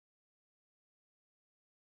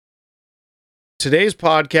today's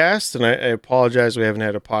podcast, and I apologize, we haven't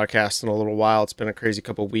had a podcast in a little while. It's been a crazy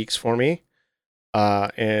couple of weeks for me.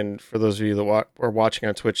 And for those of you that are watching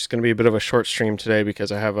on Twitch, it's going to be a bit of a short stream today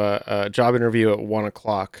because I have a job interview at 1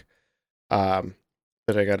 o'clock that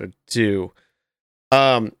I got to do.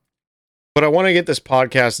 But I want to get this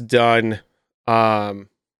podcast done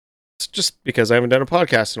just because I haven't done a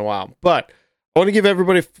podcast in a while. But I want to give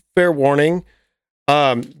everybody fair warning.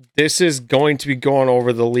 This is going to be going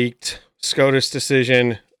over the leaked SCOTUS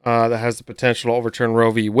decision that has the potential to overturn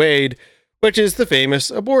Roe v. Wade, which is the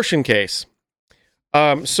famous abortion case.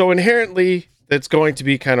 So inherently, that's going to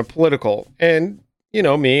be kind of political. And, you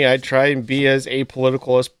know me, I try and be as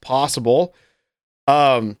apolitical as possible.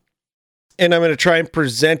 And I'm going to try and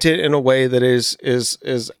present it in a way that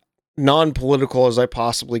is non-political as I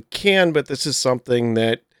possibly can. But this is something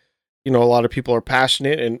that, you know, a lot of people are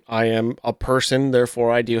passionate, and I am a person.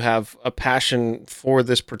 Therefore, I do have a passion for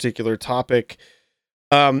this particular topic.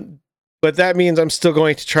 But that means I'm still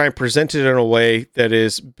going to try and present it in a way that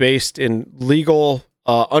is based in legal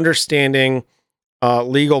understanding,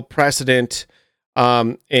 legal precedent,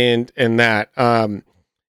 and that.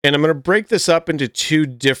 And I'm going to break this up into two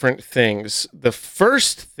different things. The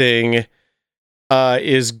first thing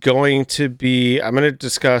is going to be, I'm going to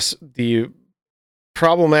discuss the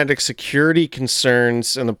problematic security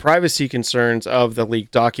concerns and the privacy concerns of the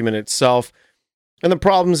leaked document itself, and the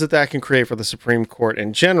problems that can create for the Supreme Court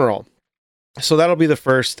in general. So that'll be the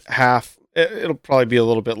first half. It'll probably be a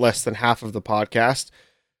little bit less than half of the podcast.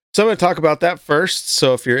 So I'm going to talk about that first.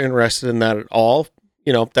 So if you're interested in that at all,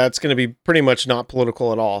 you know, that's going to be pretty much not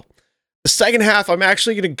political at all. The second half, I'm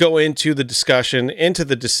actually going to go into the discussion, into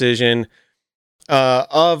the decision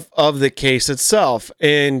of the case itself.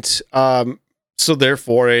 And so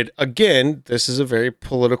therefore, this is a very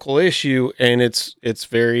political issue, and it's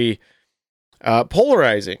very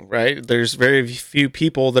polarizing, right? There's very few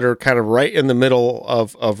people that are kind of right in the middle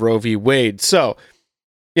of Roe v. Wade. So,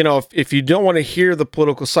 you know, if you don't want to hear the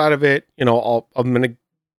political side of it, you know, I'm going to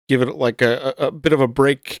give it like a bit of a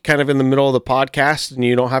break kind of in the middle of the podcast, and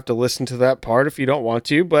you don't have to listen to that part if you don't want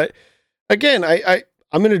to. But again, I'm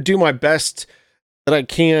going to do my best that I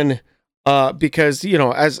can, because, you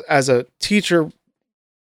know, as a teacher,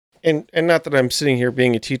 and not that I'm sitting here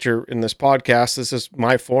being a teacher in this podcast, this is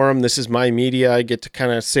my forum, this is my media, I get to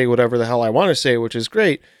kind of say whatever the hell I want to say, which is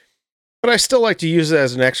great, but I still like to use it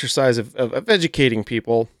as an exercise of educating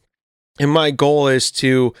people, and my goal is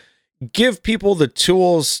to give people the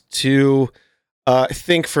tools to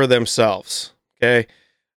think for themselves, okay?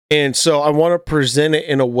 And so I want to present it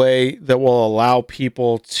in a way that will allow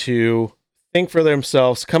people to think for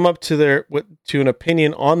themselves, come up to an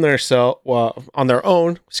opinion on on their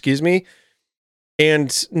own,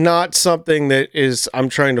 and not something that is I'm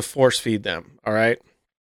trying to force feed them. All right.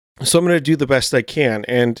 So I'm going to do the best I can.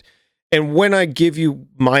 And when I give you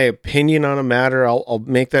my opinion on a matter, I'll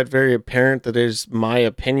make that very apparent that it is my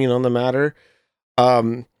opinion on the matter.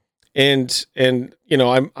 And you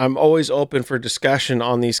know, I'm always open for discussion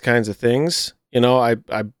on these kinds of things. You know,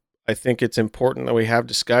 I think it's important that we have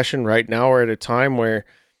discussion. Right now, we're at a time where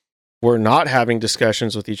we're not having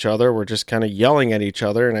discussions with each other. We're just kind of yelling at each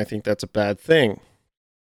other, and I think that's a bad thing.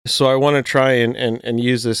 So I want to try and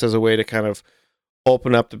use this as a way to kind of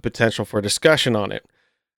open up the potential for discussion on it.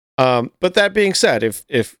 But that being said,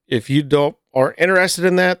 if you are interested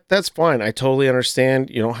in that, that's fine. I totally understand.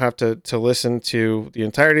 You don't have to listen to the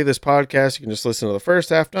entirety of this podcast. You can just listen to the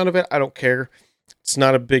first half, none of it. I don't care. It's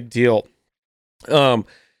not a big deal.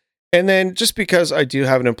 And then just because I do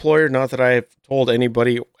have an employer, not that I have told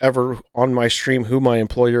anybody ever on my stream who my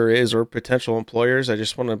employer is or potential employers, I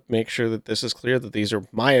just want to make sure that this is clear that these are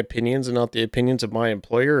my opinions and not the opinions of my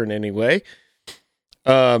employer in any way.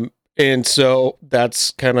 And so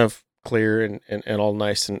that's kind of clear and all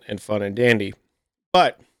nice and fun and dandy.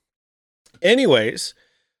 But anyways,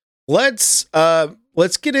 let's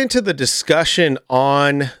get into the discussion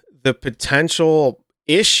on the potential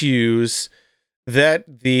issues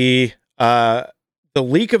that the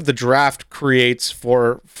leak of the draft creates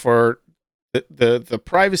for the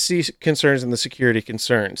privacy concerns and the security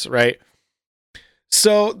concerns, right?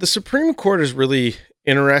 So the Supreme Court is really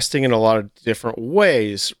interesting in a lot of different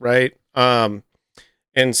ways, right? And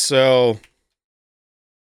so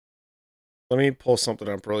let me pull something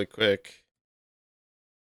up really quick.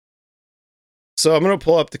 So I'm going to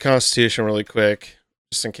pull up the Constitution really quick,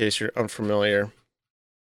 just in case you're unfamiliar.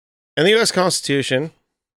 And the U.S. Constitution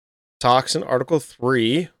talks in Article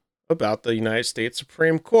 3 about the United States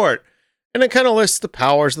Supreme Court. And it kind of lists the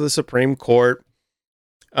powers of the Supreme Court,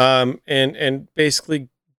 and basically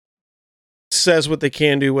says what they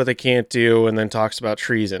can do, what they can't do, and then talks about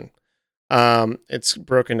treason. It's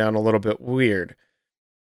broken down a little bit weird.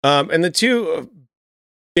 And the two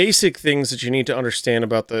basic things that you need to understand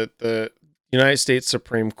about the United States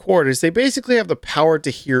Supreme Court is they basically have the power to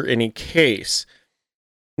hear any case.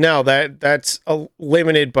 Now, that's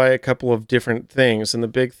limited by a couple of different things, and the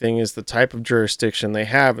big thing is the type of jurisdiction they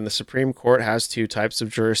have, and the Supreme Court has two types of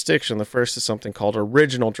jurisdiction. The first is something called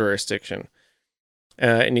original jurisdiction,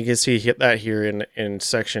 and you can see that here in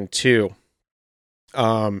Section 2.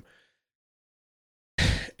 And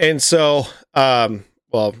so,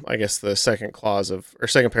 well, I guess the second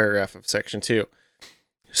paragraph of Section 2.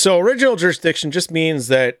 So original jurisdiction just means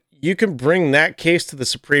that you can bring that case to the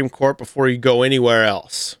Supreme Court before you go anywhere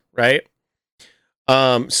else, right?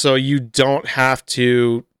 So you don't have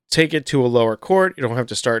to take it to a lower court. You don't have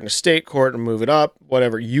to start in a state court and move it up,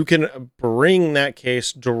 whatever. You can bring that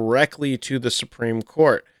case directly to the Supreme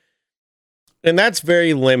Court. And that's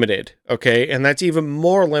very limited, okay? And that's even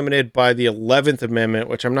more limited by the 11th Amendment,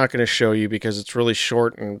 which I'm not going to show you because it's really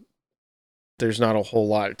short and there's not a whole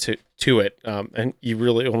lot to it. And you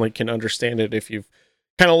really only can understand it if you've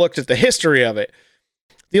kind of looked at the history of it.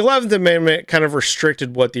 The 11th Amendment kind of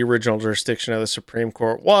restricted what the original jurisdiction of the Supreme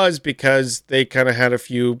Court was because they kind of had a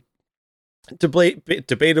few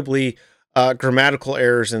debatably grammatical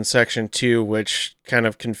errors in Section 2, which kind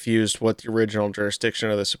of confused what the original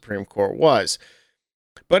jurisdiction of the Supreme Court was.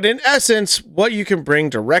 But in essence, what you can bring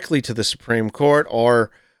directly to the Supreme Court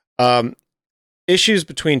are issues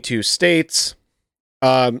between two states,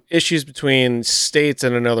 issues between states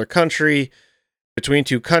and another country, between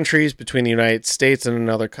two countries, between the United States and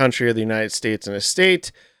another country, or the United States and a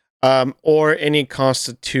state, or any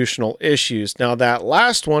constitutional issues. Now, that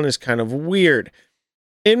last one is kind of weird.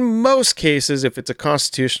 In most cases, if it's a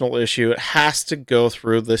constitutional issue, it has to go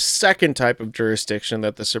through the second type of jurisdiction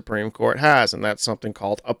that the Supreme Court has, and that's something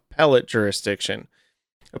called appellate jurisdiction.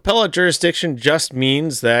 Appellate jurisdiction just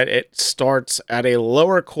means that it starts at a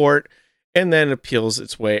lower court and then appeals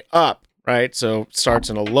its way up, right? So it starts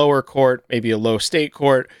in a lower court, maybe a low state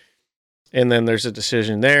court, and then there's a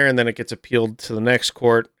decision there, and then it gets appealed to the next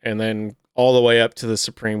court, and then all the way up to the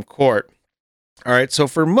Supreme Court. All right, so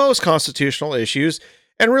for most constitutional issues,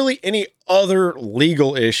 and really any other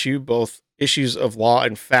legal issue, both issues of law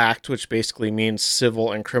and fact, which basically means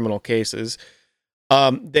civil and criminal cases,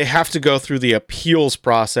 they have to go through the appeals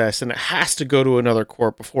process, and it has to go to another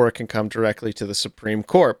court before it can come directly to the Supreme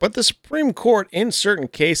Court. But the Supreme Court, in certain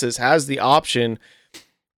cases, has the option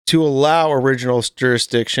to allow original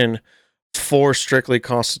jurisdiction for strictly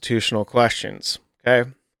constitutional questions. Okay,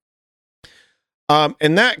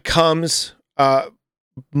 and that comes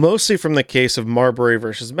mostly from the case of Marbury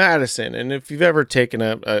versus Madison. And if you've ever taken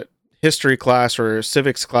a history class or a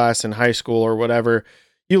civics class in high school or whatever,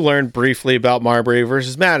 you learned briefly about Marbury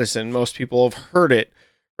versus Madison. Most people have heard it,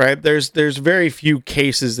 right? There's very few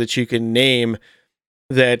cases that you can name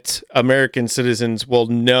that American citizens will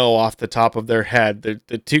know off the top of their head.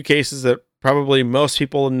 The two cases that probably most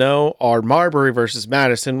people know are Marbury versus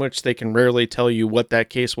Madison, which they can rarely tell you what that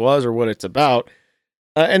case was or what it's about.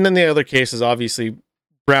 And then the other case is obviously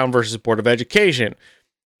Brown versus Board of Education.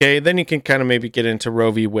 Okay, then you can kind of maybe get into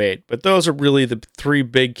Roe v. Wade. But those are really the three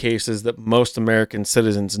big cases that most American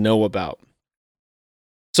citizens know about.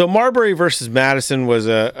 So Marbury versus Madison was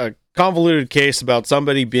a convoluted case about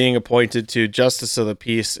somebody being appointed to Justice of the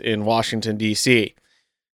Peace in Washington, D.C.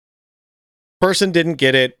 Person didn't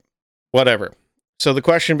get it, whatever. So the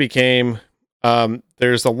question became,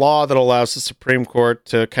 there's a law that allows the Supreme Court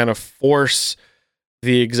to kind of force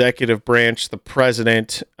the executive branch, the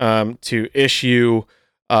president, to issue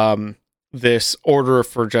this order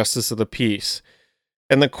for Justice of the Peace.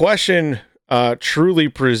 And the question truly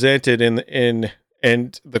presented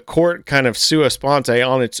and the court kind of sua sponte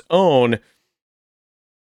on its own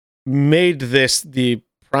made this the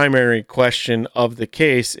primary question of the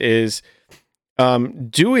case is,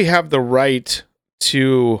 do we have the right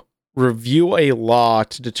to review a law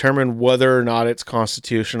to determine whether or not it's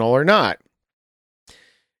constitutional or not?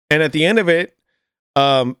 And at the end of it,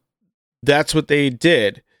 that's what they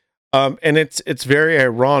did. And it's very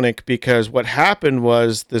ironic because what happened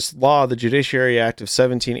was this law, the Judiciary Act of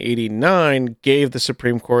 1789, gave the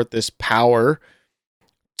Supreme Court this power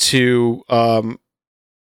to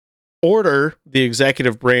order the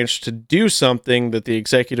executive branch to do something that the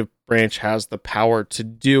executive branch has the power to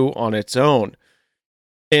do on its own.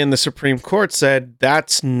 And the Supreme Court said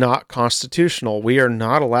that's not constitutional. We are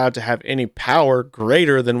not allowed to have any power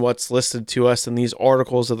greater than what's listed to us in these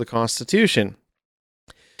articles of the Constitution.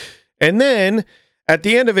 And then at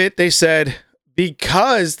the end of it, they said,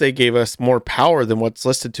 because they gave us more power than what's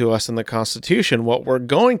listed to us in the Constitution, what we're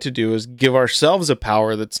going to do is give ourselves a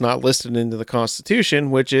power that's not listed into the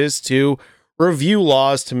Constitution, which is to review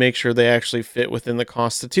laws to make sure they actually fit within the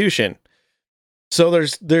Constitution. So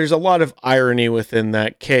there's a lot of irony within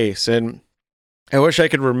that case, and I wish I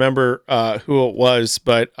could remember who it was,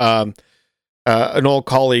 but an old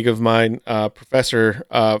colleague of mine, Professor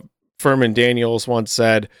Furman Daniels, once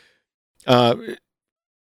said,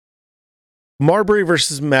 Marbury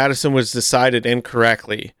versus Madison was decided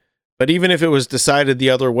incorrectly, but even if it was decided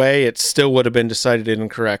the other way, it still would have been decided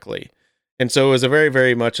incorrectly. And so it was a very,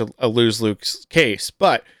 very much a lose-lose case.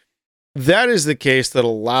 But that is the case that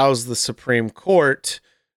allows the Supreme Court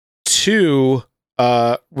to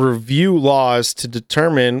review laws to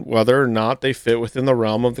determine whether or not they fit within the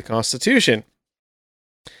realm of the Constitution.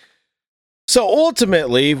 So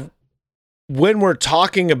ultimately, when we're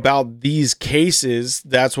talking about these cases,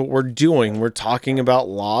 that's what we're doing. We're talking about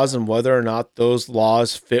laws and whether or not those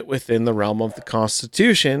laws fit within the realm of the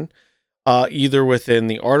Constitution, either within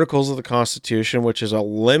the Articles of the Constitution, which is a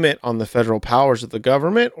limit on the federal powers of the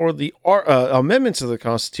government, or the amendments of the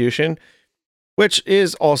Constitution, which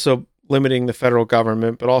is also limiting the federal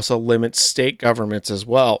government, but also limits state governments as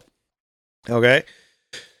well. Okay.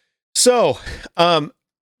 So,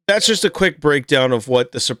 that's just a quick breakdown of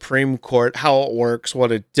what the Supreme Court, how it works,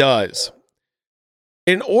 what it does.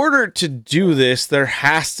 In order to do this, there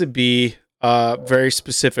has to be very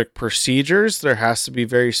specific procedures. There has to be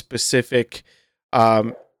very specific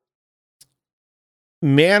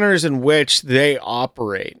manners in which they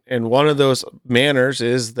operate. And one of those manners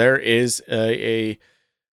is there is a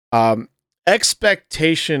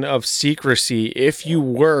expectation of secrecy if you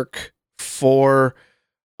work for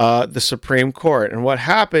the Supreme Court. And what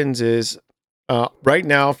happens is, right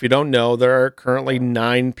now, if you don't know, there are currently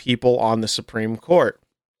 9 people on the Supreme Court.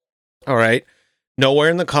 All right. Nowhere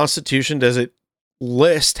in the Constitution does it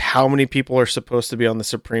list how many people are supposed to be on the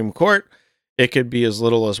Supreme Court. It could be as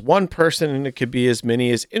little as 1 person, and it could be as many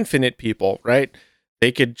as infinite people, right?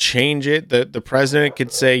 They could change it. The president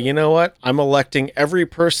could say, you know what? I'm electing every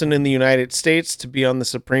person in the United States to be on the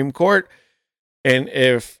Supreme Court. And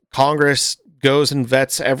if Congress goes and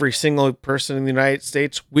vets every single person in the United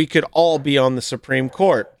States, we could all be on the Supreme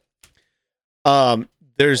Court.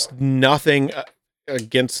 There's nothing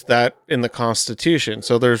against that in the Constitution.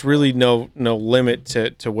 So there's really no limit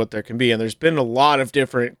to what there can be. And there's been a lot of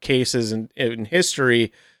different cases in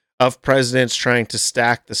history of presidents trying to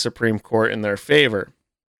stack the Supreme Court in their favor.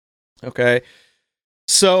 Okay.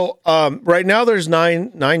 So right now there's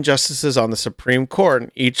nine justices on the Supreme Court,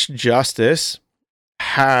 and each justice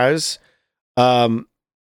has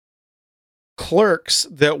clerks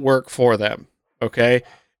that work for them. Okay.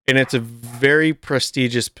 And it's a very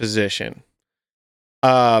prestigious position.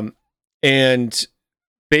 And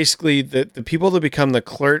basically the people that become the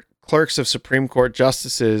clerks of Supreme Court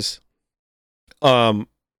justices,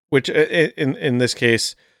 which in this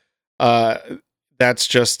case, that's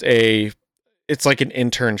just it's like an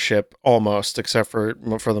internship almost, except for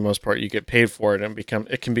the most part, you get paid for it and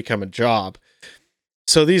it can become a job.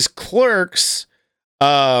 So these clerks,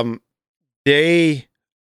 they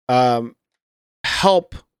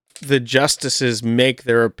help the justices make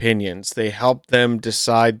their opinions. They help them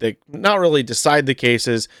not really decide the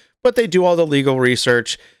cases, but they do all the legal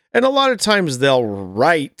research. And a lot of times they'll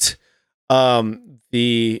write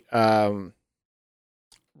the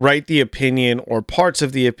opinion or parts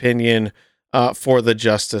of the opinion for the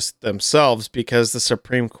justice themselves, because the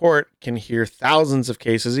Supreme Court can hear thousands of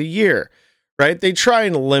cases a year, right? They try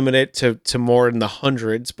and limit it to more in the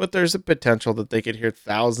hundreds, but there's a potential that they could hear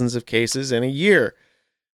thousands of cases in a year.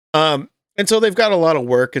 And so they've got a lot of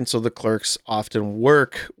work, and so the clerks often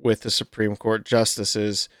work with the Supreme Court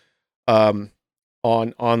justices on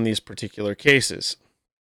these particular cases.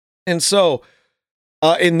 And so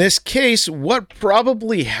in this case, what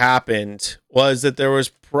probably happened was that there was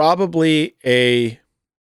probably a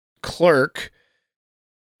clerk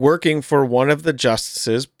working for one of the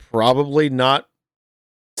justices, probably not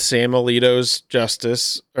Sam Alito's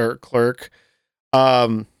justice or clerk,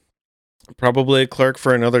 probably a clerk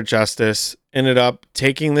for another justice, ended up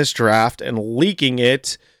taking this draft and leaking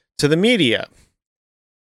it to the media.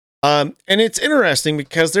 And it's interesting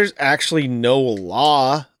because there's actually no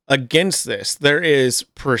law against this. There is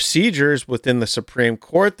procedures within the Supreme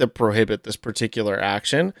Court that prohibit this particular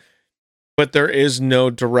action, but there is no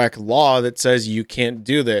direct law that says you can't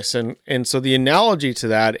do this. And so the analogy to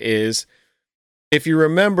that is, if you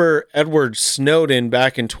remember Edward Snowden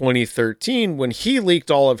back in 2013, when he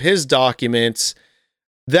leaked all of his documents,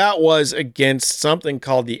 that was against something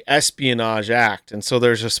called the Espionage Act. And so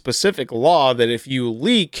there's a specific law that if you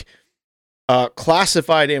leak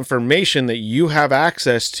classified information that you have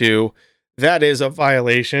access to, that is a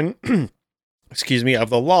violation, excuse me, of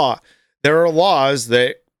the law. There are laws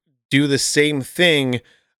that do the same thing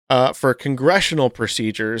for congressional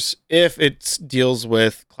procedures if it deals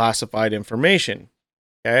with classified information.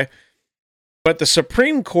 Okay. But the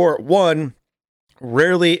Supreme Court, one,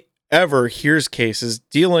 rarely ever hears cases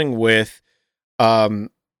dealing with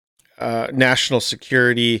national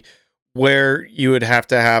security where you would have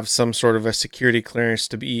to have some sort of a security clearance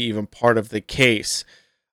to be even part of the case.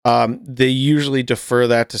 They usually defer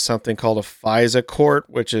that to something called a FISA court,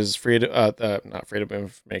 which is not Freedom of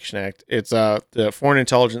Information Act. It's the Foreign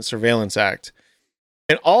Intelligence Surveillance Act.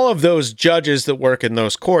 And all of those judges that work in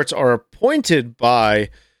those courts are appointed by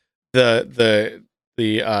the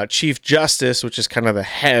Chief Justice, which is kind of the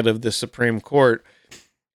head of the Supreme Court.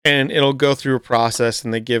 And it'll go through a process,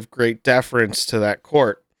 and they give great deference to that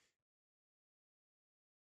court.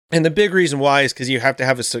 And the big reason why is because you have to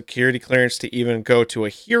have a security clearance to even go to a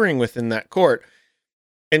hearing within that court.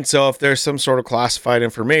 And so if there's some sort of classified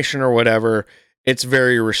information or whatever, it's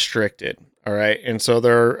very restricted. All right. And so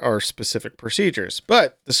there are specific procedures.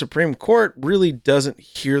 But the Supreme Court really doesn't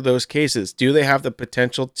hear those cases. Do they have the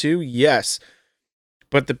potential to? Yes.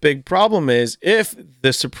 But the big problem is if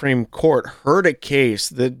the Supreme Court heard a case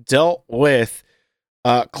that dealt with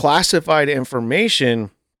classified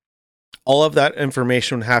information, all of that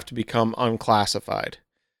information would have to become unclassified.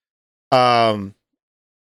 It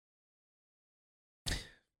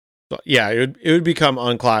would become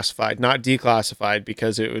unclassified, not declassified,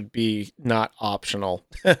 because it would be not optional.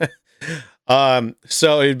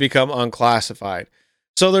 So it would become unclassified.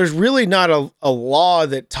 So there's really not a law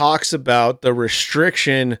that talks about the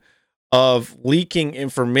restriction of leaking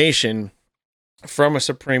information from a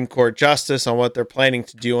Supreme Court justice on what they're planning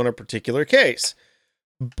to do in a particular case.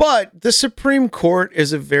 But the Supreme Court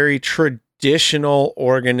is a very traditional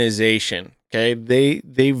organization. Okay,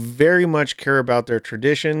 they very much care about their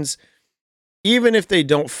traditions, even if they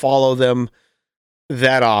don't follow them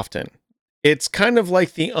that often. It's kind of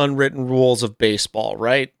like the unwritten rules of baseball,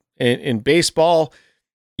 right? In baseball,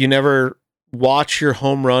 you never watch your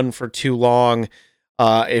home run for too long.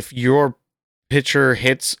 If your pitcher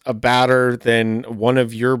hits a batter, then one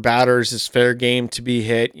of your batters is fair game to be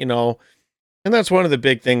hit, And that's one of the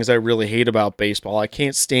big things I really hate about baseball. I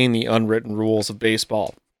can't stand the unwritten rules of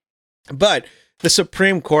baseball. But the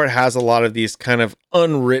Supreme Court has a lot of these kind of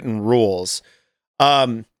unwritten rules.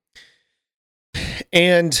 And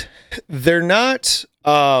they're not,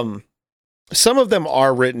 some of them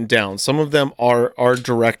are written down. Some of them are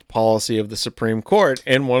direct policy of the Supreme Court.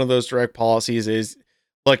 And one of those direct policies is,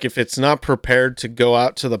 look, if it's not prepared to go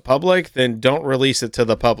out to the public, then don't release it to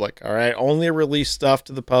the public. All right. Only release stuff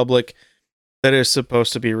to the public that is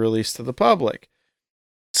supposed to be released to the public.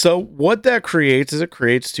 So what that creates is it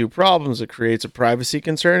creates two problems. It creates a privacy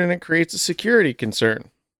concern and it creates a security concern.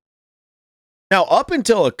 Now, up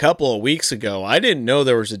until a couple of weeks ago, I didn't know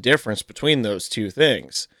there was a difference between those two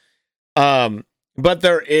things. But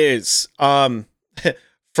there is, from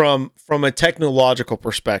a technological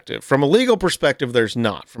perspective. From a legal perspective, there's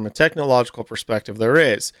not. From a technological perspective, there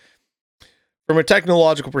is. From a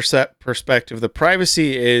technological perspective, the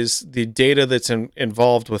privacy is the data that's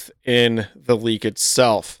involved within the leak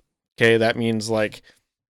itself. Okay, that means like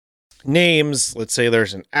names. Let's say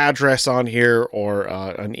there's an address on here or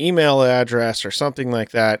an email address or something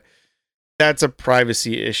like that. That's a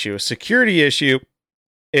privacy issue. A security issue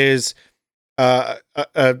is a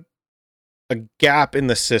gap in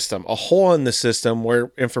the system, a hole in the system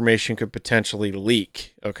where information could potentially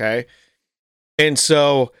leak. Okay, and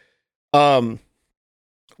so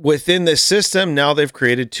within this system, now they've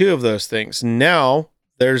created two of those things. Now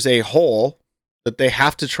there's a hole that they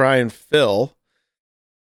have to try and fill,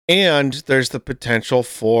 and there's the potential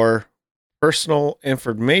for personal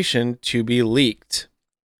information to be leaked.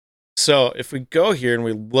 So if we go here and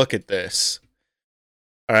we look at this,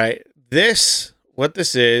 all right, what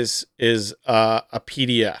this is a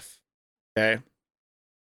PDF. Okay.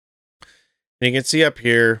 And you can see up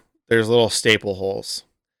here, there's little staple holes.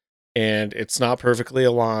 And it's not perfectly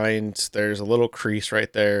aligned. There's a little crease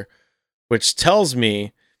right there, which tells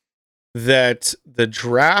me that the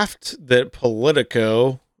draft that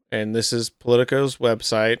Politico, and this is Politico's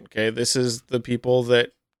website, okay, this is the people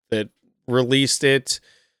that released it.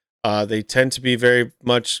 They tend to be very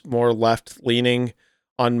much more left-leaning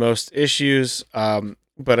on most issues,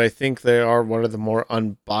 but I think they are one of the more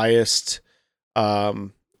unbiased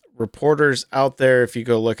reporters out there. If you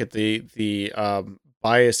go look at the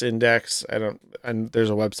bias index. And there's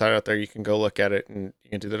a website out there. You can go look at it and you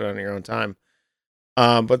can do that on your own time.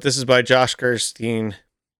 But this is by Josh Gerstein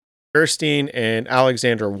and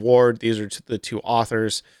Alexander Ward. These are the two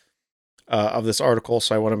authors of this article.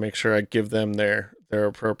 So I want to make sure I give them their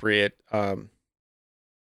appropriate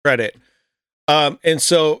credit. And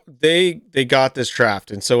so they got this draft.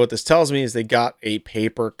 And so what this tells me is they got a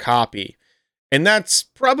paper copy. And that's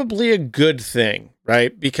probably a good thing,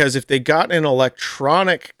 right? Because if they got an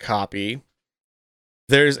electronic copy,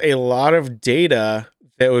 there's a lot of data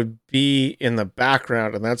that would be in the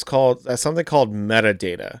background, and that's something called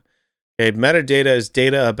metadata. Okay, metadata is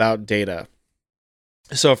data about data.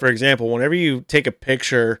 So, for example, whenever you take a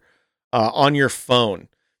picture on your phone,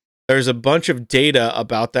 there's a bunch of data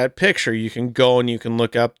about that picture. You can go and you can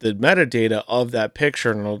look up the metadata of that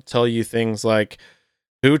picture, and it'll tell you things like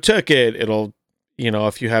who took it. It'll,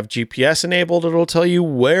 if you have GPS enabled, it'll tell you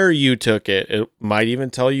where you took it. It might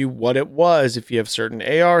even tell you what it was if you have certain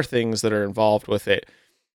AR things that are involved with it.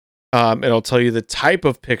 It'll tell you the type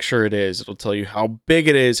of picture it is. It'll tell you how big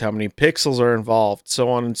it is, how many pixels are involved, so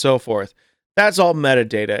on and so forth. That's all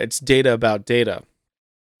metadata. It's data about data.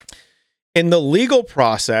 In the legal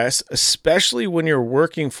process, especially when you're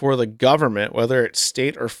working for the government, whether it's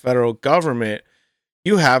state or federal government,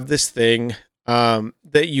 you have this thing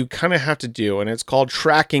that you kind of have to do, and it's called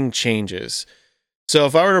tracking changes. So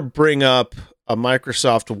if I were to bring up a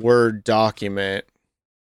Microsoft Word document,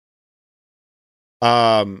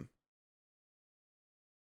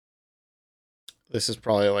 this is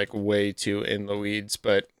probably like way too in the weeds,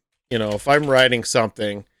 but if I'm writing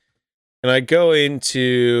something and I go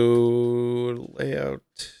into layout,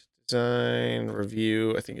 design,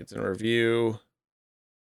 review, I think it's in review.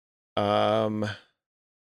 I'm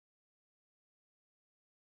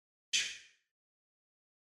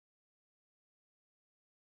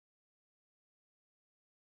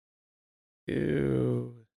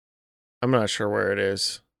not sure where it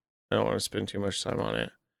is. I don't want to spend too much time on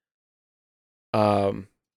it.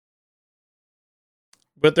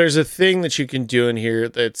 But there's a thing that you can do in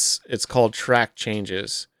here it's called track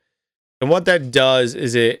changes. And what that does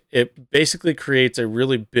is it basically creates a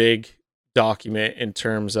really big document in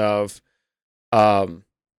terms of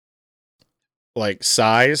like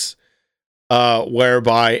size,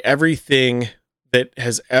 whereby everything that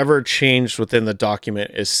has ever changed within the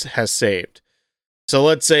document has saved. So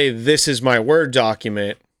let's say this is my Word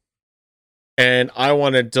document and I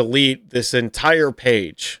want to delete this entire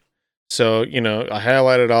page. So, I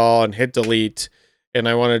highlight it all and hit delete, and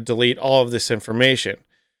I want to delete all of this information.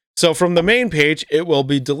 So from the main page, it will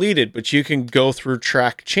be deleted, but you can go through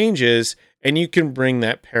track changes and you can bring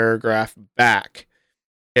that paragraph back.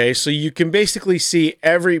 Okay, so you can basically see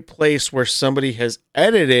every place where somebody has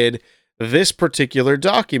edited this particular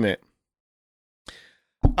document.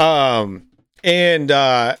 And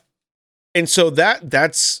so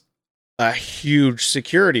that's a huge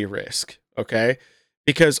security risk, okay?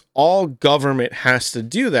 Because all government has to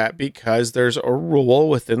do that because there's a rule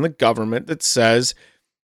within the government that says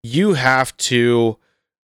you have to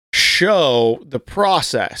show the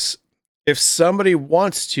process. If somebody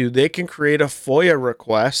wants to, they can create a FOIA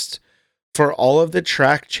request for all of the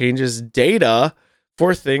track changes data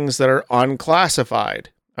for things that are unclassified.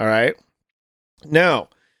 All right. Now,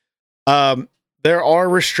 there are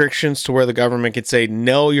restrictions to where the government could say,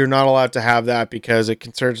 no, you're not allowed to have that because it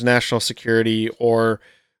concerns national security, or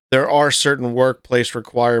there are certain workplace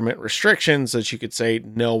requirement restrictions that you could say,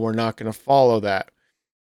 no, we're not going to follow that.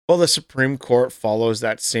 Well, the Supreme Court follows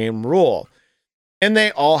that same rule, and they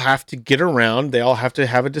all have to get around. They all have to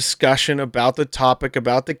have a discussion about the topic,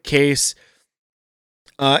 about the case,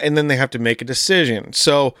 and then they have to make a decision.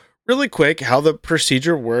 So really quick, how the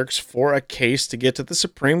procedure works for a case to get to the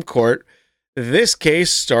Supreme Court. This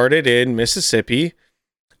case started in Mississippi,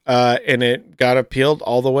 and it got appealed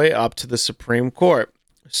all the way up to the Supreme Court.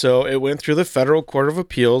 So it went through the Federal Court of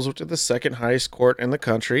Appeals, which is the second highest court in the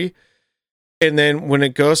country. And then when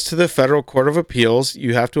it goes to the Federal Court of Appeals,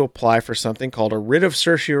 you have to apply for something called a writ of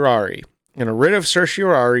certiorari. And a writ of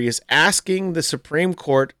certiorari is asking the Supreme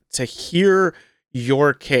Court to hear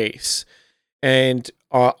your case. And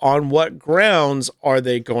on what grounds are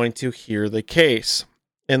they going to hear the case?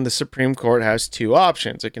 And the Supreme Court has two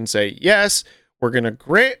options. It can say, yes, we're going to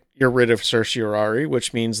grant your writ of certiorari,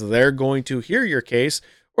 which means they're going to hear your case,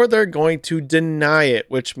 or they're going to deny it,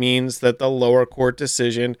 which means that the lower court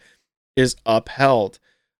decision is upheld.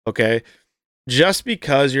 Okay. Just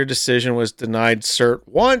because your decision was denied cert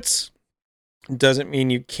once doesn't mean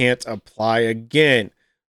you can't apply again.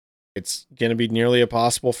 It's going to be nearly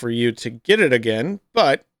impossible for you to get it again,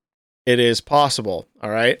 but it is possible.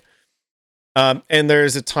 All right. And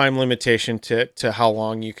there's a time limitation to how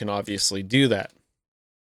long you can obviously do that.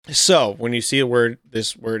 So when you see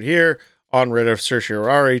this word here, on writ of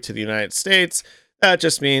certiorari to the United States, that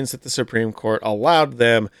just means that the Supreme Court allowed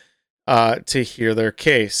them to hear their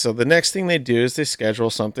case. So the next thing they do is they schedule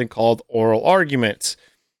something called oral arguments.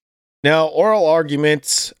 Now, oral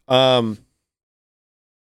arguments can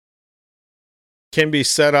be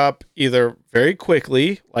set up either very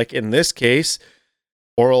quickly, like in this case,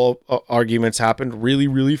 oral arguments happened really,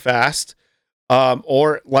 really fast.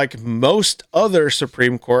 Or like most other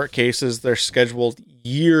Supreme Court cases, they're scheduled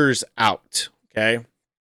years out. Okay.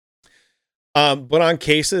 But on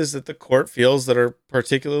cases that the court feels that are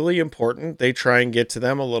particularly important, they try and get to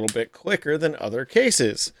them a little bit quicker than other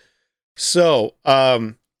cases. So,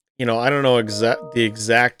 I don't know the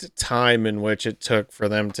exact time in which it took for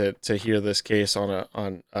them to hear this case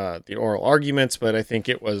on the oral arguments, but I think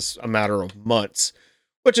it was a matter of months,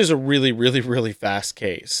 which is a really, really, really fast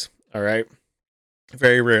case. All right.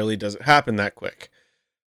 Very rarely does it happen that quick.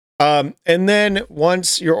 And then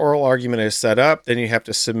once your oral argument is set up, then you have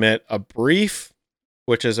to submit a brief,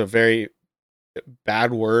 which is a very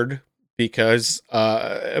bad word because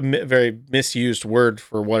a very misused word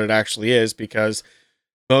for what it actually is, because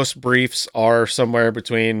most briefs are somewhere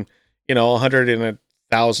between 100 and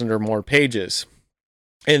 1,000 or more pages,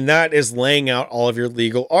 and that is laying out all of your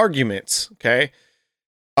legal arguments. Okay.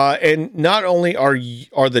 And not only are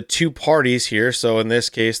the two parties here, so in this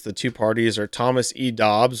case, the two parties are Thomas E.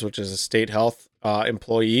 Dobbs, which is a state health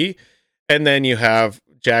employee, and then you have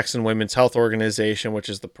Jackson Women's Health Organization, which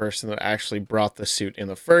is the person that actually brought the suit in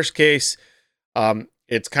the first case.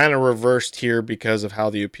 It's kind of reversed here because of how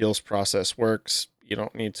the appeals process works. You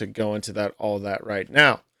don't need to go into all of that right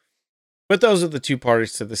now. But those are the two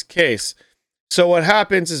parties to this case. So what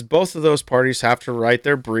happens is both of those parties have to write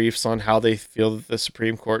their briefs on how they feel that the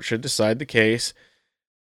Supreme Court should decide the case.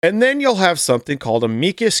 And then you'll have something called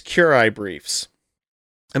amicus curiae briefs.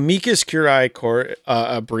 Amicus curiae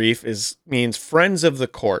brief means friends of the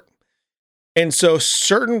court. And so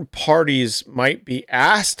certain parties might be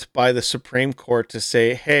asked by the Supreme Court to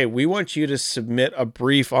say, hey, we want you to submit a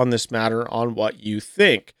brief on this matter on what you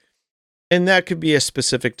think. And that could be a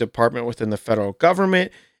specific department within the federal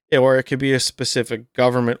government, or it could be a specific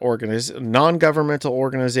non-governmental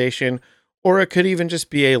organization, or it could even just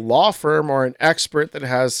be a law firm or an expert that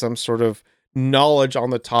has some sort of knowledge on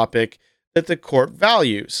the topic that the court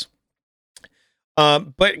values.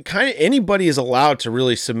 But kind of anybody is allowed to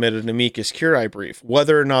really submit an amicus curiae brief.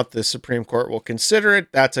 Whether or not the Supreme Court will consider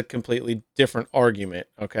it, that's a completely different argument.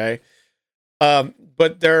 Okay.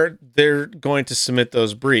 But they're going to submit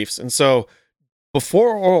those briefs. And so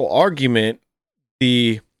before oral argument,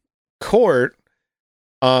 the court,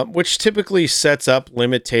 which typically sets up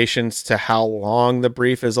limitations to how long the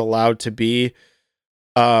brief is allowed to be,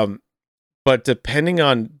 but depending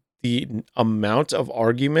on the amount of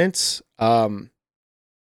arguments,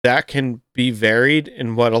 that can be varied.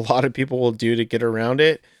 And what a lot of people will do to get around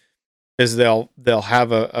it is they'll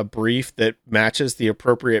have a brief that matches the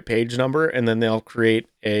appropriate page number, and then they'll create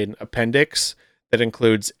an appendix that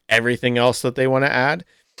includes everything else that they want to add.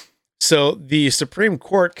 So the Supreme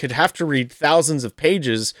Court could have to read thousands of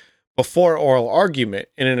pages before oral argument.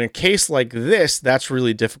 And in a case like this, that's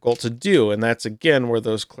really difficult to do. And that's, again, where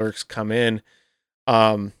those clerks come in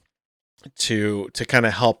to kind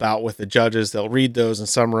of help out with the judges. They'll read those and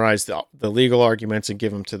summarize the legal arguments and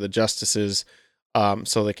give them to the justices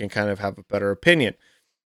so they can kind of have a better opinion.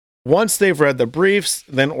 Once they've read the briefs,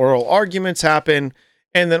 then oral arguments happen.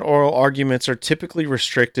 And then oral arguments are typically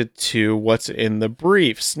restricted to what's in the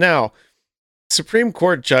briefs. Now, Supreme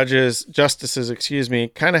Court justices,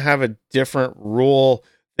 kind of have a different rule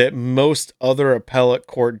that most other appellate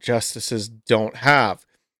court justices don't have.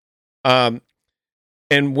 And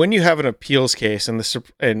when you have an appeals case, and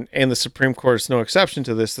the Supreme Court is no exception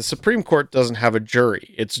to this, the Supreme Court doesn't have a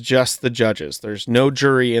jury. It's just the judges. There's no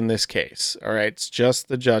jury in this case. All right, it's just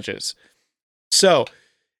the judges. So,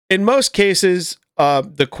 in most cases,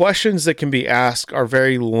 the questions that can be asked are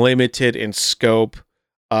very limited in scope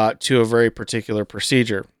to a very particular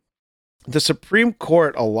procedure. The Supreme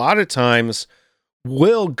Court, a lot of times,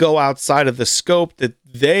 will go outside of the scope that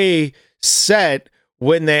they set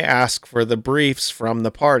when they ask for the briefs from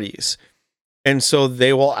the parties. And so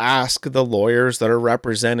they will ask the lawyers that are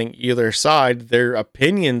representing either side their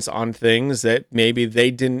opinions on things that maybe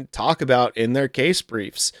they didn't talk about in their case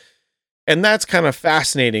briefs. And that's kind of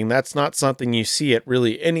fascinating. That's not something you see at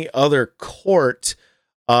really any other court,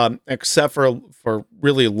 except for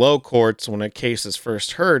really low courts. When a case is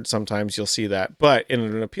first heard, sometimes you'll see that. But in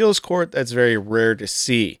an appeals court, that's very rare to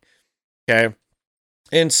see. Okay.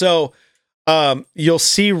 And so You'll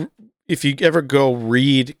see if you ever go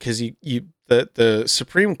read, because the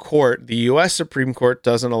Supreme Court, the U.S. Supreme Court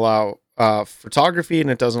doesn't allow photography, and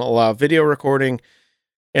it doesn't allow video recording,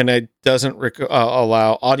 and it doesn't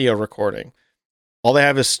allow audio recording. All they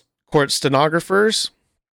have is court stenographers,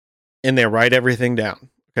 and they write everything down.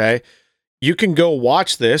 Okay. You can go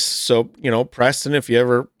watch this. So, Preston, if you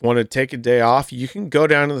ever want to take a day off, you can go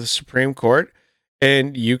down to the Supreme Court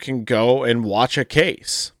and you can go and watch a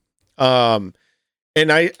case. And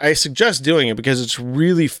I suggest doing it because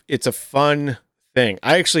it's a fun thing.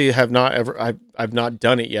 I actually have not ever, I've not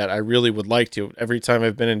done it yet. I really would like to. Every time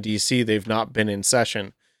I've been in DC, they've not been in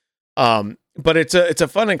session. But it's a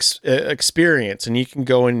fun experience, and you can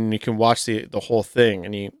go in and you can watch the whole thing,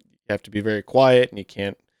 and you have to be very quiet, and you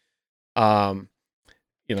can't,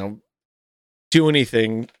 do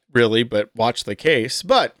anything really, but watch the case,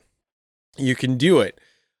 but you can do it.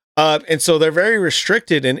 And so they're very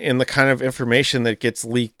restricted in the kind of information that gets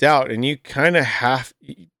leaked out, and you kind of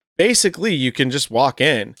basically you can just walk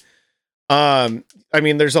in.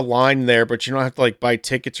 There's a line there, but you don't have to buy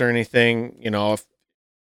tickets or anything. If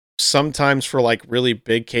sometimes for really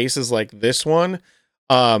big cases like this one,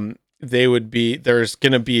 there's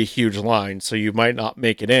going to be a huge line, so you might not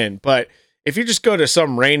make it in. But if you just go to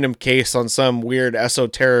some random case on some weird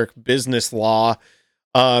esoteric business law,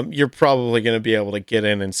 you're probably going to be able to get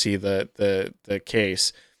in and see the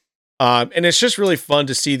case. And it's just really fun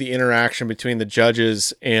to see the interaction between the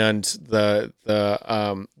judges and the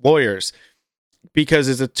lawyers, because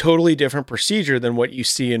it's a totally different procedure than what you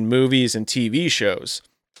see in movies and TV shows.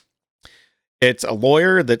 It's a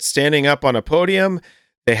lawyer that's standing up on a podium.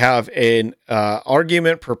 They have an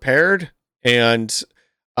argument prepared, and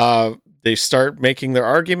they start making their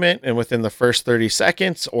argument. And within the first 30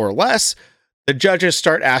 seconds or less, the judges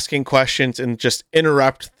start asking questions and just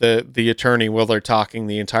interrupt the attorney while they're talking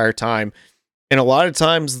the entire time. And a lot of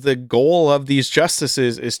times the goal of these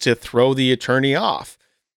justices is to throw the attorney off.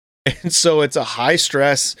 And so it's a high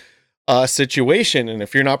stress situation. And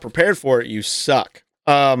if you're not prepared for it, you suck.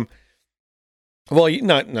 Well,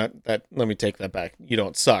 not that. Let me take that back. You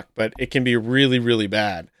don't suck, but it can be really, really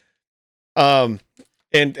bad. And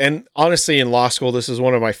honestly, in law school, this is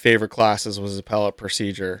one of my favorite classes, was appellate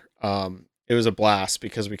procedure. It was a blast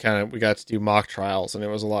because we got to do mock trials, and it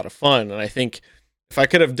was a lot of fun. And I think if I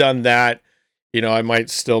could have done that, I might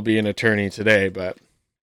still be an attorney today, but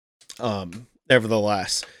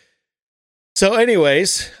nevertheless. So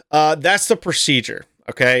anyways, that's the procedure.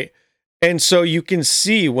 Okay. And so you can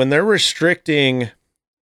see when they're restricting,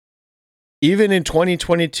 even in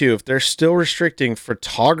 2022, if they're still restricting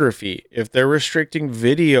photography, if they're restricting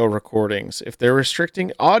video recordings, if they're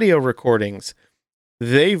restricting audio recordings,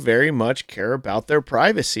 they very much care about their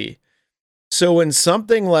privacy. So when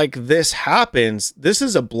something like this happens, this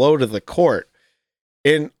is a blow to the court.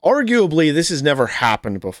 And arguably, this has never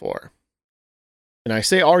happened before. And I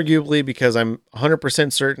say arguably because I'm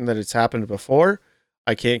 100% certain that it's happened before.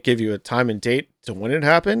 I can't give you a time and date to when it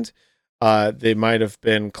happened. They might have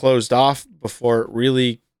been closed off before it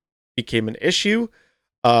really became an issue.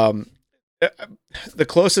 The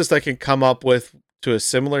closest I can come up with to a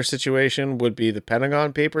similar situation would be the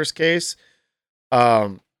Pentagon Papers case.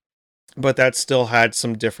 But that still had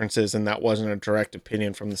some differences, and that wasn't a direct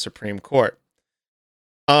opinion from the Supreme Court.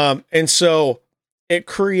 And so it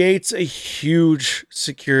creates a huge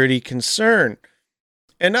security concern.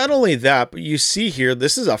 And not only that, but you see here,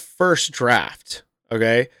 this is a first draft.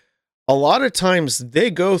 Okay. A lot of times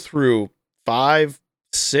they go through 5,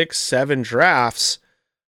 6, 7 drafts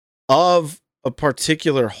of a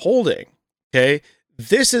particular holding. Okay.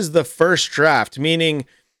 This is the first draft, meaning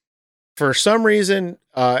for some reason,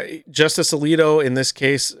 Justice Alito in this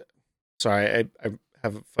case, sorry, I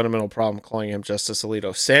have a fundamental problem calling him Justice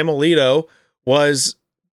Alito. Sam Alito was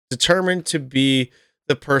determined to be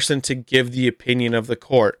the person to give the opinion of the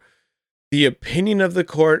court. The opinion of the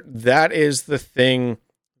court, that is the thing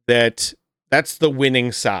that's the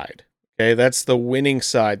winning side. Okay, that's the winning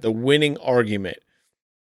side, the winning argument.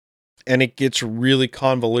 And it gets really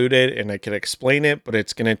convoluted, and I can explain it, but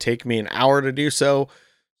it's going to take me an hour to do so.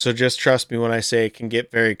 So just trust me when I say it can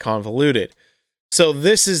get very convoluted. So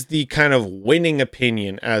this is the kind of winning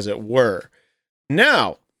opinion, as it were.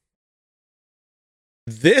 Now,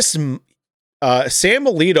 this Sam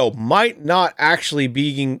Alito might not actually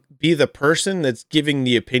be the person that's giving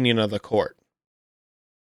the opinion of the court.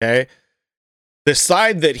 Okay. The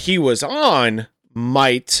side that he was on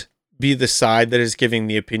might be the side that is giving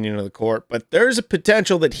the opinion of the court, but there's a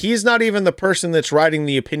potential that he's not even the person that's writing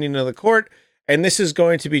the opinion of the court. And this is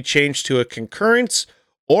going to be changed to a concurrence,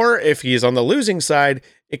 or if he's on the losing side,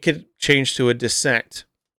 it could change to a dissent.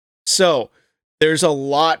 So there's a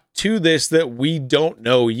lot to this that we don't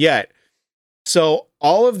know yet. So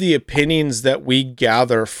all of the opinions that we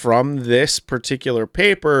gather from this particular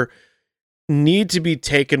paper need to be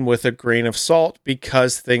taken with a grain of salt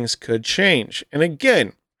because things could change. And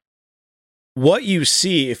again, what you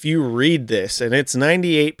see if you read this, and it's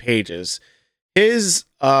 98 pages, his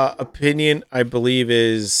opinion, I believe,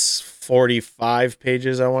 is 45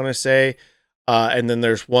 pages, I want to say. And then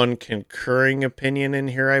there's one concurring opinion in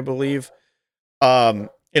here, I believe. And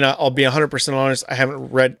I'll be 100% honest, I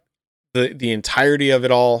haven't read the entirety of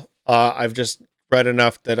it all. I've just read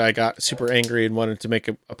enough that I got super angry and wanted to make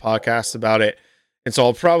a podcast about it. And so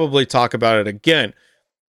I'll probably talk about it again.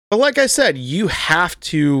 But like I said, you have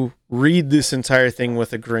to read this entire thing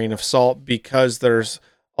with a grain of salt because there's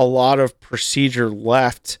a lot of procedure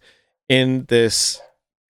left in this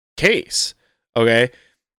case. Okay.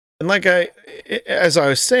 And as I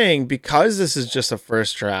was saying, because this is just a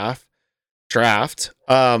first draft,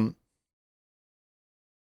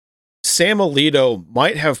 Sam Alito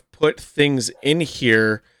might have put things in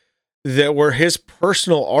here that were his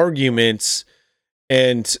personal arguments,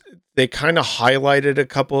 and they kind of highlighted a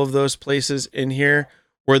couple of those places in here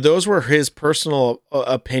where those were his personal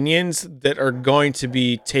opinions that are going to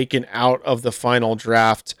be taken out of the final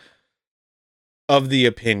draft of the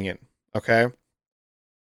opinion. Okay.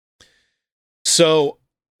 So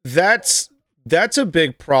that's a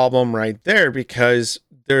big problem right there, because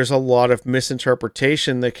there's a lot of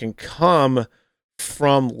misinterpretation that can come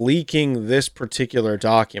from leaking this particular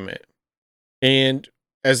document. And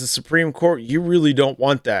as the Supreme Court, you really don't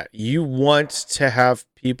want that. You want to have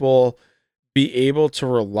people be able to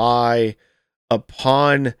rely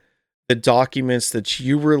upon the documents that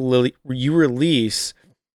you release,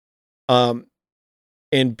 and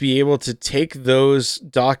be able to take those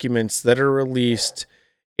documents that are released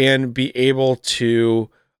and be able to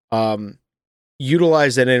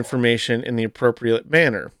utilize that information in the appropriate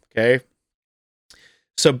manner. Okay.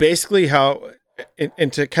 So basically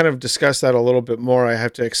and to kind of discuss that a little bit more, I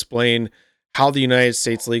have to explain how the United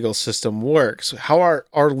States legal system works. How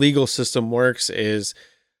our legal system works is,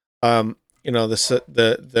 the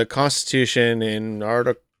Constitution in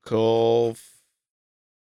Article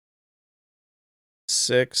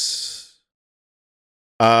 6,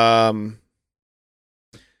 in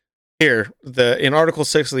Article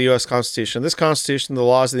 6 of the U.S. Constitution, this Constitution, the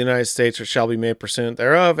laws of the United States which shall be made pursuant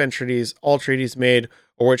thereof, and all treaties made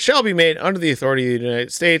or which shall be made under the authority of the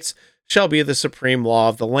United States shall be the supreme law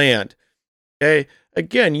of the land. Okay.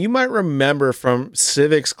 Again, you might remember from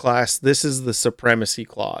civics class, this is the supremacy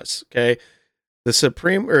clause. Okay.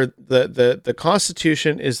 The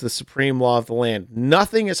Constitution is the supreme law of the land.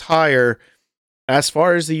 Nothing is higher as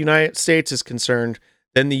far as the United States is concerned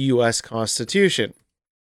than the U.S. Constitution.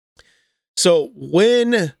 So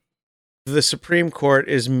when the Supreme Court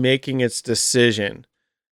is making its decision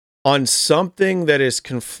on something that is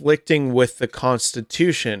conflicting with the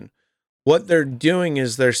Constitution, what they're doing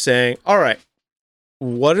is they're saying, all right,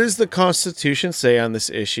 what does the Constitution say on this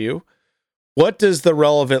issue? What does the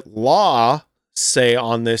relevant law say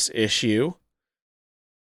on this issue?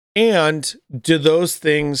 And do those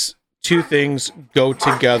two things go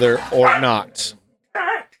together or not?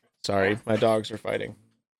 Sorry, my dogs are fighting.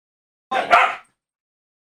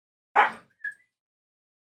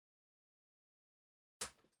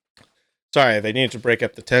 Sorry, they needed to break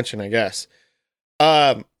up the tension, I guess.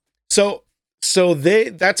 So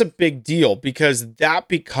that's a big deal, because that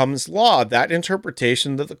becomes law. That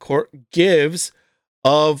interpretation that the court gives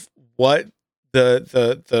of what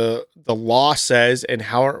the law says and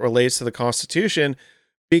how it relates to the Constitution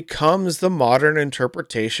becomes the modern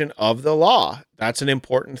interpretation of the law. That's an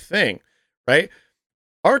important thing, right?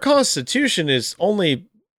 Our Constitution is only,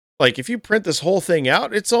 like, if you print this whole thing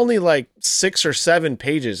out, it's only like 6 or 7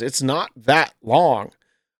 pages. It's not that long.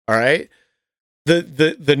 All right.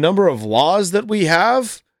 The number of laws that we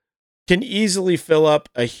have can easily fill up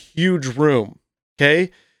a huge room.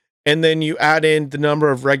 Okay. And then you add in the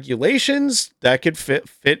number of regulations that could fit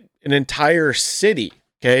an entire city.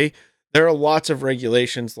 Okay. There are lots of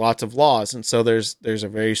regulations, lots of laws. And so there's a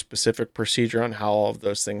very specific procedure on how all of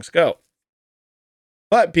those things go.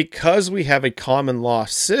 But because we have a common law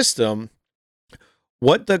system,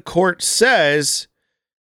 what the court says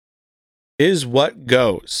is what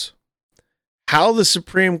goes. How the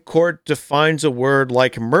Supreme Court defines a word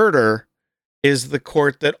like murder is the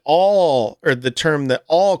term that all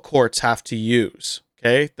courts have to use.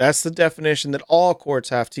 Okay, that's the definition that all courts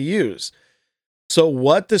have to use. So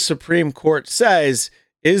what the Supreme Court says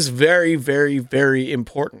is very, very, very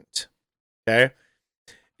important. Okay.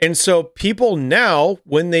 And so people now,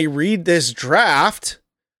 when they read this draft,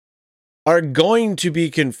 are going to be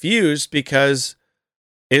confused because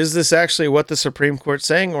is this actually what the Supreme Court's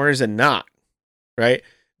saying or is it not? Right?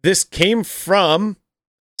 This came from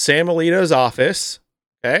Sam Alito's office.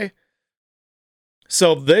 Okay.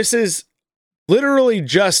 So this is literally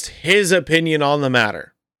just his opinion on the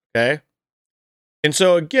matter. Okay. And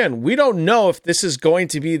so again, we don't know if this is going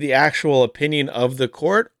to be the actual opinion of the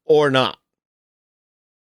court or not.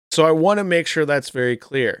 So I want to make sure that's very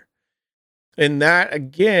clear. And that,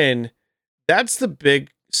 again, that's the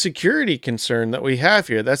big security concern that we have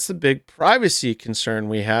here. That's the big privacy concern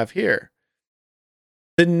we have here.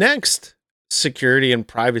 The next security and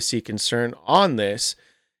privacy concern on this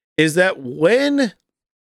is that when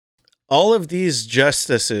all of these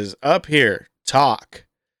justices up here talk,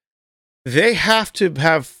 they have to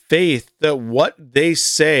have faith that what they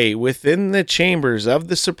say within the chambers of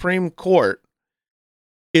the Supreme Court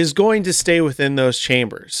is going to stay within those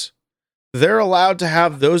chambers. They're allowed to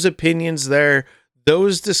have those opinions there,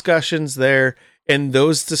 those discussions there, and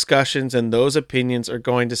those discussions and those opinions are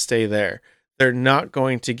going to stay there. They're not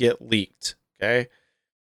going to get leaked. Okay.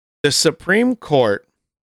 The Supreme Court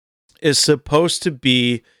is supposed to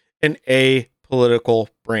be an apolitical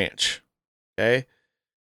branch. Okay.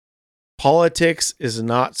 Politics is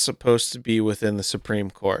not supposed to be within the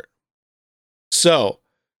Supreme Court. So,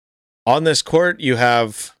 on this court, you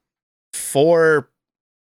have 4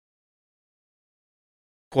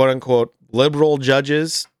 quote-unquote liberal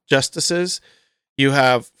justices. You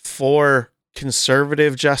have 4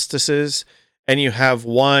 conservative justices, and you have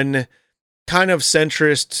 1 kind of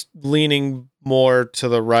centrist, leaning more to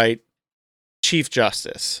the right, Chief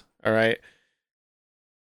Justice. All right.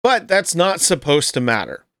 But that's not supposed to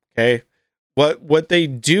matter. Okay. What they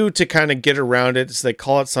do to kind of get around it is they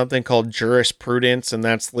call it something called jurisprudence, and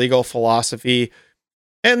that's legal philosophy.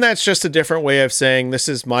 And that's just a different way of saying this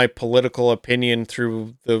is my political opinion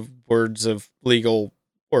through the words of legal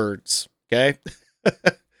words. Okay.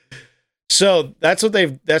 So that's what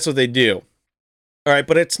they do. All right.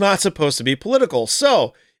 But it's not supposed to be political.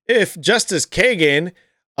 So if Justice Kagan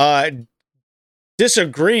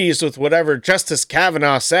disagrees with whatever Justice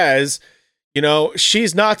Kavanaugh says,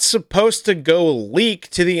 she's not supposed to go leak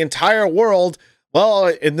to the entire world. Well,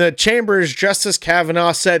 in the chambers, Justice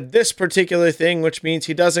Kavanaugh said this particular thing, which means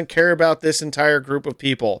he doesn't care about this entire group of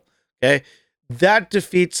people. Okay. That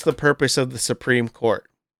defeats the purpose of the Supreme Court.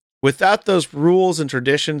 Without those rules and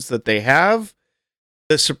traditions that they have,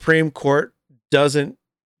 the Supreme Court doesn't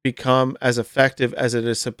become as effective as it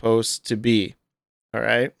is supposed to be. All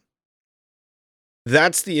right.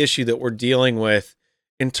 That's the issue that we're dealing with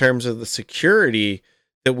in terms of the security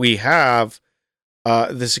that we have,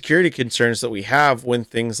 the security concerns that we have when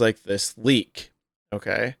things like this leak.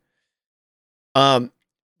 Okay. But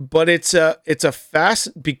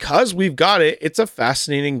because we've got it, it's a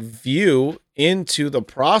fascinating view into the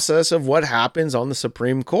process of what happens on the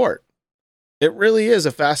Supreme Court. It really is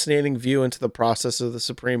a fascinating view into the process of the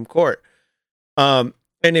Supreme Court. And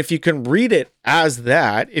if you can read it as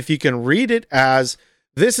that, if you can read it as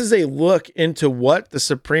this is a look into what the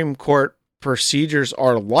Supreme Court procedures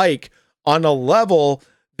are like on a level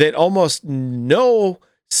that almost no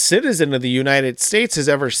citizen of the United States has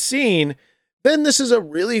ever seen, then this is a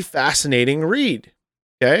really fascinating read.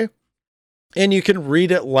 Okay. And you can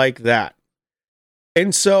read it like that.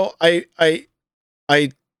 And so I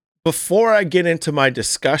before I get into my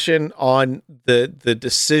discussion on the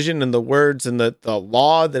decision and the words and the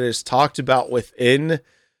law that is talked about within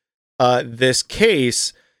this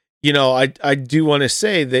case, I do want to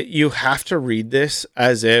say that you have to read this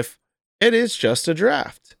as if it is just a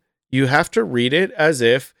draft. You have to read it as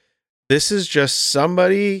if this is just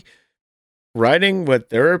somebody writing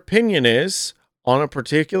what their opinion is on a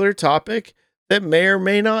particular topic that may or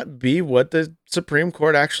may not be what the Supreme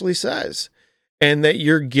Court actually says. And that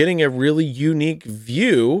you're getting a really unique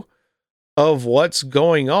view of what's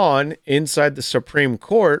going on inside the Supreme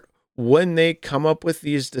Court when they come up with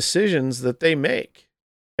these decisions that they make.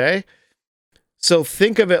 Okay. So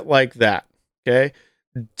think of it like that. Okay.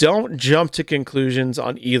 Don't jump to conclusions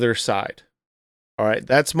on either side. All right.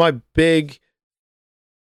 That's my big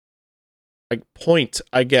point,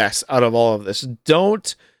 I guess, out of all of this.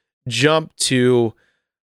 Don't jump to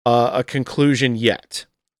a conclusion yet.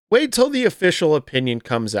 Wait till the official opinion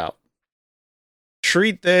comes out.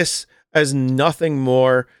 Treat this as nothing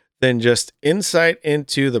more than just insight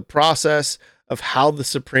into the process of how the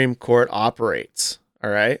Supreme Court operates. All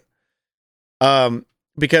right.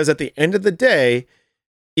 Because at the end of the day,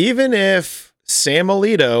 even if Sam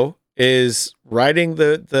Alito is writing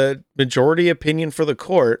the majority opinion for the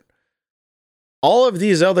court, all of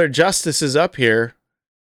these other justices up here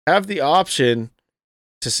have the option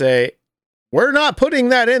to say, we're not putting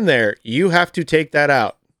that in there. You have to take that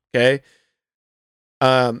out. Okay.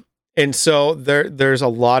 And so there's a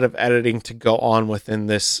lot of editing to go on within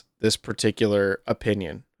this particular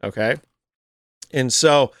opinion. Okay. And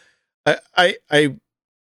so I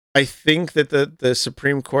think that the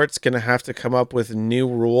Supreme Court's going to have to come up with new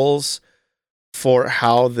rules for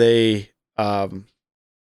how they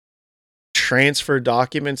transfer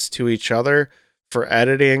documents to each other for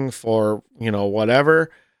editing, for, whatever.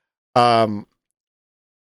 But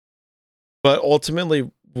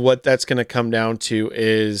ultimately what that's going to come down to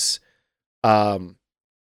is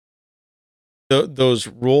those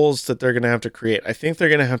rules that they're going to have to create. I think they're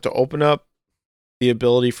going to have to open up the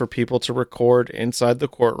ability for people to record inside the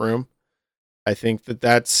courtroom. I think that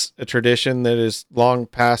that's a tradition that has long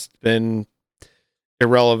past been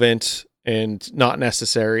irrelevant and not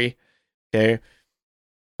necessary. Okay.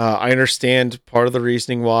 I understand part of the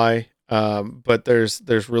reasoning why, but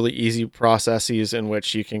there's really easy processes in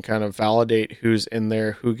which you can kind of validate who's in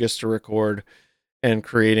there, who gets to record, and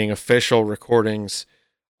creating official recordings,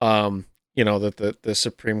 that the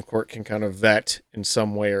Supreme Court can kind of vet in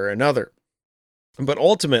some way or another. But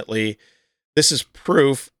ultimately, this is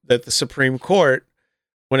proof that the Supreme Court,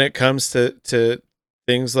 when it comes to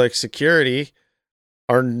things like security,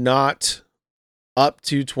 are not up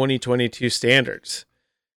to 2022 standards.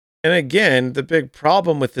 And again, the big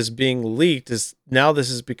problem with this being leaked is now this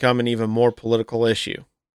has become an even more political issue.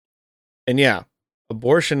 And yeah,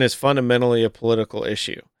 abortion is fundamentally a political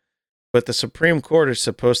issue. But the Supreme Court is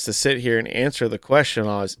supposed to sit here and answer the question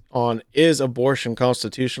on is abortion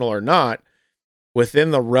constitutional or not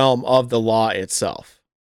within the realm of the law itself.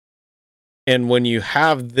 And when you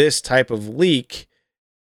have this type of leak,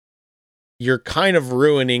 you're kind of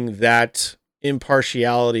ruining that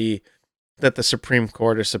impartiality that the Supreme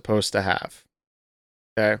Court is supposed to have.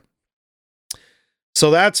 Okay.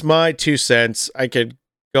 So that's my 2 cents. I could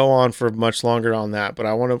go on for much longer on that, but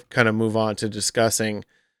I want to kind of move on to discussing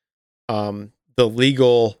the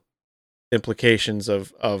legal implications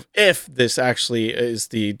of if this actually is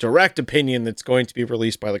the direct opinion that's going to be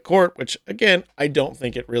released by the court, which again, I don't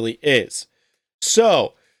think it really is.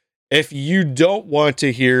 So if you don't want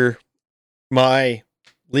to hear my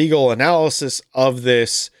legal analysis of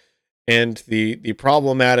this and the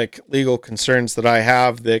problematic legal concerns that I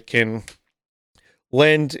have that can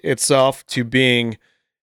lend itself to being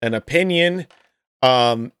an opinion,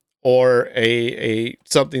 or a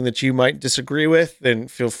something that you might disagree with, then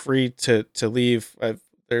feel free to leave.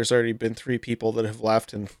 There's already been 3 people that have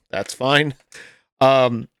left, and that's fine.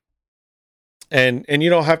 And you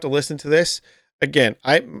don't have to listen to this. Again,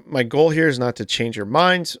 my goal here is not to change your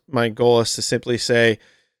minds. My goal is to simply say,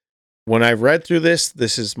 when I've read through this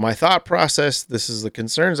is my thought process. This is the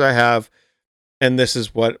concerns I have, and this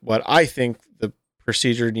is what I think the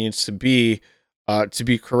procedure needs to be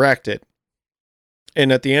corrected.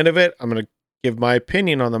 And at the end of it, I'm going to give my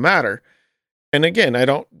opinion on the matter. And again,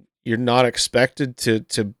 you're not expected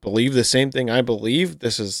to believe the same thing I believe.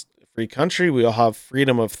 This is a free country. We all have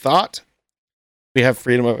freedom of thought. We have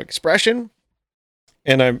freedom of expression.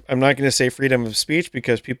 And I'm not going to say freedom of speech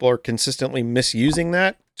because people are consistently misusing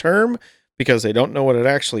that term because they don't know what it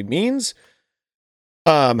actually means.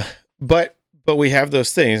 But we have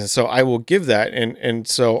those things. And so I will give that. And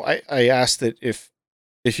so I ask that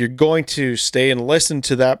if you're going to stay and listen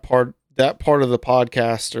to that part of the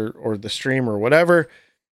podcast or the stream or whatever,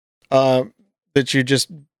 that you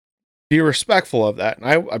just be respectful of that. And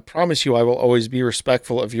I promise you, I will always be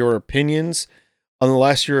respectful of your opinions,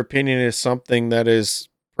 unless your opinion is something that is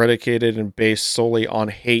predicated and based solely on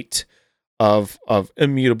hate of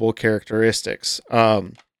immutable characteristics.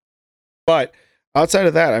 But outside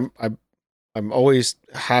of that, I'm always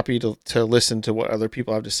happy to listen to what other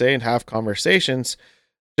people have to say and have conversations,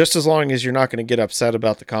 just as long as you're not going to get upset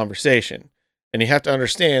about the conversation. And you have to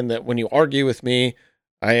understand that when you argue with me,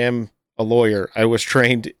 I am a lawyer. I was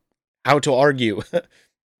trained how to argue.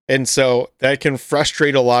 And so that can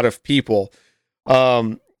frustrate a lot of people.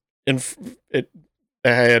 I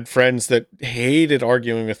had friends that hated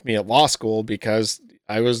arguing with me at law school because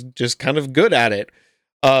I was just kind of good at it.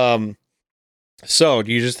 So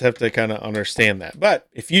you just have to kind of understand that. But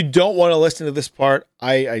if you don't want to listen to this part,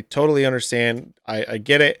 I totally understand. I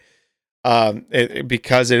get it.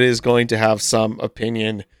 Because it is going to have some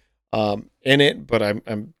opinion in it, but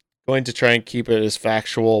I'm going to try and keep it as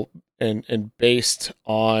factual and based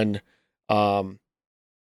on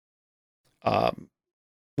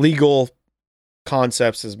legal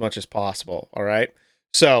concepts as much as possible. All right.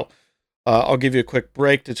 So I'll give you a quick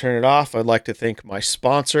break to turn it off. I'd like to thank my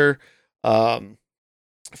sponsor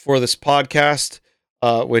for this podcast,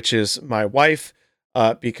 which is my wife.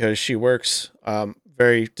 because she works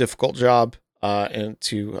very difficult job and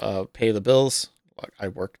to pay the bills. I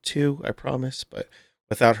work too, I promise, but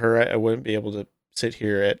without her, I wouldn't be able to sit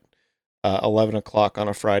here at 11 o'clock on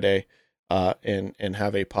a Friday and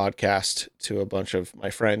have a podcast to a bunch of my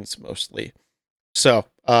friends mostly. So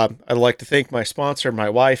I'd like to thank my sponsor, my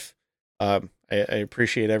wife. I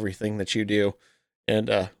appreciate everything that you do,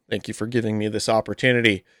 and thank you for giving me this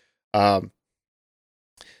opportunity.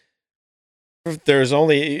 There's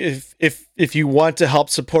only if you want to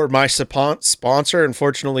help support my sponsor,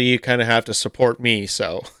 unfortunately, you kind of have to support me.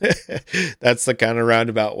 So that's the kind of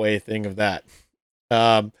roundabout way thing of that.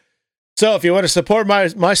 So if you want to support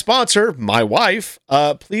my sponsor, my wife,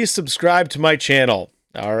 please subscribe to my channel.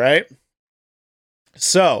 All right.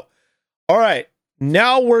 So, all right.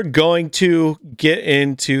 Now we're going to get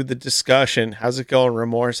into the discussion. How's it going,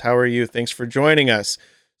 Remorse? How are you? Thanks for joining us.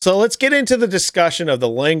 So let's get into the discussion of the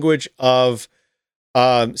language of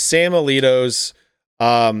Sam Alito's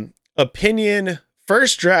opinion,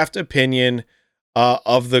 first draft opinion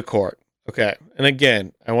of the court. Okay. And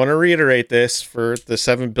again, I want to reiterate this for the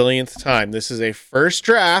 7 billionth time. This is a first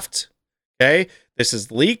draft. Okay. This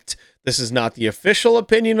is leaked. This is not the official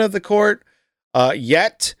opinion of the court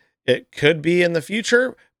yet. It could be in the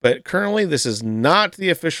future, but currently this is not the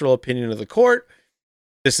official opinion of the court.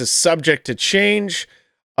 This is subject to change.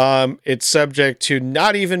 It's subject to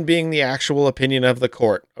not even being the actual opinion of the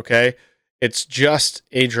court. Okay. It's just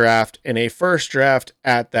a draft and a first draft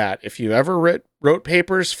at that. If you ever wrote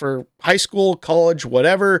papers for high school, college,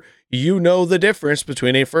 whatever, you know the difference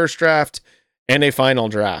between a first draft and a final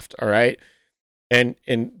draft. All right. And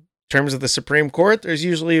in terms of the Supreme Court, there's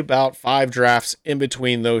usually about 5 drafts in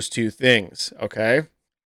between those two things. Okay.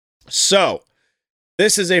 So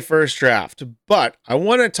this is a first draft, but I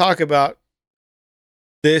want to talk about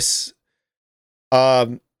this,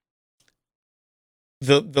 the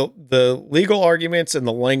legal arguments and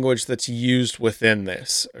the language that's used within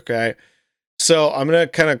this. Okay. So I'm going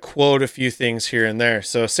to kind of quote a few things here and there.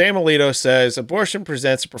 So Sam Alito says, abortion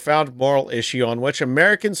presents a profound moral issue on which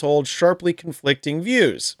Americans hold sharply conflicting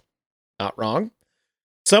views. Not wrong.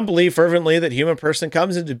 Some believe fervently that human person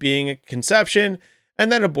comes into being at conception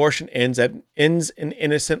and that abortion ends an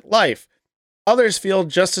innocent life. Others feel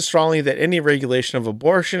just as strongly that any regulation of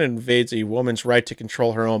abortion invades a woman's right to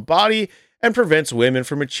control her own body and prevents women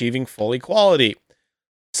from achieving full equality.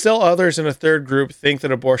 Still others in a third group think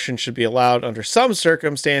that abortion should be allowed under some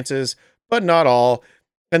circumstances, but not all.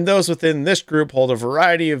 And those within this group hold a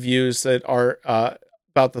variety of views that are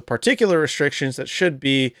about the particular restrictions that should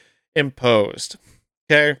be imposed.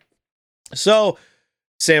 Okay. So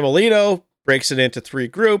Sam Alito breaks it into 3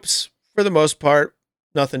 groups for the most part.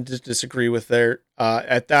 Nothing to disagree with there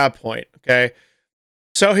at that point. Okay.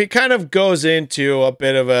 So he kind of goes into a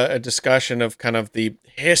bit of a discussion of kind of the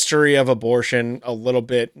history of abortion a little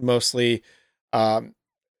bit, mostly. Some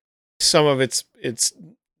of it's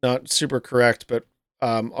not super correct, but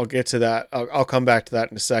I'll get to that. I'll come back to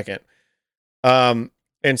that in a second.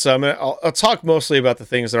 And so I'll talk mostly about the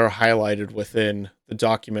things that are highlighted within the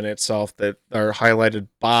document itself that are highlighted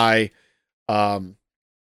by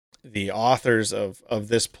the authors of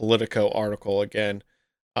this Politico article. Again,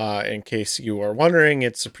 in case you are wondering,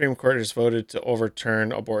 it's Supreme Court has voted to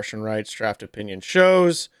overturn abortion rights, draft opinion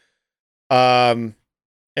shows. And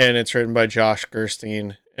it's written by Josh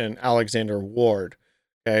Gerstein and Alexander Ward.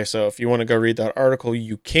 Okay, so if you want to go read that article,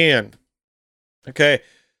 you can. Okay.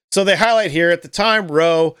 So they highlight here at the time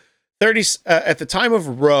Roe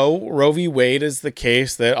v. Wade is the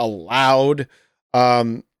case that allowed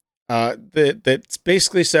that's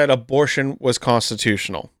basically said abortion was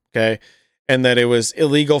constitutional, okay, and that it was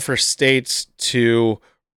illegal for states to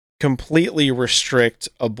completely restrict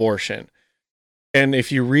abortion. And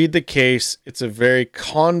if you read the case, it's a very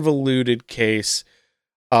convoluted case,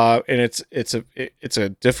 and it's a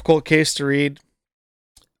difficult case to read.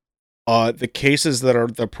 The cases that are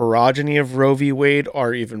the progeny of Roe v. Wade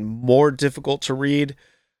are even more difficult to read.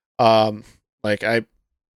 At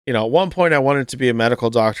one point I wanted to be a medical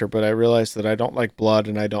doctor, but I realized that I don't like blood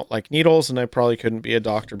and I don't like needles, and I probably couldn't be a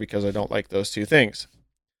doctor because I don't like those two things.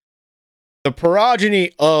 The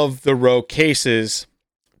progeny of the Roe cases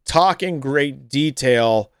talk in great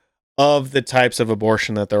detail of the types of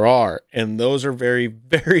abortion that there are, and those are very,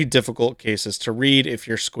 very difficult cases to read if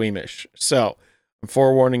you're squeamish. So I'm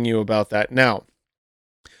forewarning you about that now.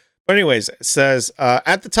 But anyways, it says,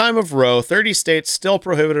 at the time of Roe, 30 states still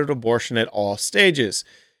prohibited abortion at all stages.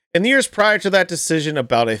 In the years prior to that decision,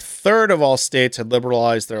 about a third of all states had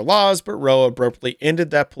liberalized their laws, but Roe abruptly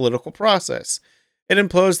ended that political process. It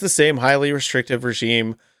imposed the same highly restrictive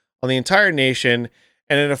regime on the entire nation,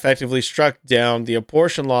 and it effectively struck down the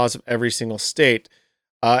abortion laws of every single state.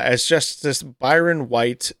 As Justice Byron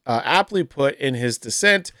White aptly put in his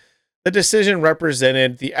dissent, the decision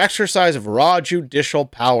represented the exercise of raw judicial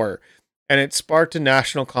power, and it sparked a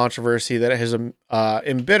national controversy that has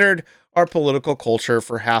embittered our political culture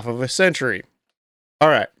for half of a century. All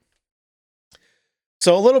right.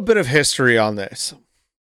 So a little bit of history on this.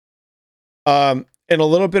 And a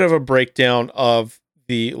little bit of a breakdown of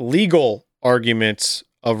the legal arguments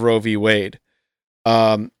of Roe v. Wade.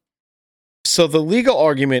 So the legal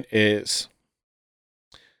argument is,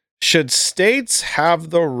 should states have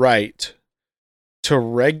the right to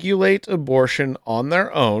regulate abortion on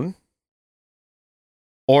their own,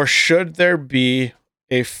 or should there be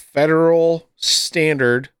a federal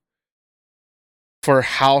standard for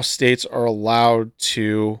how states are allowed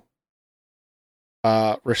to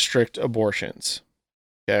restrict abortions?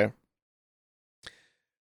 Okay.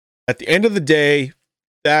 At the end of the day,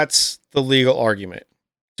 that's the legal argument.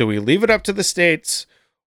 Do we leave it up to the states,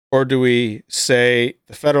 or do we say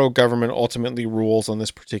the federal government ultimately rules on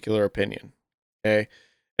this particular opinion? Okay.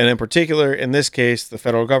 And in particular, in this case, the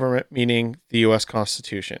federal government, meaning the U.S.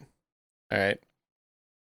 Constitution. All right.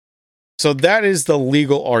 So that is the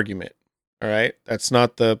legal argument. All right. That's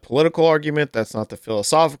not the political argument. That's not the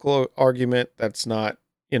philosophical argument. That's not,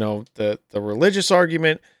 the religious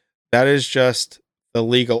argument. That is just the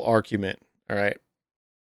legal argument. All right.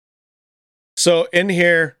 So in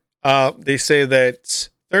here, they say that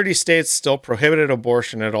 30 states still prohibited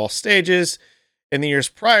abortion at all stages. In the years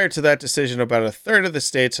prior to that decision, about a third of the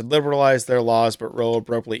states had liberalized their laws, but Roe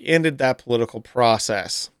abruptly ended that political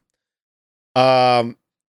process. And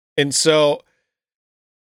so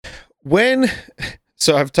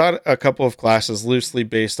I've taught a couple of classes loosely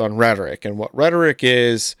based on rhetoric, and what rhetoric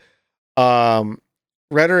is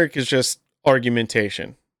just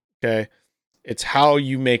argumentation. Okay. It's how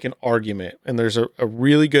you make an argument. And there's a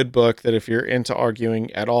really good book that if you're into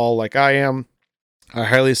arguing at all, like I am, I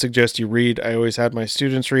highly suggest you read. I always had my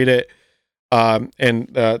students read it. And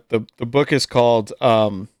the book is called,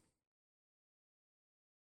 let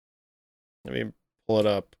me pull it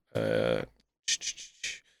up. The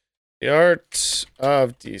Art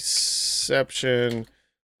of Deception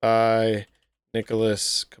by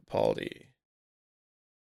Nicholas Capaldi.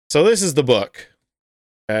 So this is the book.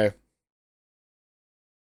 Okay.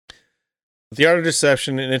 The Art of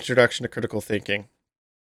Deception, an Introduction to Critical Thinking.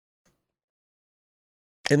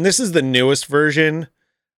 And this is the newest version.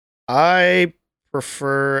 I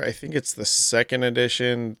think it's the second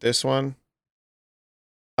edition, this one.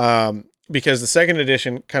 Because the second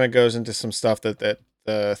edition kind of goes into some stuff that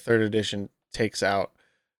the third edition takes out.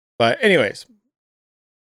 But anyways,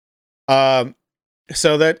 so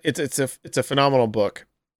that it's a phenomenal book.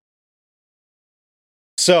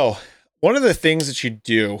 So one of the things that you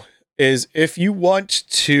do is if you want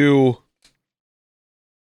to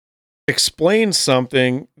explain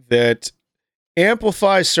something that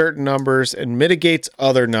amplifies certain numbers and mitigates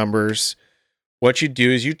other numbers, what you do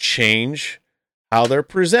is you change how they're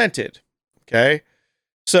presented. Okay.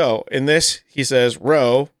 So in this, he says,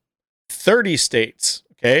 Roe, 30 states.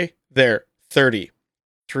 Okay. There, 30.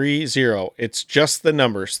 30. It's just the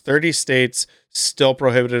numbers. 30 states still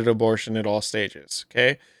prohibited abortion at all stages.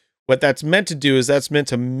 Okay. What that's meant to do is that's meant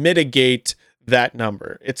to mitigate that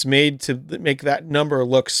number. It's made to make that number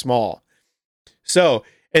look small. So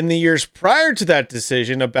in the years prior to that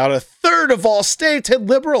decision, about a third of all states had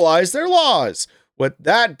liberalized their laws. What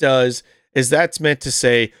that does is that's meant to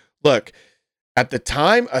say, look, at the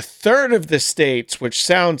time, a third of the states, which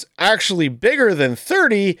sounds actually bigger than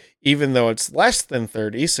 30, even though it's less than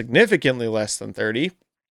 30, significantly less than 30,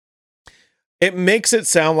 it makes it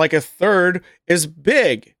sound like a third is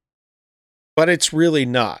big, but it's really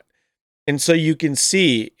not. And so you can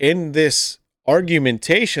see in this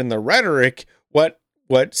argumentation, the rhetoric, what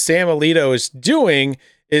Sam Alito is doing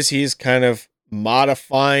is he's kind of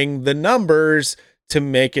modifying the numbers to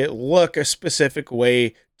make it look a specific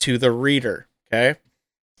way to the reader. Okay.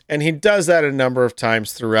 And he does that a number of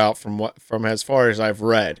times throughout from as far as I've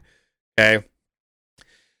read. Okay.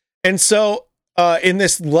 And so in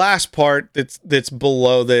this last part that's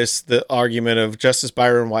below this, the argument of Justice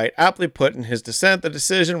Byron White aptly put in his dissent, the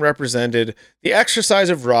decision represented the exercise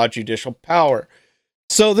of raw judicial power.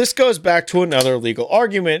 So this goes back to another legal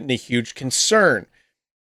argument and a huge concern.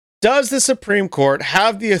 Does the Supreme Court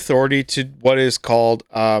have the authority to what is called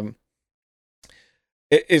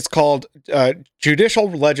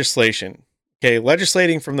judicial legislation? Okay,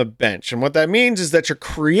 legislating from the bench. And what that means is that you're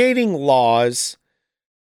creating laws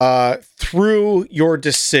through your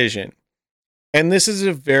decision. And this is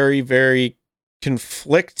a very, very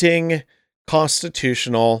conflicting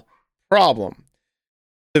constitutional problem.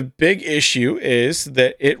 The big issue is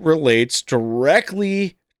that it relates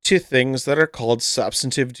directly to things that are called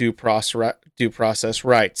substantive due process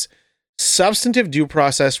rights. Substantive due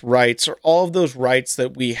process rights are all of those rights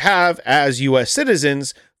that we have as U.S.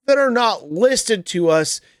 citizens that are not listed to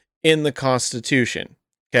us in the Constitution.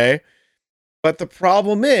 Okay? But the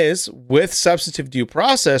problem is, with substantive due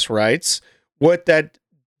process rights, what that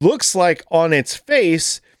looks like on its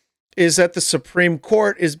face is that the Supreme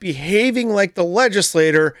Court is behaving like the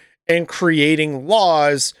legislator and creating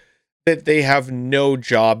laws that they have no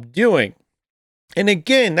job doing. And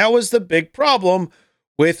again, that was the big problem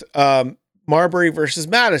with Marbury versus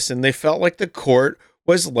Madison. They felt like the court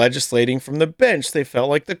was legislating from the bench. They felt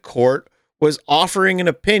like the court was offering an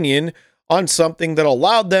opinion on something that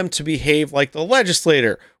allowed them to behave like the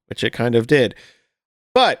legislator, which it kind of did.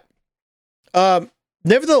 But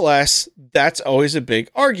nevertheless, that's always a big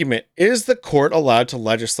argument. Is the court allowed to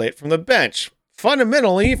legislate from the bench?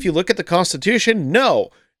 Fundamentally, if you look at the Constitution, no.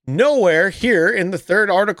 Nowhere here in the third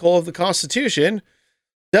article of the Constitution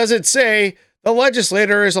does it say the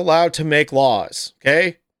legislator is allowed to make laws.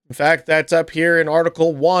 Okay? In fact, that's up here in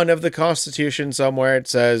Article 1 of the Constitution somewhere. It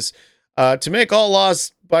says, to make all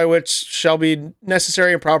laws by which shall be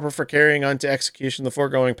necessary and proper for carrying on to execution the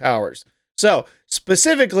foregoing powers. So,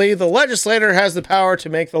 specifically, the legislator has the power to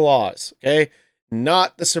make the laws, okay?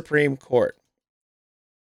 Not the Supreme Court.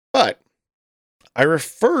 But I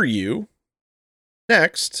refer you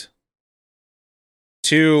next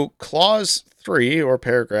to Clause 3 or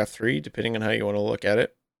Paragraph 3, depending on how you want to look at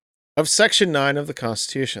it, of Section 9 of the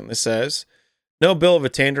Constitution. This says, no bill of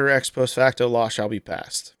attainder or ex post facto law shall be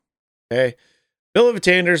passed. Okay? Bill of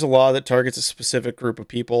attainder is a law that targets a specific group of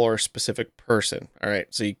people or a specific person. All right.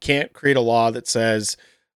 So you can't create a law that says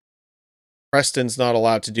Preston's not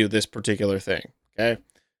allowed to do this particular thing. Okay.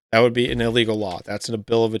 That would be an illegal law. That's in a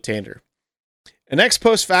bill of attainder. An ex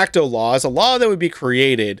post facto law is a law that would be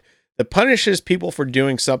created that punishes people for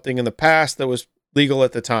doing something in the past that was legal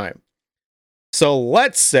at the time. So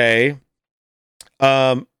let's say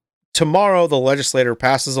tomorrow the legislator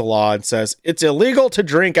passes a law and says it's illegal to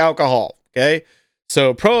drink alcohol. Okay.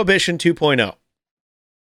 So Prohibition 2.0.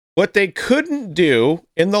 What they couldn't do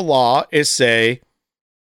in the law is say,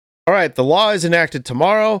 all right, the law is enacted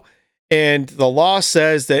tomorrow, and the law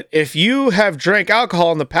says that if you have drank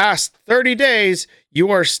alcohol in the past 30 days, you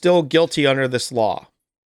are still guilty under this law.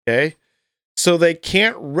 Okay? So they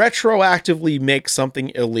can't retroactively make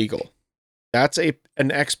something illegal. That's an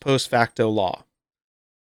ex post facto law.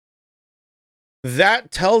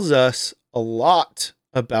 That tells us a lot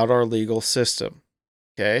about our legal system.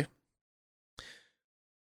 Okay.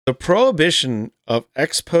 The prohibition of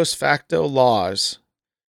ex post facto laws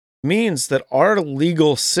means that our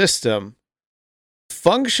legal system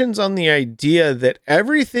functions on the idea that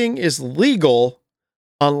everything is legal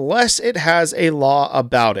unless it has a law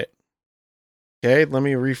about it. Okay, let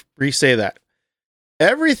me re-say that.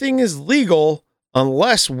 Everything is legal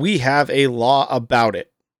unless we have a law about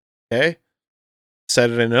it. Okay?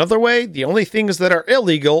 Said it another way, the only things that are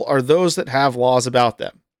illegal are those that have laws about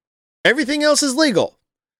them. Everything else is legal.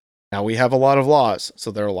 Now we have a lot of laws, so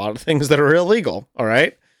there are a lot of things that are illegal, all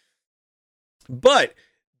right? But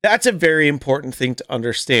that's a very important thing to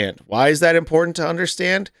understand. Why is that important to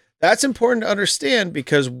understand? That's important to understand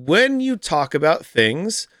because when you talk about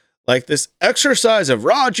things like this exercise of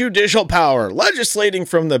raw judicial power, legislating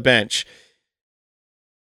from the bench,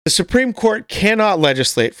 the Supreme Court cannot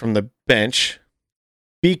legislate from the bench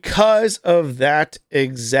because of that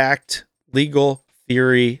exact legal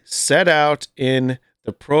theory set out in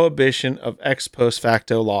the prohibition of ex post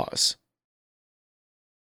facto laws.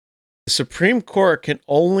 The Supreme Court can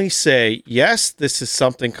only say, yes, this is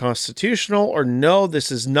something constitutional, or no,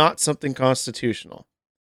 this is not something constitutional.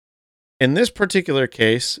 In this particular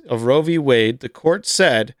case of Roe v. Wade, the court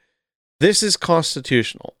said, this is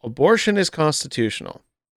constitutional. Abortion is constitutional.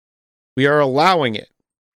 We are allowing it.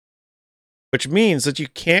 Which means that you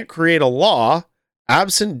can't create a law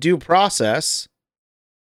absent due process.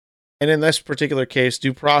 And in this particular case,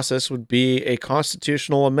 due process would be a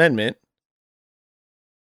constitutional amendment.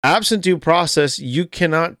 Absent due process, you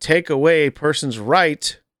cannot take away a person's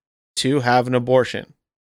right to have an abortion.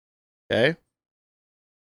 Okay?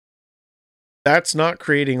 That's not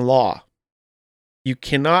creating law. You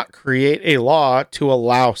cannot create a law to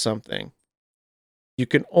allow something. You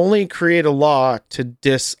can only create a law to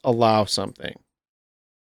disallow something.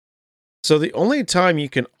 So the only time you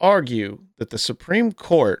can argue that the Supreme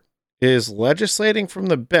Court is legislating from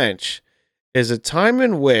the bench is a time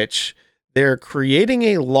in which they're creating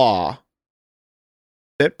a law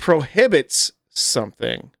that prohibits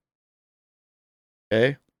something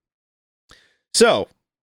Okay. So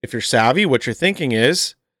if you're savvy, what you're thinking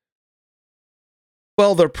is,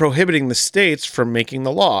 well, they're prohibiting the states from making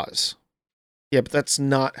the laws. Yeah, but that's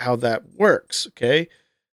not how that works. Okay.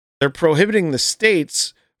 They're prohibiting the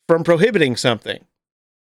states from prohibiting something.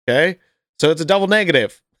 Okay. So it's a double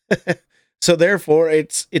negative. So therefore,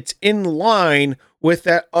 it's in line with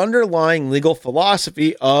that underlying legal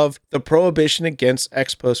philosophy of the prohibition against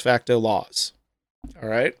ex post facto laws. All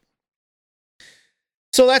right.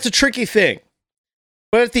 So that's a tricky thing.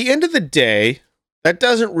 But at the end of the day, that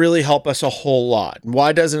doesn't really help us a whole lot. And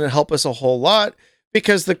why doesn't it help us a whole lot?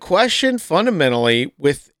 Because the question fundamentally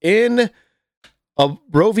within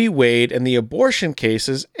Roe v. Wade and the abortion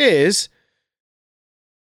cases is,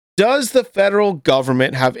 does the federal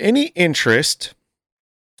government have any interest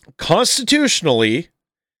constitutionally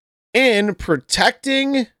in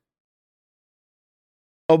protecting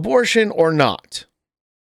abortion or not?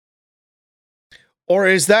 Or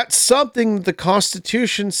is that something the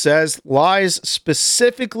Constitution says lies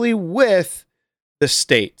specifically with the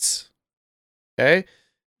states? Okay?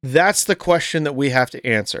 That's the question that we have to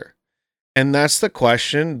answer. And that's the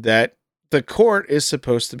question that the court is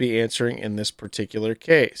supposed to be answering in this particular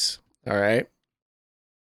case. All right.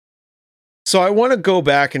 So I want to go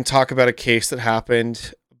back and talk about a case that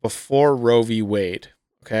happened before Roe v. Wade.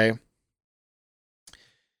 Okay.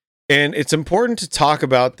 And it's important to talk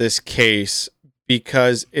about this case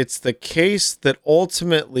because it's the case that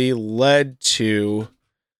ultimately led to,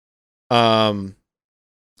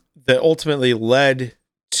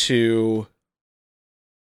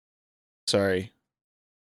 sorry,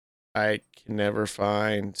 I can never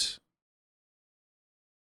find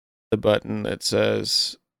the button that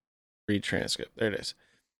says read transcript. There it is.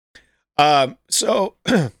 So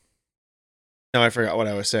now I forgot what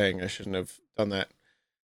I was saying. I shouldn't have done that.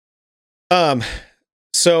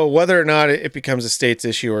 So whether or not it becomes a state's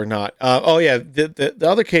issue or not. The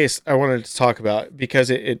other case I wanted to talk about, because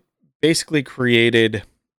it basically created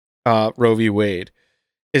Roe v. Wade,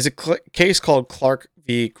 is a case called Clark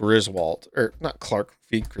v. Griswold, or not Clark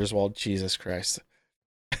v. Griswold. Jesus Christ.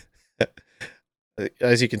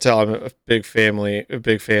 As you can tell, I'm a big fan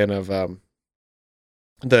of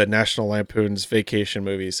the National Lampoon's vacation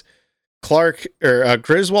movies.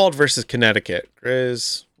 Griswold versus Connecticut.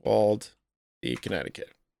 Griswold v. Connecticut.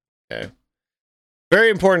 Okay. Very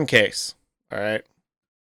important case. All right.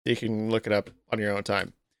 You can look it up on your own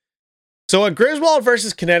time. So what Griswold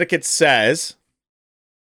versus Connecticut says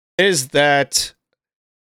is that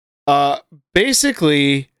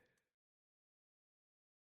basically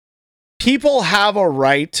people have a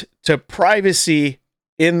right to privacy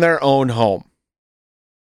in their own home.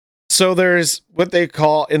 So there's what they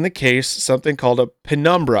call in the case something called a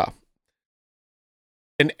penumbra,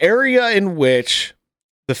 an area in which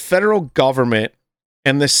the federal government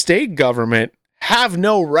and the state government have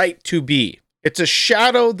no right to be. It's a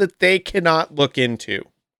shadow that they cannot look into.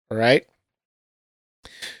 All right.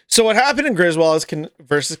 So what happened in Griswold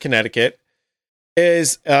versus Connecticut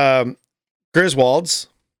is Griswold's,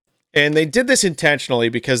 and they did this intentionally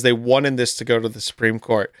because they wanted this to go to the Supreme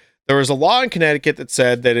Court. There was a law in Connecticut that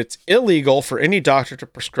said that it's illegal for any doctor to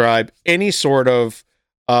prescribe any sort of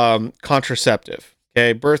contraceptive.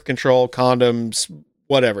 Okay, birth control, condoms,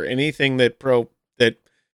 whatever, anything that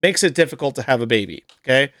makes it difficult to have a baby.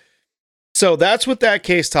 Okay, so that's what that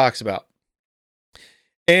case talks about.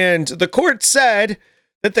 And the court said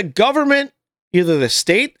that the government, either the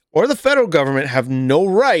state or the federal government, have no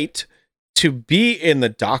right to be in the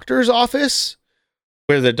doctor's office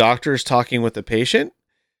where the doctor is talking with the patient.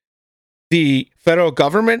 The federal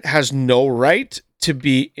government has no right to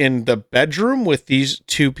be in the bedroom with these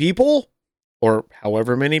two people, or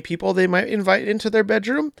however many people they might invite into their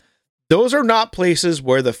bedroom. Those are not places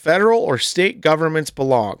where the federal or state governments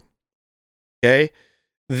belong. Okay?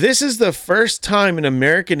 This is the first time in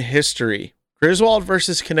American history, Griswold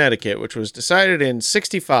versus Connecticut, which was decided in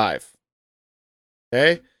 1965.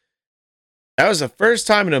 Okay? That was the first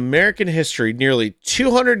time in American history, nearly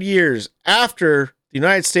 200 years after the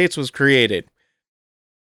United States was created,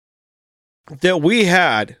 that we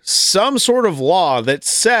had some sort of law that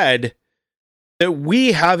said that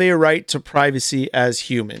we have a right to privacy as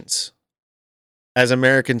humans, as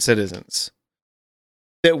American citizens.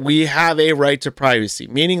 That we have a right to privacy,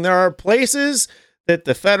 meaning there are places that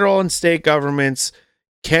the federal and state governments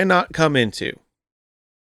cannot come into.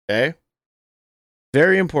 Okay?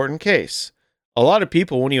 Very important case. A lot of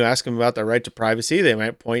people, when you ask them about their right to privacy, they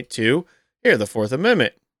might point to, here, the Fourth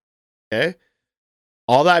Amendment. Okay?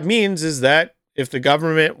 All that means is that if the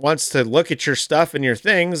government wants to look at your stuff and your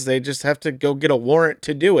things, they just have to go get a warrant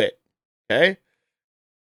to do it. Okay?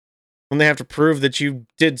 when they have to prove that you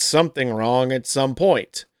did something wrong at some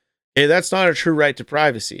point. Okay, that's not a true right to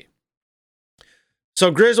privacy.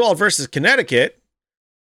 So Griswold versus Connecticut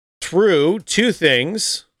threw two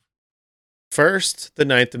things. First, the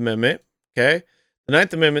Ninth Amendment. Okay, the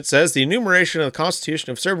Ninth Amendment says the enumeration of the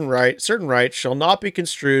Constitution of certain rights shall not be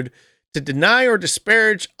construed to deny or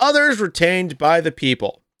disparage others retained by the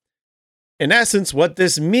people. In essence, what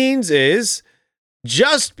this means is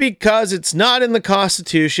just because it's not in the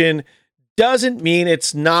Constitution doesn't mean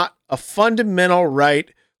it's not a fundamental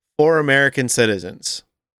right for American citizens.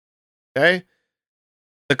 Okay?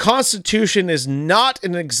 The Constitution is not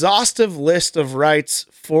an exhaustive list of rights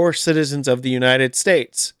for citizens of the United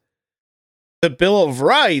States. The Bill of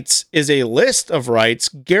Rights is a list of rights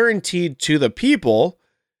guaranteed to the people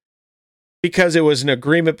because it was an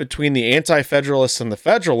agreement between the Anti-Federalists and the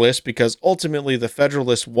Federalists, because ultimately the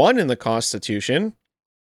Federalists won in the Constitution.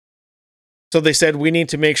 So they said we need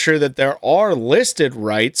to make sure that there are listed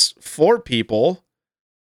rights for people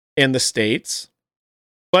in the states,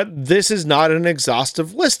 but this is not an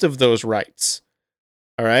exhaustive list of those rights.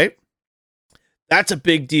 All right? That's a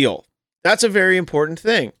big deal. That's a very important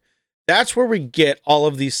thing. That's where we get all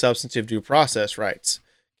of these substantive due process rights.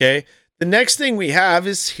 Okay? The next thing we have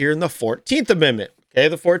is here in the 14th Amendment. Okay?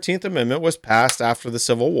 The 14th Amendment was passed after the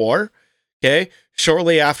Civil War. Okay?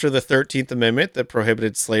 Shortly after the 13th Amendment that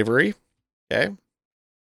prohibited slavery. Okay?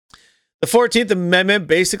 The 14th Amendment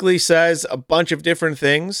basically says a bunch of different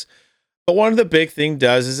things, but one of the big thing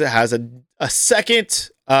does is it has a second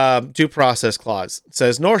due process clause. It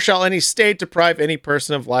says, nor shall any state deprive any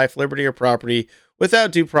person of life, liberty, or property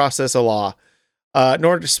without due process of law,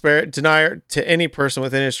 nor deny to any person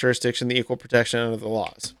within its jurisdiction the equal protection under the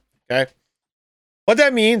laws. Okay? What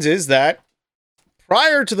that means is that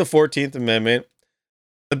prior to the 14th Amendment,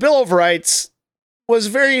 the Bill of Rights was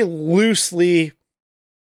very loosely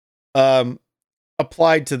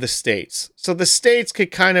applied to the states. So the states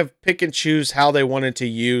could kind of pick and choose how they wanted to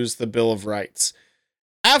use the Bill of Rights.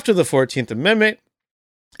 After the 14th Amendment,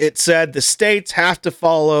 it said the states have to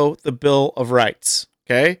follow the Bill of Rights.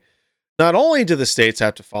 Okay? Not only do the states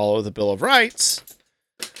have to follow the Bill of Rights,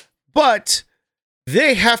 but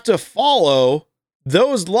they have to follow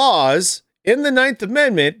those laws in the Ninth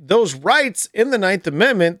Amendment, those rights in the Ninth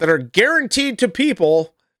Amendment that are guaranteed to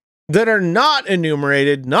people that are not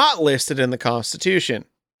enumerated, not listed in the Constitution.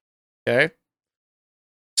 Okay?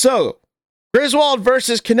 So, Griswold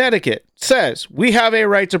versus Connecticut says, we have a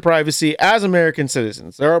right to privacy as American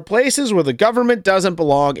citizens. There are places where the government doesn't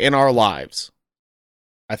belong in our lives.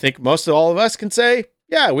 I think most of all of us can say,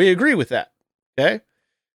 yeah, we agree with that. Okay?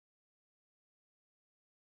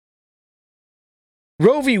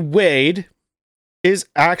 Roe v. Wade is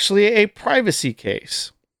actually a privacy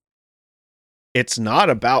case. It's not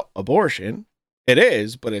about abortion. It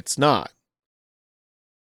is, but it's not.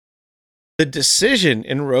 The decision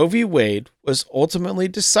in Roe v. Wade was ultimately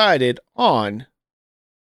decided on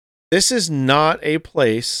this is not a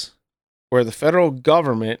place where the federal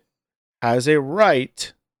government has a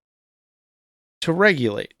right to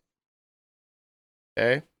regulate.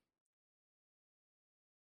 Okay?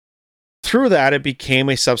 Through that, it became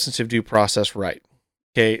a substantive due process right.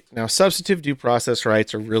 Okay, now substantive due process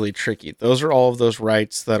rights are really tricky. Those are all of those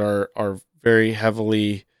rights that are very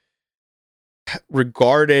heavily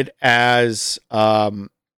regarded as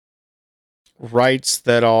rights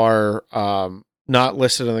that are not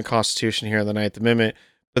listed in the Constitution here in the Ninth Amendment,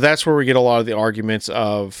 but that's where we get a lot of the arguments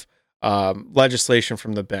of legislation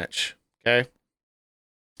from the bench. Okay,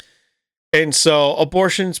 and so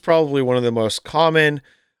abortion is probably one of the most common,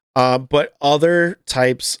 but other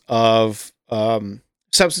types of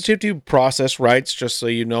substantive due process rights, just so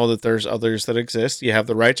you know that there's others that exist. You have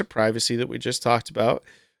the right to privacy that we just talked about.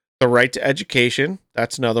 The right to education,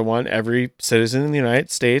 that's another one. Every citizen in the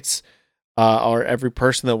United States, or every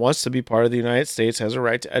person that wants to be part of the United States, has a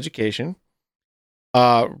right to education.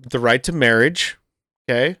 The right to marriage,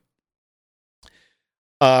 okay?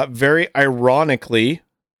 Very ironically,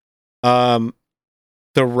 the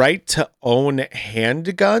right to own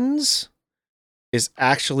handguns is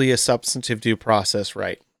actually a substantive due process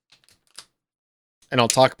right. And I'll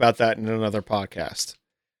talk about that in another podcast.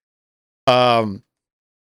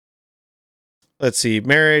 Let's see.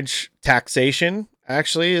 Marriage, taxation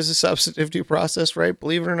actually is a substantive due process right,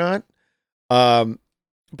 believe it or not.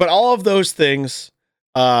 But all of those things,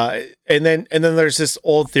 and then there's this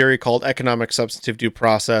old theory called economic substantive due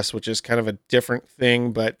process, which is kind of a different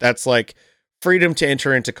thing, but that's like freedom to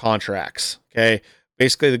enter into contracts. Okay.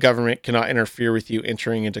 Basically, the government cannot interfere with you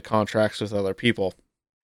entering into contracts with other people.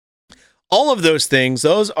 All of those things,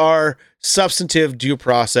 those are substantive due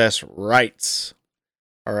process rights.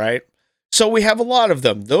 All right. So we have a lot of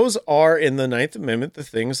them. Those are in the Ninth Amendment, the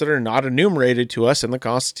things that are not enumerated to us in the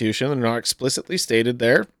Constitution. They're not explicitly stated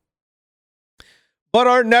there, but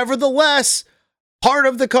are nevertheless part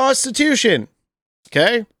of the Constitution.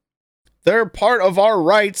 Okay? They're part of our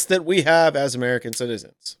rights that we have as American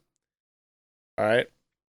citizens. All right?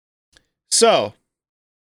 So,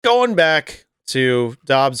 going back to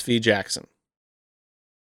Dobbs v. Jackson.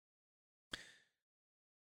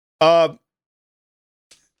 I'm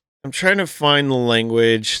trying to find the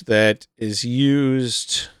language that is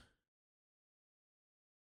used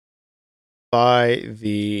by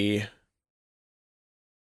the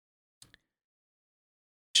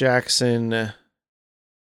Jackson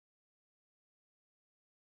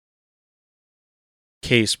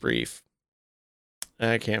case brief.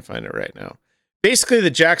 I can't find it right now. Basically, the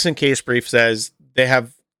Jackson case brief says they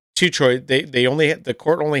have two choice. The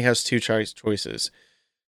court only has two choices,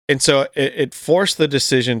 and so it forced the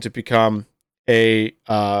decision to become a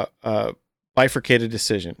bifurcated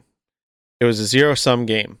decision. It was a zero-sum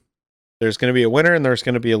game. There's going to be a winner and there's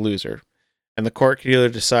going to be a loser, and the court could either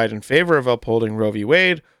decide in favor of upholding Roe v.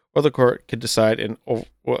 Wade, or the court could decide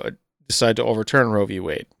to overturn Roe v.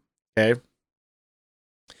 Wade. Okay.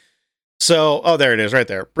 So, there it is, right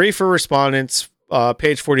there. Brief for respondents,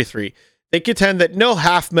 page 43. They contend that no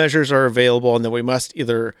half measures are available and that we must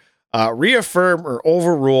either reaffirm or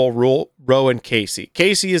overrule Roe and Casey.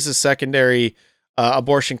 Casey is a secondary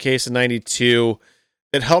abortion case in 92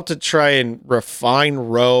 that helped to try and refine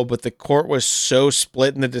Roe, but the court was so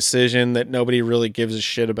split in the decision that nobody really gives a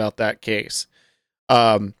shit about that case.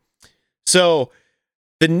 So,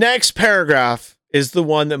 the next paragraph is the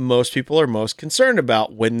one that most people are most concerned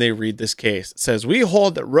about when they read this case. It says, we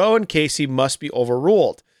hold that Roe and Casey must be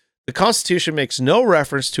overruled. The Constitution makes no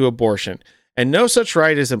reference to abortion, and no such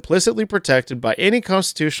right is implicitly protected by any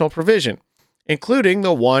constitutional provision, including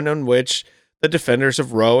the one on which the defenders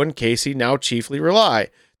of Roe and Casey now chiefly rely,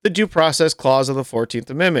 the Due Process Clause of the 14th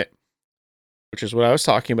Amendment, which is what I was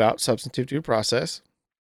talking about, substantive due process.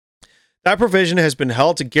 That provision has been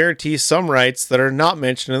held to guarantee some rights that are not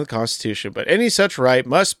mentioned in the Constitution, but any such right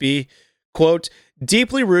must be, quote,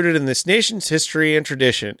 deeply rooted in this nation's history and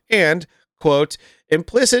tradition, and, quote,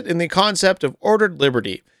 implicit in the concept of ordered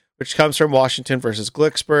liberty, which comes from Washington versus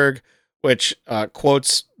Glicksburg, which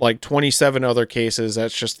quotes like 27 other cases.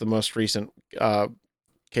 That's just the most recent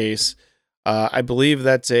case. I believe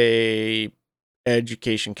that's a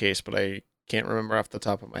education case, but I can't remember off the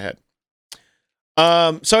top of my head.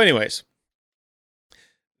 So anyways,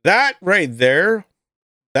 that right there,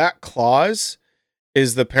 that clause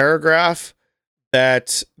is the paragraph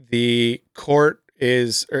that the court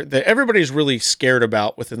is, or that everybody's really scared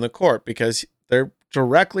about within the court, because they're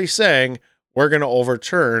directly saying we're going to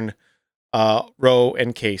overturn Roe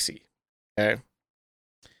and Casey. Okay.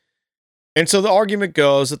 And so the argument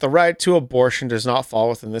goes that the right to abortion does not fall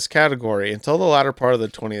within this category. Until the latter part of the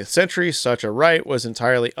 20th century, such a right was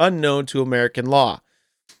entirely unknown to American law.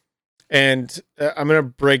 And I'm going to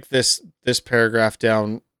break this paragraph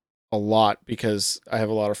down a lot because I have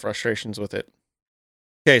a lot of frustrations with it.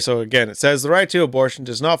 Okay, so again, it says the right to abortion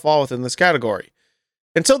does not fall within this category.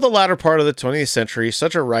 Until the latter part of the 20th century,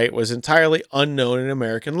 such a right was entirely unknown in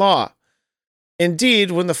American law.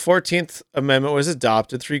 Indeed, when the 14th Amendment was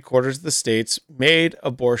adopted, 3/4 of the states made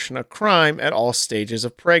abortion a crime at all stages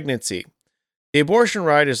of pregnancy. The abortion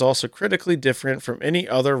right is also critically different from any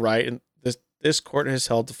other right, and this court has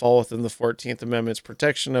held to fall within the 14th Amendment's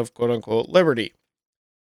protection of quote-unquote liberty.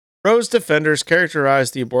 Roe's defenders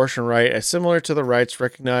characterized the abortion right as similar to the rights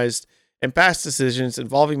recognized in past decisions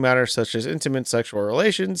involving matters such as intimate sexual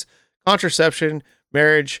relations, contraception,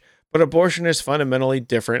 marriage, but abortion is fundamentally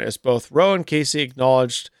different, as both Roe and Casey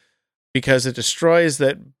acknowledged, because it destroys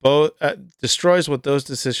what those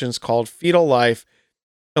decisions called fetal life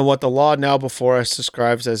and what the law now before us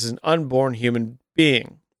describes as an unborn human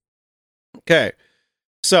being. Okay,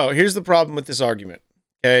 so here's the problem with this argument.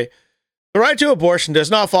 Okay, the right to abortion does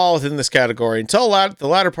not fall within this category. Until the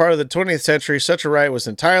latter part of the 20th century, such a right was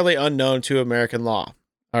entirely unknown to American law.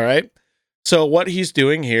 All right, so what he's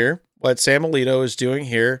doing here, what Sam Alito is doing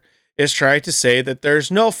here, is trying to say that there's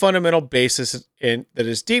no fundamental basis that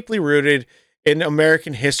is deeply rooted in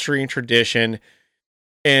American history and tradition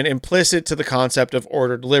and implicit to the concept of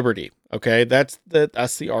ordered liberty. Okay, that's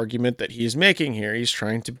the argument that he's making here. He's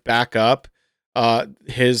trying to back up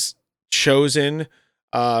his chosen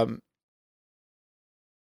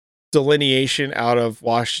delineation out of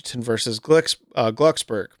Washington versus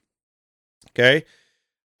Glucksburg. Okay.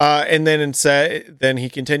 And then he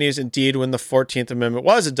continues, indeed, when the 14th Amendment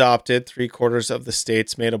was adopted, 3/4 of the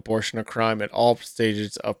states made abortion a crime at all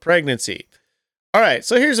stages of pregnancy. All right,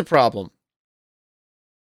 so here's a problem.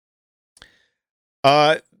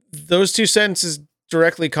 Those two sentences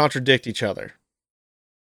directly contradict each other.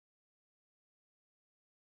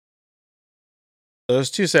 Those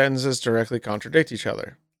two sentences directly contradict each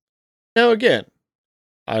other. Now, again,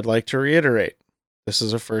 I'd like to reiterate, this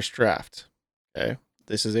is a first draft. Okay?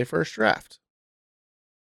 This is a first draft.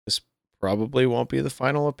 This probably won't be the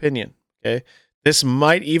final opinion. Okay? This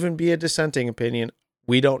might even be a dissenting opinion.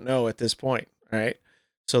 We don't know at this point. All right?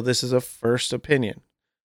 So this is a first opinion.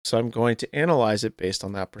 So I'm going to analyze it based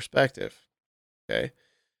on that perspective. Okay?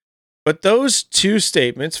 But those two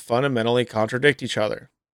statements fundamentally contradict each other.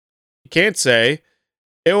 You can't say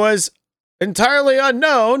it was entirely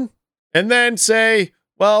unknown and then say,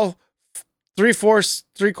 well,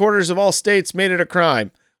 3/4 of all states made it a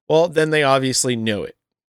crime. Well, then they obviously knew it.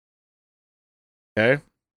 Okay?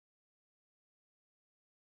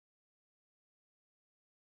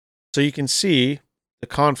 So you can see the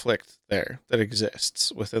conflict there that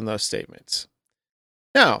exists within those statements.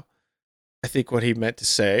 Now, I think what he meant to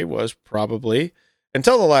say was probably,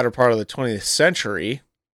 until the latter part of the 20th century,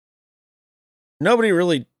 nobody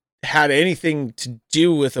really had anything to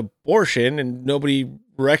do with abortion, and nobody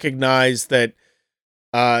recognized that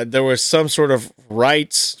there was some sort of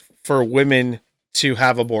rights for women to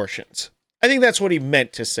have abortions. I think that's what he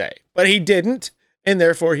meant to say, but he didn't, and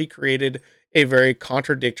therefore he created a very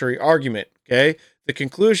contradictory argument. Okay, the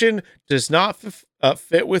conclusion does not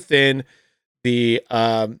fit within the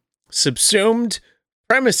subsumed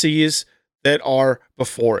premises that are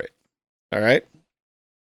before it. All right.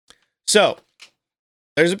 So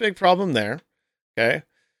there's a big problem there. Okay.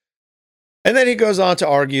 And then he goes on to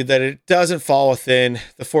argue that it doesn't fall within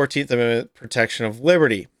the 14th Amendment protection of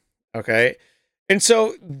liberty. Okay. And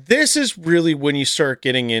so this is really when you start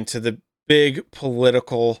getting into the big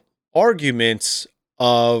political arguments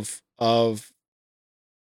of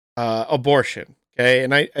abortion. Okay.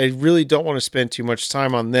 And I really don't want to spend too much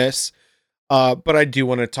time on this, but I do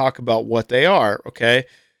want to talk about what they are. Okay.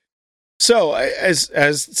 So as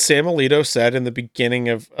Sam Alito said in the beginning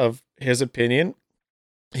of his opinion,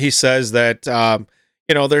 he says that,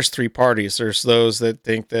 there's three parties. There's those that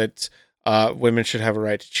think that women should have a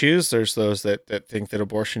right to choose. There's those that think that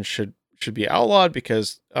abortion should be outlawed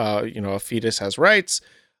because, a fetus has rights.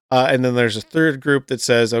 And then there's a third group that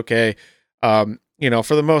says, okay, for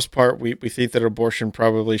the most part, we think that abortion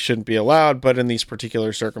probably shouldn't be allowed, but in these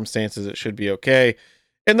particular circumstances, it should be okay.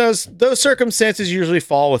 And those circumstances usually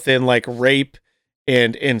fall within like rape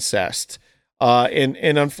and incest. And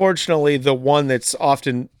unfortunately, the one that's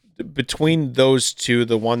often between those two,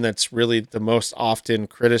 the one that's really the most often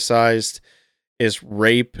criticized is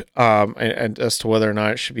rape. And as to whether or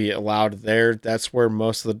not it should be allowed there, that's where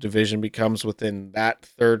most of the division becomes within that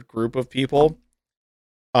third group of people.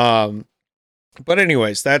 But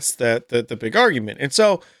anyways, that's the big argument. And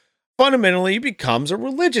so fundamentally it becomes a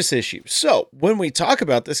religious issue. So when we talk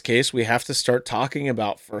about this case, we have to start talking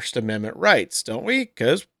about First Amendment rights, don't we?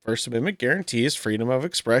 Because First Amendment guarantees freedom of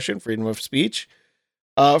expression, freedom of speech,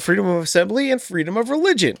 freedom of assembly, and freedom of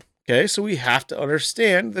religion. Okay, so we have to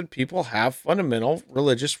understand that people have fundamental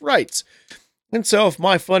religious rights. And so if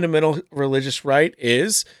my fundamental religious right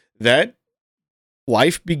is that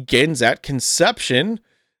life begins at conception,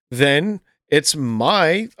 then it's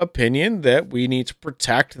my opinion that we need to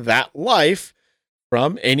protect that life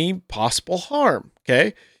from any possible harm.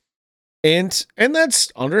 Okay. And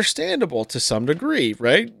that's understandable to some degree,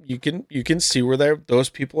 right? You can see where those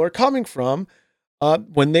people are coming from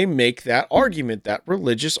when they make that argument, that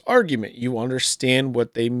religious argument. You understand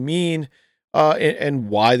what they mean and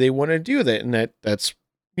why they want to do that. And that's,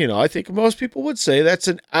 I think most people would say that's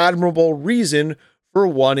an admirable reason for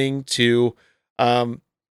wanting to not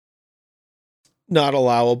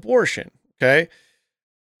allow abortion. Okay.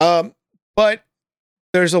 But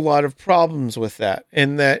there's a lot of problems with that,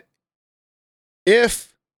 in that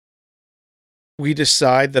if we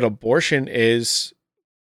decide that abortion is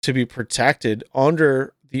to be protected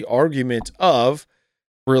under the argument of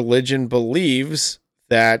religion believes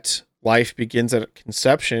that life begins at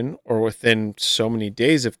conception or within so many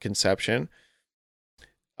days of conception,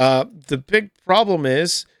 the big problem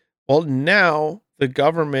is, well, now the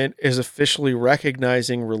government is officially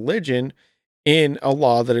recognizing religion in a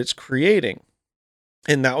law that it's creating.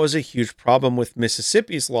 And that was a huge problem with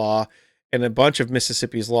Mississippi's law and a bunch of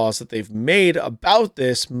Mississippi's laws that they've made about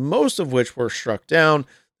this, most of which were struck down.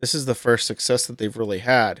 This is the first success that they've really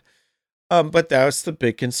had. But that's the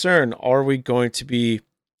big concern. Are we going to be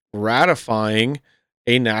ratifying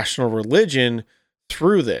a national religion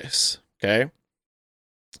through this? Okay.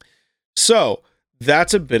 So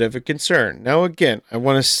that's a bit of a concern. Now, again, I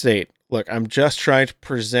want to state, look, I'm just trying to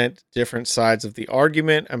present different sides of the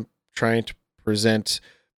argument. I'm trying to present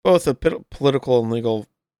both political and legal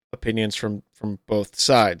opinions from both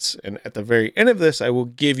sides. And at the very end of this, I will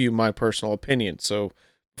give you my personal opinion. So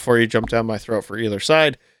before you jump down my throat for either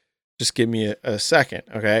side, just give me a second,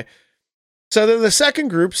 okay? So then the second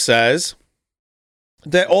group says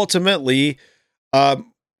that ultimately,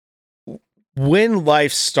 when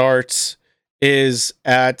life starts is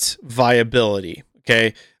at viability,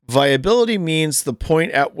 okay? Viability means the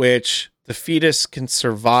point at which the fetus can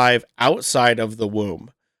survive outside of the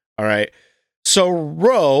womb, all right? So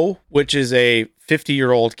Roe, which is a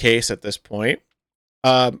 50-year-old case at this point,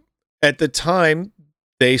 at the time,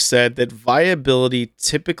 they said that viability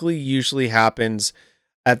typically usually happens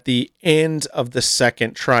at the end of the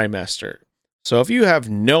second trimester. So if you have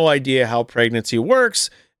no idea how pregnancy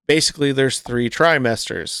works, basically there's 3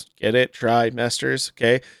 trimesters. Get it? Trimesters,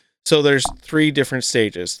 okay? So there's 3 different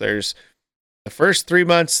stages. There's the first 3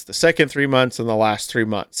 months, the second 3 months, and the last 3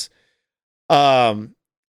 months.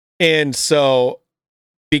 And so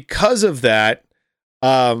because of that,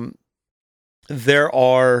 there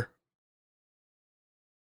are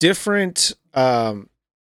different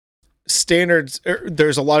standards.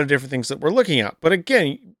 There's a lot of different things that we're looking at. But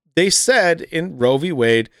again, they said in Roe v.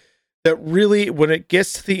 Wade that really when it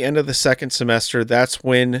gets to the end of the second semester, that's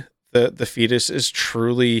when the fetus is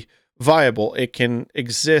truly viable. It can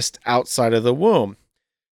exist outside of the womb.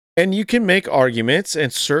 And you can make arguments,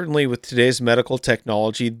 and certainly with today's medical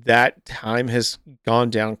technology, that time has gone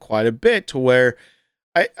down quite a bit to where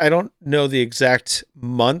I don't know the exact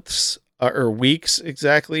months or weeks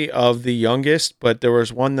exactly of the youngest, but there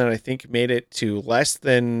was one that I think made it to less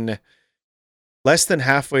than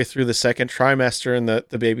halfway through the second trimester, and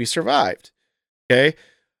the baby survived. Okay.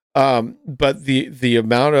 But the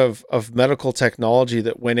amount of medical technology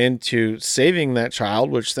that went into saving that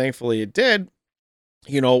child, which thankfully it did,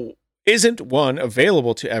 isn't one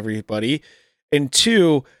available to everybody. And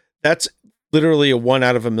 2, that's literally a 1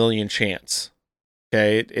 out of a million chance.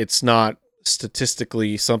 Okay. It's not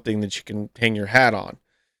statistically something that you can hang your hat on.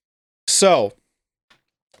 So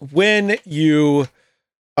when you,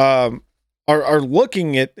 are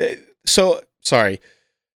looking at, sorry,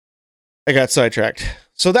 I got sidetracked.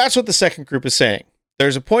 So that's what the second group is saying.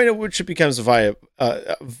 There's a point at which it becomes a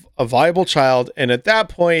viable child. And at that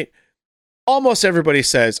point, almost everybody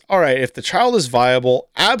says, all right, if the child is viable,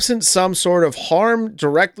 absent some sort of harm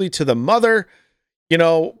directly to the mother,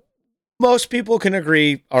 most people can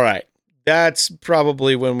agree, all right, that's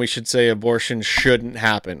probably when we should say abortion shouldn't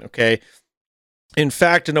happen, okay? In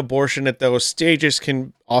fact, an abortion at those stages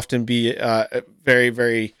can often be very,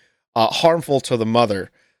 very harmful to the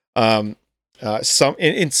mother. In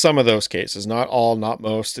some of those cases, not all, not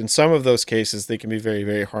most. In some of those cases, they can be very,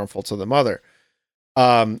 very harmful to the mother.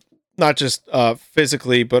 Not just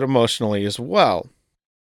physically, but emotionally as well.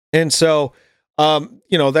 And so,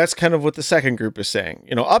 that's kind of what the second group is saying.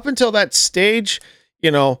 Up until that stage,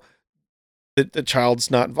 the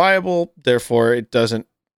child's not viable, therefore it doesn't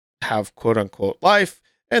have quote unquote life,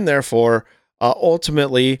 and therefore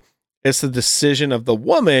ultimately it's the decision of the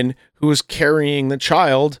woman who is carrying the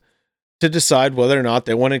child to decide whether or not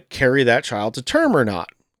they want to carry that child to term or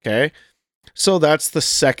not. Okay, so that's the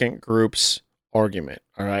second group's argument.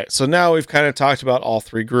 All right, so now we've kind of talked about all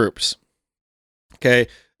 3 groups. Okay,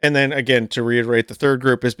 and then again, to reiterate, the third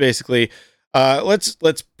group is basically let's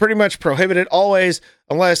pretty much prohibit it always,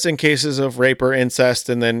 unless in cases of rape or incest.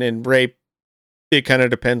 And then in rape, it kind of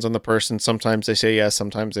depends on the person. Sometimes they say yes,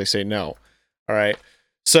 sometimes they say no. All right.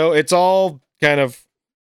 So it's all kind of,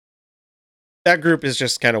 that group is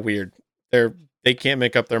just kind of weird. They can't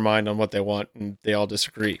make up their mind on what they want, and they all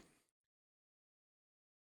disagree.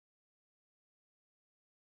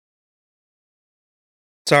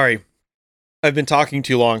 Sorry, I've been talking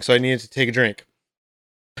too long, so I needed to take a drink.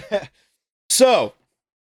 So,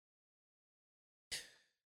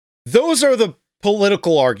 those are the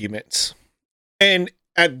political arguments. And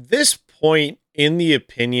at this point in the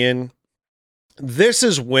opinion, this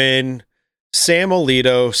is when Sam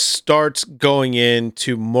Alito starts going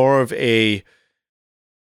into more of a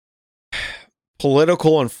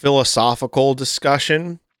political and philosophical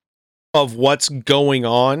discussion of what's going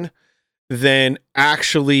on than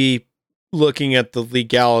actually looking at the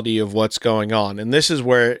legality of what's going on. And this is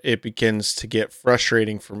where it begins to get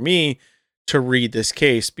frustrating for me to read this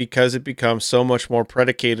case, because it becomes so much more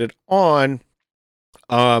predicated on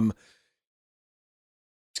so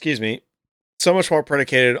much more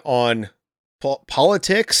predicated on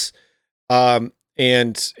politics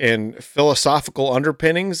and philosophical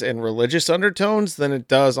underpinnings and religious undertones than it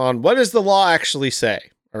does on what does the law actually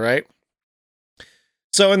say. All right.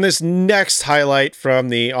 So in this next highlight from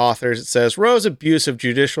the authors, it says Roe's abuse of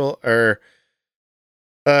judicial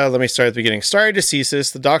Let me start at the beginning. Stare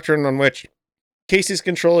decisis, the doctrine on which Casey's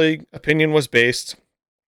controlling opinion was based,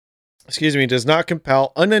 does not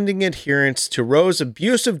compel unending adherence to Roe's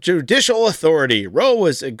abuse of judicial authority. Roe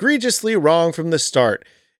was egregiously wrong from the start.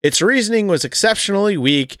 Its reasoning was exceptionally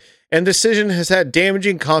weak, and decision has had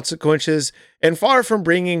damaging consequences, and far from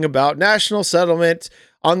bringing about national settlement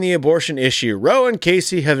on the abortion issue, Roe and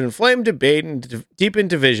Casey have inflamed debate and deepened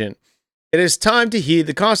division. It is time to heed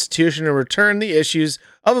the Constitution and return the issues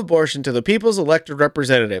of abortion to the people's elected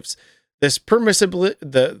representatives. The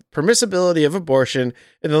permissibility of abortion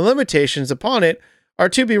and the limitations upon it are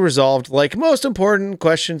to be resolved, like most important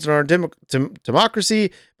questions in our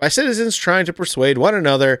democracy, by citizens trying to persuade one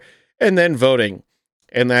another and then voting.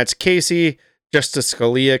 And that's Casey, Justice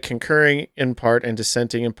Scalia concurring in part and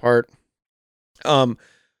dissenting in part.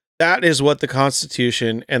 That is what the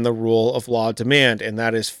Constitution and the rule of law demand, and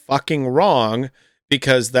that is fucking wrong,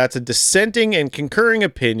 because that's a dissenting and concurring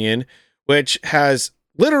opinion, which has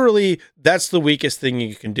literally, that's the weakest thing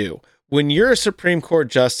you can do. When you're a Supreme Court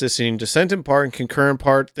justice and you dissent in part and concur in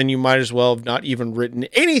part, then you might as well have not even written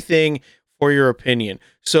anything for your opinion.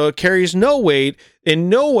 So it carries no weight. In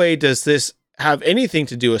no way does this have anything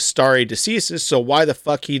to do with stare decisis. So why the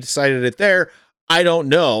fuck he decided it there, I don't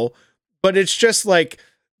know. But it's just like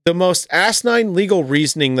the most asinine legal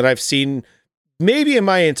reasoning that I've seen maybe in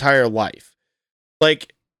my entire life.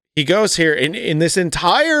 Like, he goes here in this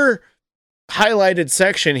entire highlighted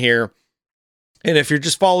section here, and if you're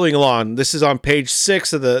just following along, this is on page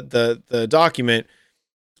 6 of the document.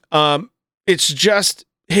 It's just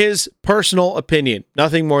his personal opinion,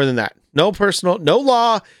 nothing more than that. No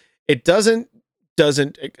law. It doesn't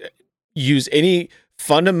use any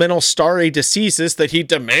fundamental stare decisis that he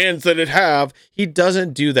demands that it have. He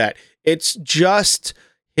doesn't do that. It's just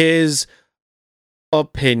his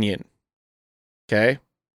opinion. Okay.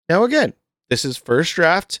 Now again, this is first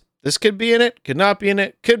draft. This could be in it, could not be in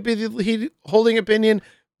it, could be the holding opinion,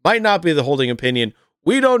 might not be the holding opinion.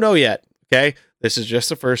 We don't know yet. Okay. This is just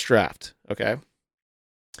the first draft. Okay.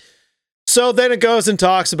 So then it goes and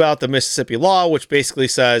talks about the Mississippi law, which basically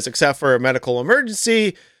says, except for a medical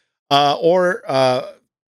emergency or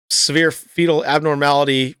severe fetal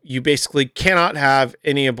abnormality, you basically cannot have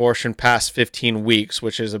any abortion past 15 weeks,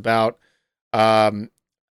 which is about, that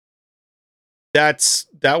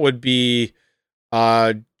would be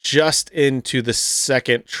just into the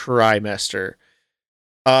second trimester.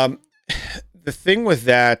 The thing with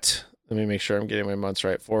that, let me make sure I'm getting my months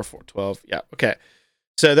right. 4, 12. Yeah. Okay.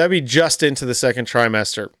 So that'd be just into the second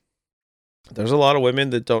trimester. There's a lot of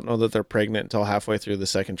women that don't know that they're pregnant until halfway through the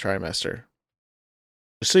second trimester.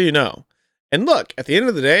 Just so you know. And look, at the end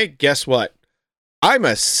of the day, guess what? I'm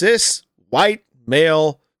a cis white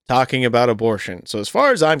male talking about abortion. So as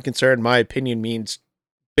far as I'm concerned, my opinion means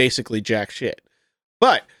basically jack shit.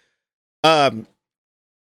 But I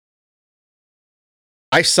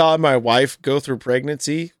saw my wife go through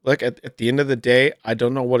pregnancy. Look, at the end of the day, I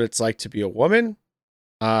don't know what it's like to be a woman.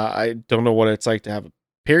 I don't know what it's like to have a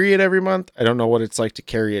period every month. I don't know what it's like to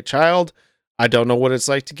carry a child. I don't know what it's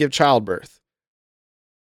like to give childbirth.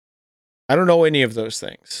 I don't know any of those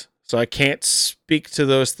things. So I can't speak to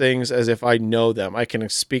those things as if I know them. I can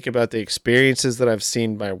speak about the experiences that I've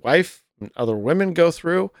seen my wife and other women go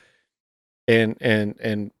through, and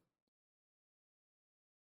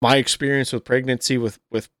my experience with pregnancy with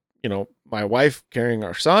my wife carrying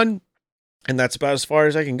our son, and that's about as far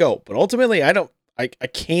as I can go. But ultimately, I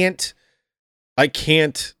can't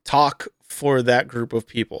talk for that group of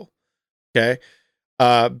people. Okay.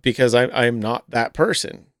 Because I'm not that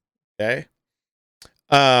person. Okay.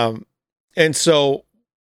 And so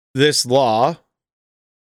this law,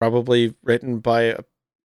 probably written by a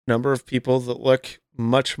number of people that look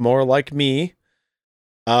much more like me,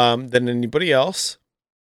 than anybody else,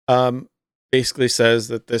 basically says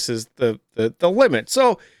that this is the limit.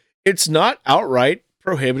 So it's not outright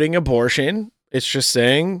prohibiting abortion. It's just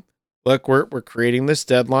saying, look, we're creating this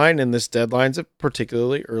deadline, and this deadline's a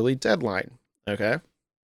particularly early deadline. Okay.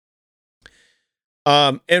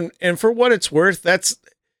 And for what it's worth,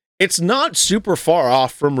 it's not super far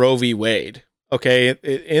off from Roe v. Wade. Okay.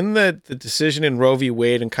 In the decision in Roe v.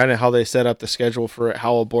 Wade, and kind of how they set up the schedule for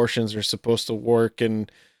how abortions are supposed to work, and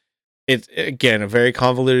it's, again, a very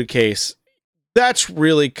convoluted case. That's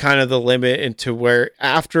really kind of the limit, into where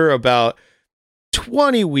after about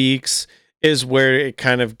 20 weeks is where it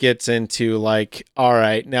kind of gets into like, all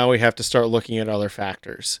right, now we have to start looking at other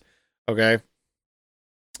factors. Okay.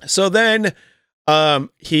 So then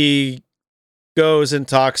he goes and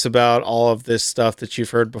talks about all of this stuff that you've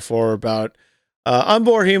heard before about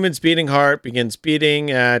unborn humans beating heart begins beating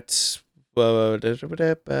at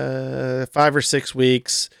 5 or 6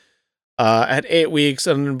 weeks. At 8 weeks,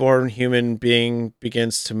 an unborn human being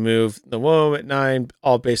begins to move in the womb. At 9,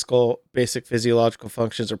 all basic physiological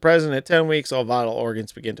functions are present. At 10 weeks, all vital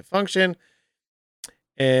organs begin to function.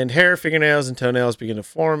 And hair, fingernails, and toenails begin to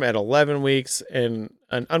form. At 11 weeks, and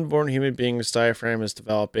an unborn human being's diaphragm is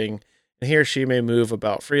developing, and he or she may move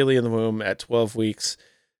about freely in the womb. At 12 weeks,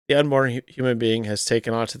 the unborn human being has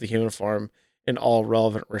taken on to the human form in all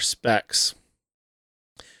relevant respects.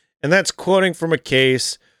 And that's quoting from a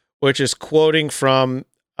case, which is quoting from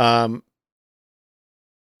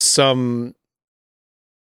some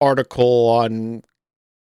article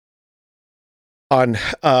on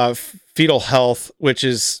fetal health, which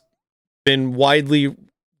has been widely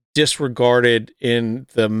disregarded in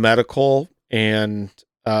the medical and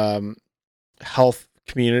health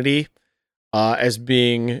community as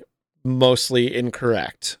being mostly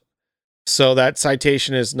incorrect. So that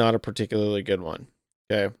citation is not a particularly good one.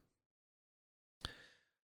 Okay.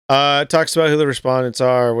 It talks about who the respondents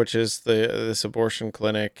are, which is this abortion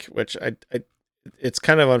clinic, which it's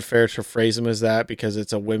kind of unfair to phrase them as that because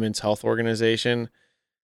it's a women's health organization.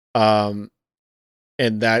 And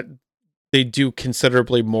that they do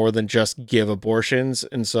considerably more than just give abortions.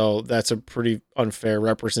 And so that's a pretty unfair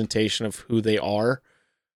representation of who they are,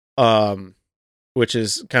 which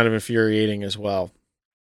is kind of infuriating as well.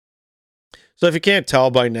 So if you can't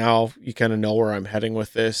tell by now, you kind of know where I'm heading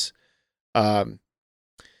with this. And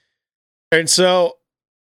so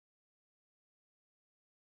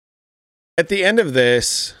at the end of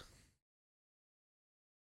this,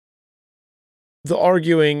 the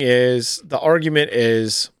argument is,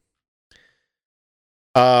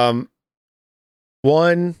 one,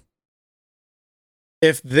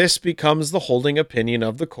 if this becomes the holding opinion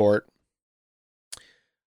of the court,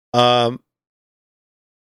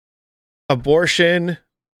 abortion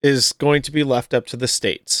is going to be left up to the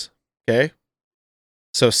states. Okay.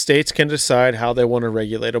 So states can decide how they want to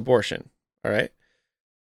regulate abortion. All right.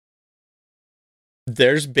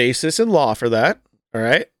 There's basis in law for that. All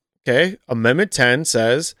right. Okay. Amendment 10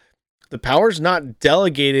 says the powers not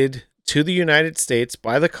delegated to the United States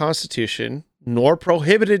by the Constitution, nor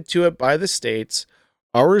prohibited to it by the states,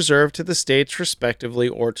 are reserved to the states respectively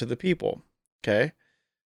or to the people. Okay.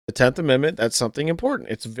 The 10th Amendment, that's something important.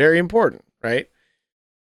 It's very important, right?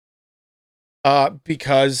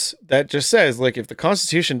 Because that just says, like, if the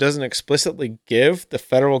Constitution doesn't explicitly give the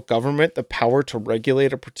federal government the power to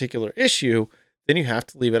regulate a particular issue, then you have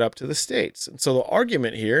to leave it up to the states. And so the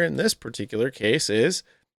argument here in this particular case is,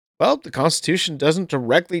 well, the Constitution doesn't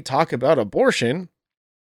directly talk about abortion,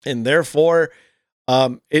 and therefore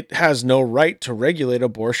it has no right to regulate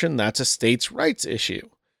abortion. That's a states' rights issue.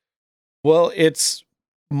 Well, it's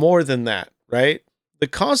more than that, right? The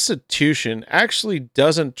Constitution actually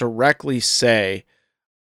doesn't directly say,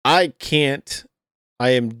 I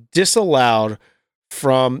am disallowed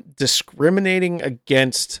from discriminating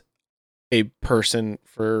against a person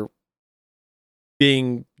for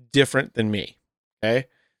being different than me. Okay.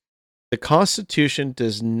 The Constitution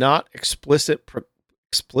does not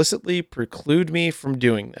explicitly preclude me from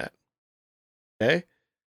doing that. Okay.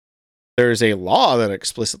 There is a law that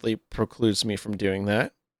explicitly precludes me from doing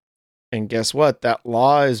that. And guess what? That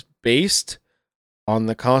law is based on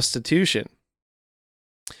the Constitution.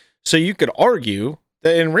 So you could argue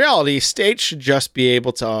that in reality, states should just be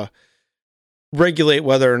able to regulate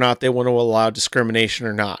whether or not they want to allow discrimination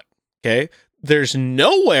or not. Okay. There's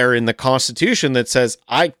nowhere in the Constitution that says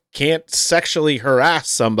I can't sexually harass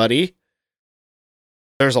somebody.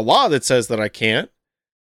 There's a law that says that I can't.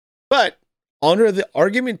 But under the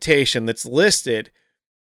argumentation that's listed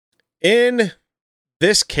in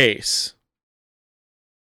this case,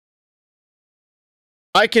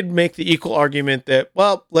 I could make the equal argument that,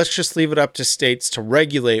 well, let's just leave it up to states to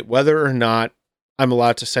regulate whether or not I'm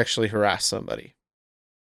allowed to sexually harass somebody.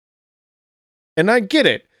 And I get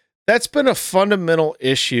it. That's been a fundamental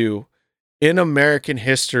issue in American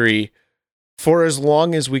history for as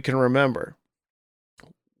long as we can remember.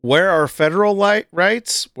 Where are federal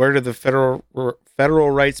rights? Where do the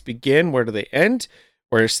federal rights begin? Where do they end?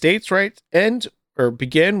 Where states' rights end or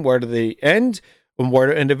begin? Where do they end? And where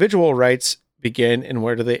do individual rights begin and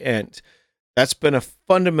where do they end? That's been a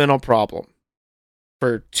fundamental problem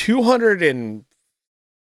for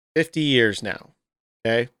 250 years now.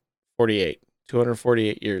 Okay?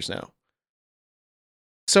 248 years now.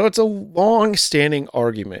 So it's a long-standing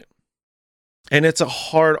argument. And it's a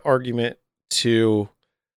hard argument to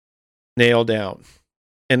nail down.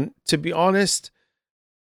 And to be honest,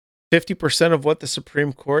 50% of what the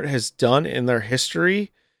Supreme Court has done in their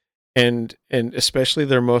history and especially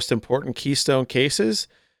their most important keystone cases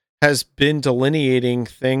has been delineating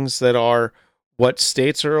things that are what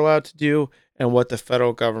states are allowed to do and what the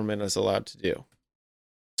federal government is allowed to do.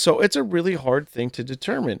 So it's a really hard thing to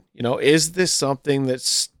determine. Is this something that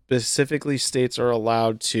specifically states are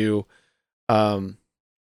allowed to um,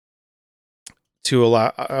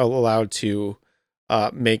 allowed to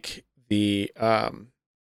make the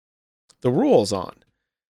rules on,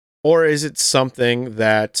 or is it something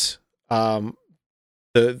that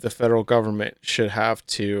the federal government should have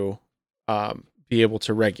to be able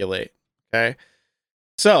to regulate? Okay.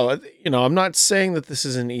 So, I'm not saying that this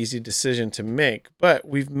is an easy decision to make, but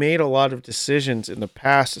we've made a lot of decisions in the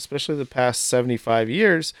past, especially the past 75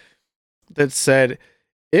 years, that said,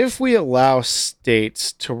 if we allow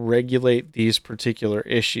states to regulate these particular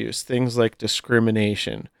issues, things like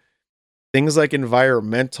discrimination, things like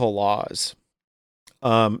environmental laws,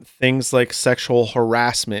 things like sexual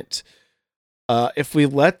harassment, if we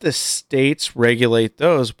let the states regulate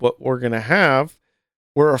those, what we're going to have,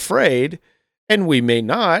 we're afraid, and we may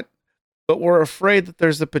not, but we're afraid that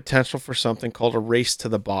there's the potential for something called a race to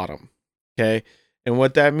the bottom. Okay. And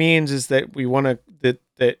what that means is that we want to,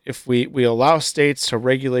 that if we allow states to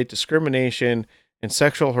regulate discrimination and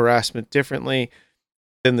sexual harassment differently,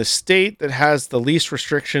 then the state that has the least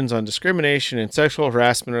restrictions on discrimination and sexual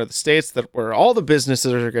harassment are the states that where all the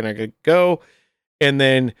businesses are going to go. And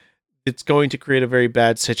then it's going to create a very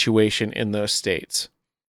bad situation in those states.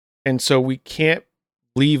 And so we can't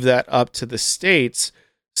leave that up to the states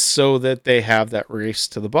so that they have that race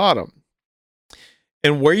to the bottom.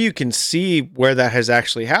 And where you can see where that has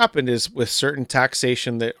actually happened is with certain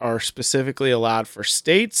taxation that are specifically allowed for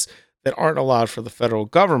states that aren't allowed for the federal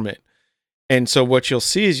government. And so what you'll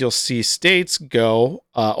see is you'll see states go,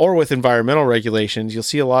 or with environmental regulations, you'll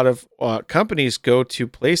see a lot of companies go to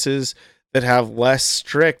places that have less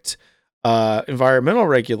strict environmental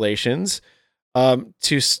regulations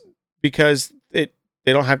because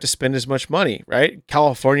they don't have to spend as much money, right?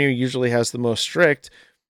 California usually has the most strict.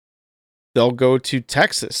 They'll go to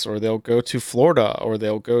Texas, or they'll go to Florida, or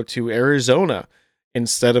they'll go to Arizona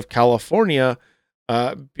instead of California,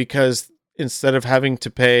 because instead of having to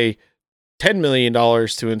pay $10 million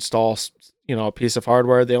to install, a piece of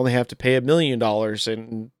hardware, they only have to pay $1 million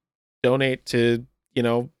and donate to,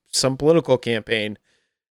 some political campaign.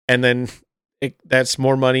 And then that's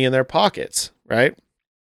more money in their pockets, right?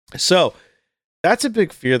 So that's a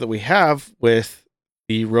big fear that we have with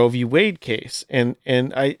the Roe v. Wade case. And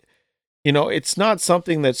I, it's not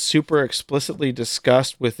something that's super explicitly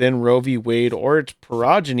discussed within Roe v. Wade or its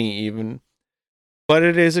progeny even, but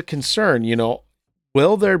it is a concern.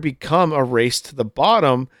 Will there become a race to the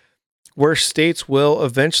bottom where states will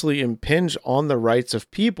eventually impinge on the rights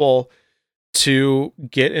of people to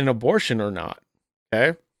get an abortion or not?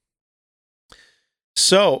 Okay.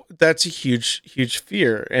 So that's a huge, huge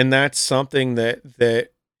fear. And that's something that,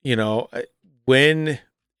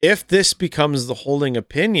 if this becomes the holding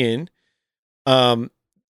opinion, and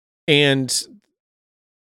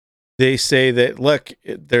they say that, look,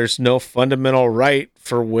 there's no fundamental right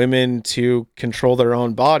for women to control their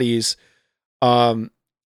own bodies,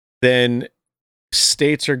 then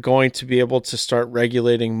states are going to be able to start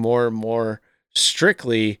regulating more and more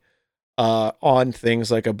strictly on things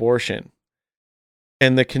like abortion.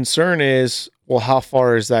 And the concern is, well, how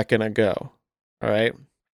far is that going to go? All right.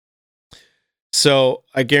 So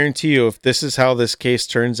I guarantee you, if this is how this case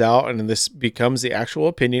turns out and this becomes the actual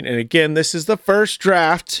opinion, and again, this is the first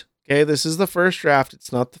draft. Okay, this is the first draft.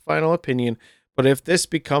 It's not the final opinion. But if this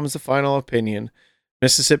becomes the final opinion,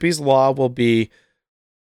 Mississippi's law will be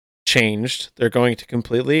changed. They're going to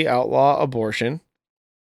completely outlaw abortion.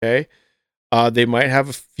 Okay. They might have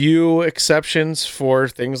a few exceptions for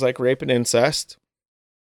things like rape and incest.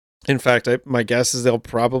 In fact, my guess is they'll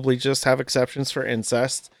probably just have exceptions for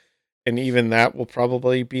incest. And even that will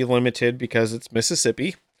probably be limited because it's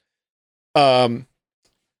Mississippi. And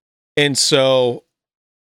so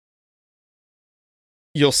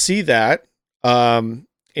you'll see that. The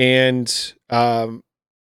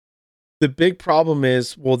big problem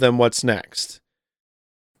is, well, then what's next?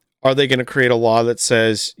 Are they going to create a law that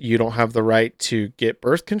says you don't have the right to get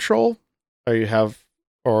birth control? Or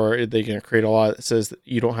are they going to create a law that says that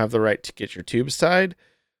you don't have the right to get your tubes tied?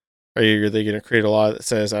 Or are they going to create a law that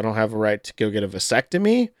says I don't have a right to go get a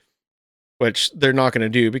vasectomy? Which they're not going to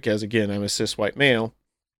do because, again, I'm a cis white male.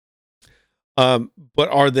 But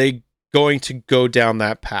are they going to go down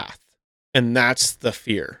that path? And that's the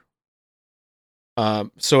fear.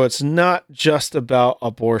 So it's not just about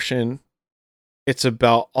abortion. It's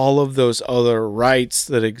about all of those other rights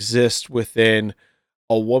that exist within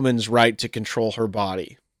a woman's right to control her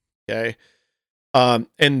body. Okay.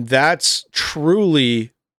 And that's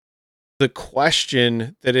truly the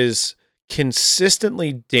question that is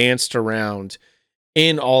consistently danced around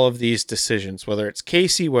in all of these decisions, whether it's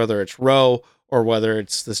Casey, whether it's Roe, or whether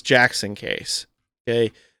it's this Jackson case.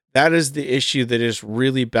 Okay. That is the issue that is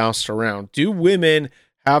really bounced around. Do women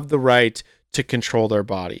have the right to control their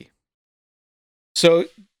body? So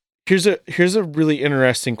here's a really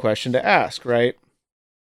interesting question to ask, right?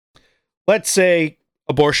 Let's say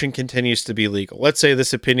abortion continues to be legal. Let's say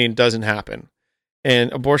this opinion doesn't happen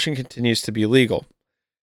and abortion continues to be legal.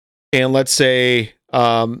 And let's say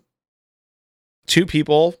two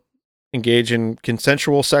people engage in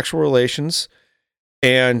consensual sexual relations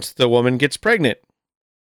and the woman gets pregnant.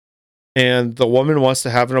 And the woman wants to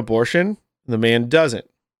have an abortion, the man doesn't.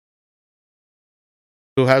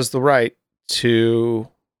 Who has the right to...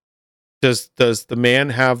 Does the man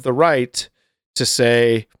have the right to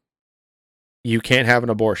say you can't have an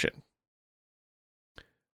abortion?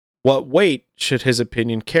 What weight should his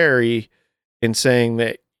opinion carry in saying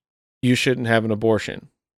that you shouldn't have an abortion?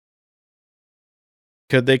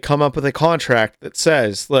 Could they come up with a contract that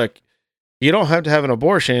says, look, you don't have to have an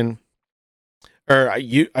abortion, or I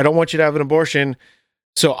don't want you to have an abortion,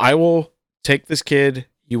 so I will take this kid.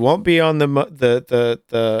 You won't be on the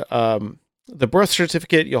birth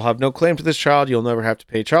certificate. You'll have no claim to this child. You'll never have to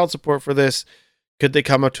pay child support for this. Could they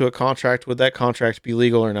come up to a contract? Would that contract be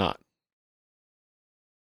legal or not?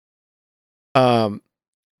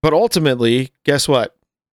 But ultimately, guess what?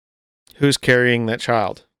 Who's carrying that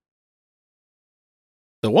child?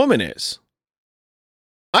 The woman is.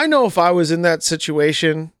 I know if I was in that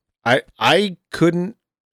situation, I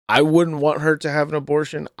wouldn't want her to have an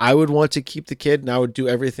abortion. I would want to keep the kid, and I would do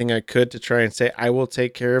everything I could to try and say, I will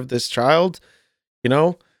take care of this child,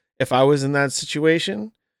 if I was in that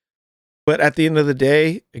situation. But at the end of the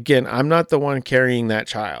day, again, I'm not the one carrying that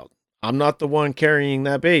child. I'm not the one carrying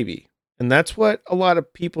that baby. And that's what a lot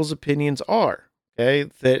of people's opinions are.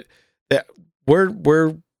 Okay. That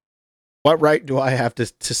what right do I have to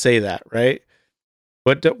say that, right?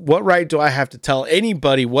 What right do I have to tell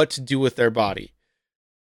anybody what to do with their body?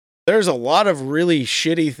 There's a lot of really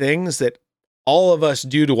shitty things that all of us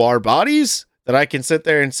do to our bodies that I can sit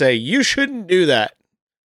there and say, you shouldn't do that.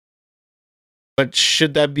 But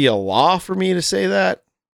should that be a law for me to say that?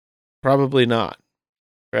 Probably not.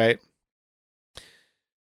 Right?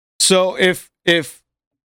 So if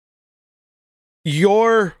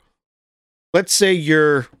let's say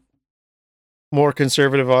you're more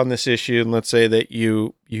conservative on this issue, and let's say that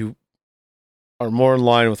you are more in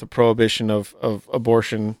line with the prohibition of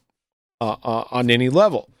abortion on any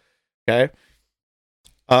level. Okay.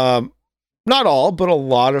 Not all, but a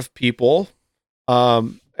lot of people.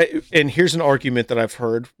 And here's an argument that I've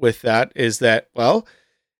heard with that is that, well,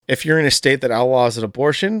 if you're in a state that outlaws an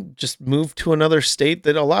abortion, just move to another state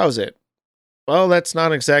that allows it. Well, that's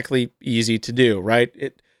not exactly easy to do,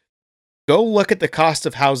 right? Go look at the cost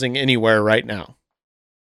of housing anywhere right now.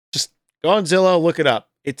 Just go on Zillow, look it up.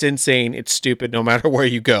 It's insane. It's stupid no matter where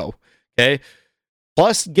you go. Okay.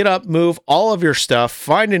 Plus, get up, move all of your stuff,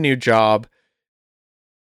 find a new job.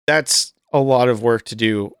 That's a lot of work to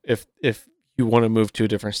do if you want to move to a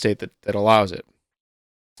different state that allows it.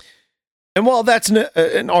 And while that's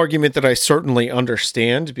an argument that I certainly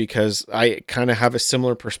understand because I kind of have a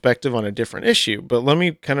similar perspective on a different issue, but let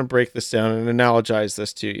me kind of break this down and analogize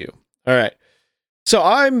this to you. All right. So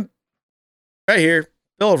I'm right here,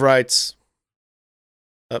 Bill of Rights.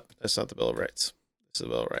 Oh, that's not the Bill of Rights. This is the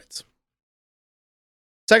Bill of Rights.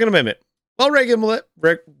 Second Amendment.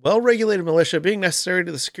 Well-regulated militia being necessary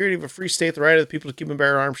to the security of a free state, the right of the people to keep and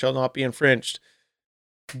bear arms shall not be infringed.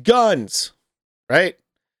 Guns, right?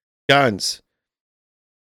 Guns.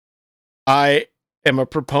 I am a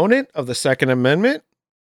proponent of the Second Amendment.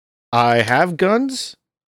 I have guns.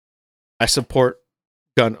 I support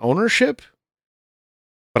gun ownership,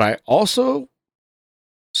 but I also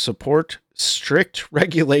support strict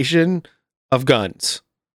regulation of guns.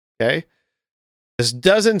 Okay? This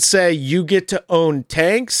doesn't say you get to own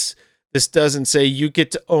tanks. This doesn't say you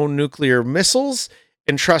get to own nuclear missiles.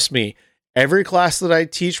 And trust me, every class that I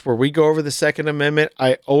teach where we go over the Second Amendment,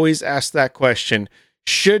 I always ask that question.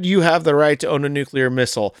 Should you have the right to own a nuclear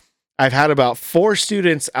missile? I've had about 4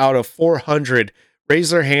 students out of 400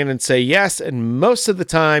 raise their hand and say yes. And most of the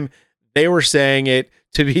time they were saying it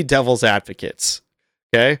to be devil's advocates.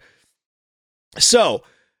 Okay. So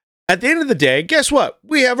at the end of the day, guess what?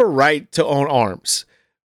 We have a right to own arms,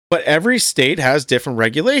 but every state has different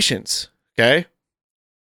regulations. Okay.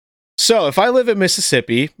 So if I live in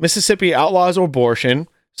Mississippi outlaws abortion.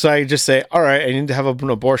 So I just say, all right, I need to have an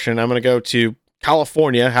abortion. I'm going to go to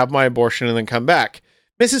California, have my abortion, and then come back.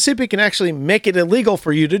 Mississippi can actually make it illegal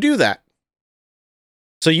for you to do that.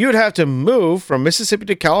 So you would have to move from Mississippi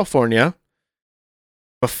to California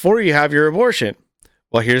before you have your abortion.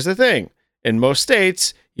 Well, here's the thing. In most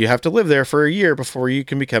states, you have to live there for a year before you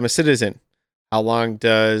can become a citizen. How long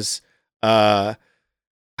does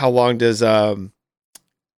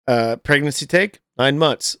pregnancy take? 9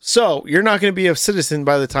 months. So you're not going to be a citizen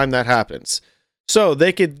by the time that happens. So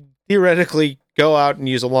they could theoretically go out and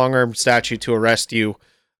use a long-arm statute to arrest you.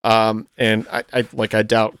 And I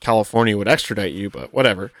doubt California would extradite you, but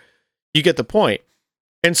whatever. You get the point.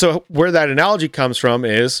 And so where that analogy comes from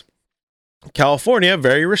is California,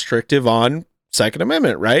 very restrictive on Second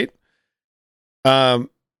Amendment, right? I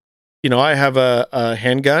have a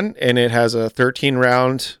handgun and it has a 13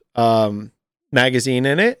 round magazine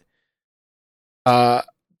in it.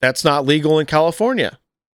 That's not legal in California.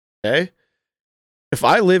 Okay. If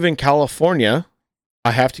I live in California,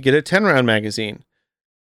 I have to get a 10 round magazine.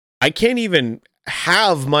 I can't even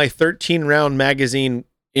have my 13 round magazine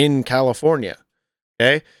in California.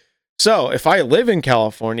 Okay. So if I live in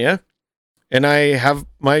California and I have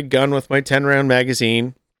my gun with my 10 round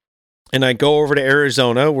magazine and I go over to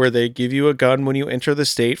Arizona where they give you a gun when you enter the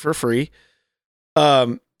state for free,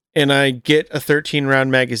 and I get a 13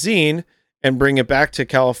 round magazine and bring it back to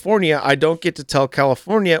California, I don't get to tell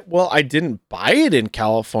California, well, I didn't buy it in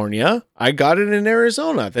California. I got it in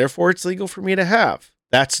Arizona. Therefore, it's legal for me to have.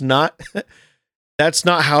 That's not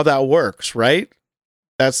how that works, right?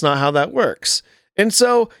 That's not how that works. And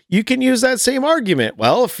so you can use that same argument.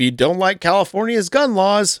 Well, if you don't like California's gun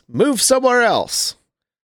laws, move somewhere else.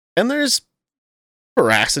 And there's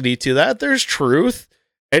veracity to that. There's truth.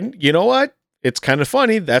 And you know what? It's kind of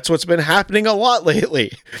funny. That's what's been happening a lot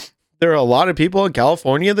lately. There are a lot of people in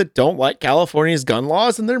California that don't like California's gun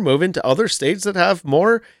laws, and they're moving to other states that have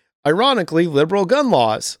more, ironically, liberal gun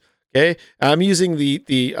laws. Okay, I'm using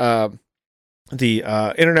the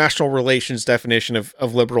international relations definition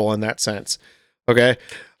of liberal in that sense. Okay,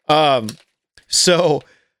 so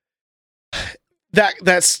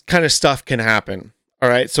that's kind of stuff can happen. All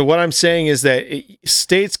right. So what I'm saying is that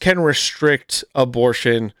states can restrict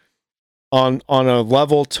abortion on a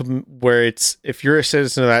level to where it's, if you're a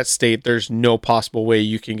citizen of that state, there's no possible way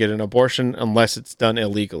you can get an abortion unless it's done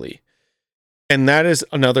illegally. And that is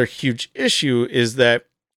another huge issue, is that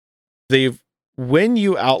when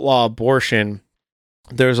you outlaw abortion,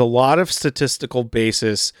 there's a lot of statistical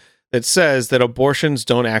basis that says that abortions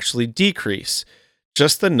don't actually decrease.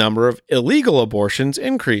 Just the number of illegal abortions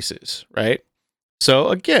increases, right? So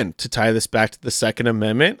again, to tie this back to the Second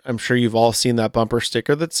Amendment, I'm sure you've all seen that bumper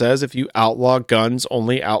sticker that says, if you outlaw guns,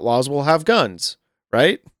 only outlaws will have guns,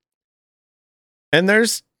 right? And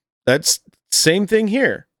that's same thing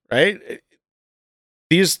here, right?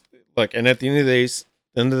 And at the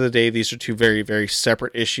end of the day, these are two very, very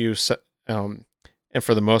separate issues. And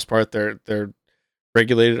for the most part, they're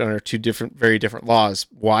regulated under two very different laws.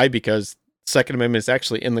 Why? Because the Second Amendment is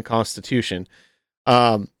actually in the Constitution.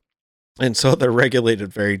 And so they're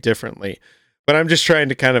regulated very differently. But I'm just trying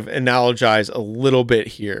to kind of analogize a little bit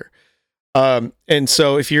here. And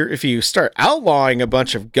so if you start outlawing a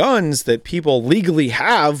bunch of guns that people legally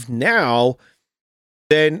have now,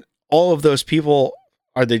 then all of those people,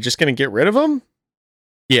 are they just going to get rid of them?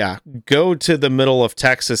 Yeah, go to the middle of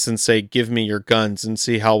Texas and say, give me your guns, and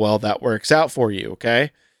see how well that works out for you,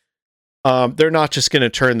 okay? They're not just going to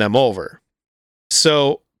turn them over.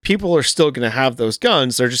 So people are still going to have those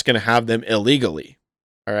guns. They're just going to have them illegally.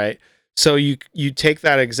 All right. So you take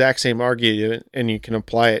that exact same argument and you can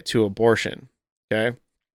apply it to abortion. Okay.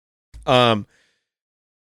 And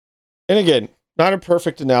again, not a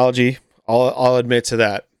perfect analogy. I'll admit to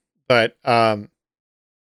that, but that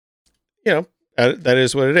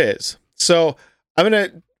is what it is. So I'm going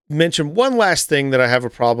to mention one last thing that I have a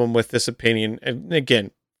problem with this opinion. And again,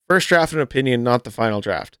 first draft and opinion, not the final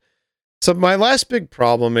draft. So my last big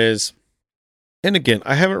problem is, and again,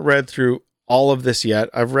 I haven't read through all of this yet.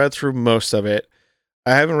 I've read through most of it.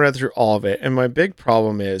 I haven't read through all of it. And my big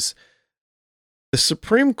problem is the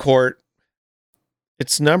Supreme Court,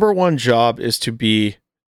 its number one job is to be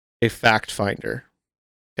a fact finder.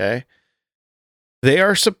 Okay. They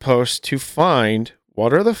are supposed to find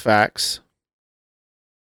what are the facts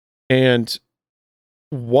and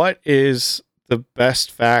what is the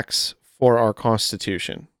best facts for our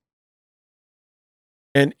Constitution.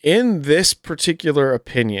 And in this particular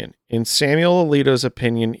opinion, in Samuel Alito's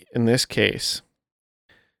opinion in this case,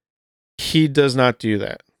 he does not do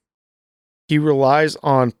that. He relies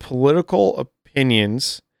on political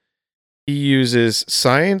opinions. He uses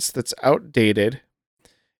science that's outdated,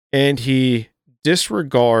 and he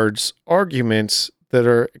disregards arguments that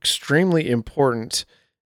are extremely important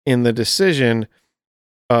in the decision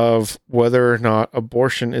of whether or not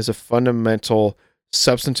abortion is a fundamental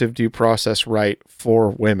substantive due process right for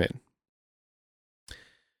women.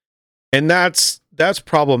 And that's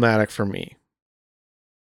problematic for me.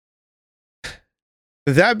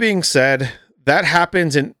 That being said, that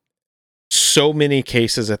happens in so many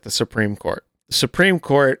cases at the Supreme Court. The Supreme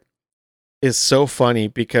Court is so funny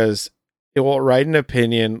because it will write an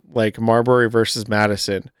opinion like Marbury versus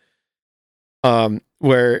Madison,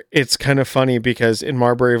 where it's kind of funny because in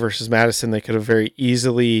Marbury versus Madison, they could have very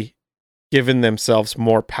easily given themselves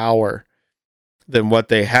more power than what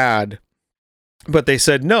they had. But they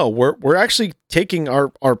said, no, we're actually taking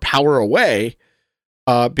our power away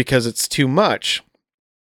because it's too much.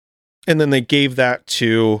 And then they kind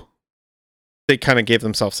of gave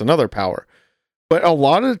themselves another power. But a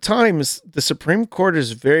lot of the times, the Supreme Court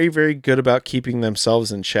is very, very good about keeping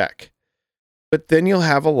themselves in check. But then you'll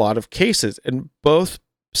have a lot of cases, and both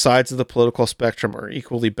sides of the political spectrum are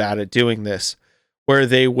equally bad at doing this, where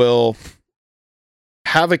they will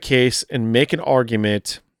have a case and make an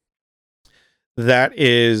argument that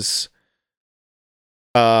is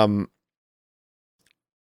not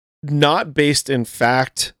based in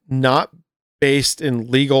fact, not based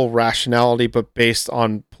in legal rationality, but based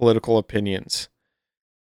on political opinions.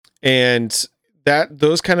 And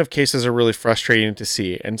those kind of cases are really frustrating to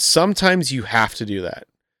see. And sometimes you have to do that,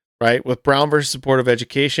 right? With Brown versus Board of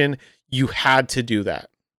Education, you had to do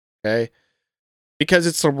that, okay? Because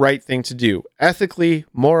it's the right thing to do. Ethically,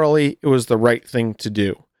 morally, it was the right thing to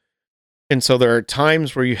do. And so there are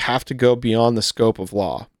times where you have to go beyond the scope of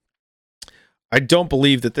law. I don't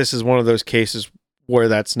believe that this is one of those cases where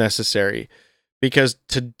that's necessary, because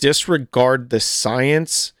to disregard the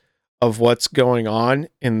science of what's going on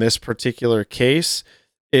in this particular case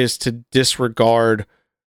is to disregard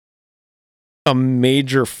a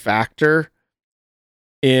major factor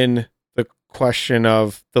in the question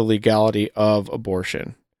of the legality of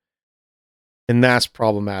abortion. And that's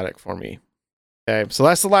problematic for me. Okay, so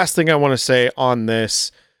that's the last thing I want to say on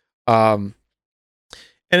this. And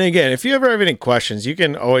again, if you ever have any questions, you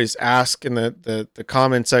can always ask in the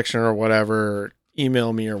comment section or whatever, or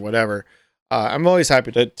email me or whatever. I'm always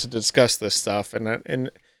happy to discuss this stuff. And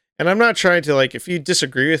I'm not trying to, like, if you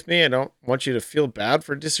disagree with me, I don't want you to feel bad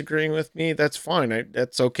for disagreeing with me. That's fine.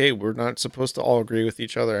 That's okay. We're not supposed to all agree with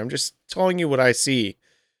each other. I'm just telling you what I see.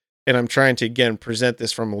 And I'm trying to, again, present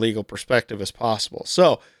this from a legal perspective as possible.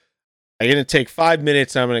 So I'm going to take 5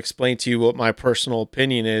 minutes and I'm going to explain to you what my personal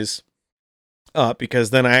opinion is.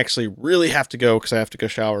 Because then I actually really have to go because I have to go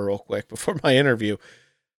shower real quick before my interview.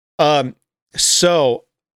 So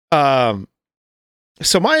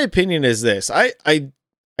my opinion is this. I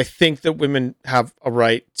think that women have a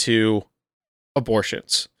right to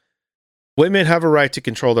abortions. Women have a right to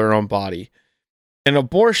control their own body. And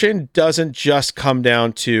abortion doesn't just come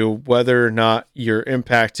down to whether or not you're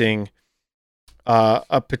impacting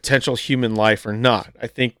a potential human life or not. I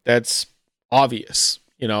think that's obvious,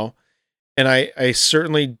 you know. And I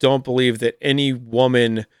certainly don't believe that any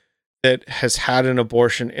woman that has had an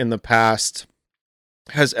abortion in the past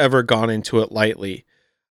has ever gone into it lightly.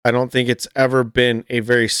 I don't think it's ever been a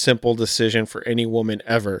very simple decision for any woman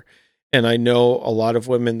ever. And I know a lot of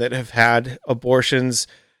women that have had abortions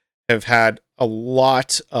have had a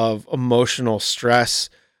lot of emotional stress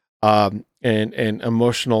and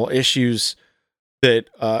emotional issues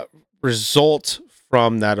that result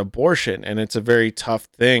from that abortion. And it's a very tough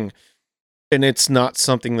thing. And it's not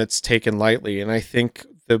something that's taken lightly. And I think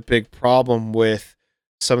the big problem with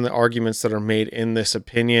some of the arguments that are made in this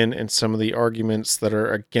opinion and some of the arguments that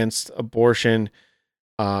are against abortion,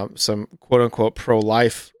 some quote unquote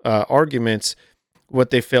pro-life arguments, what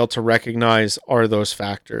they fail to recognize are those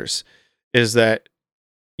factors, is that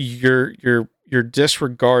you're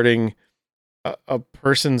disregarding a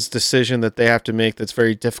person's decision that they have to make that's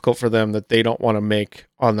very difficult for them, that they don't want to make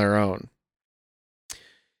on their own.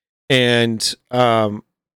 And, but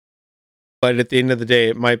at the end of the day,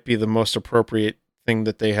 it might be the most appropriate thing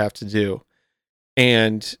that they have to do.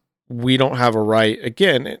 And we don't have a right.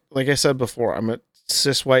 Again, like I said before, I'm a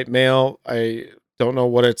cis white male. I don't know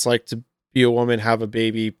what it's like to be a woman, have a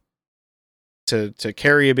baby, to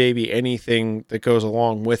carry a baby, anything that goes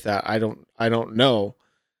along with that. I don't know.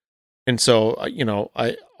 And so, you know,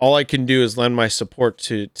 all I can do is lend my support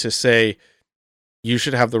to say you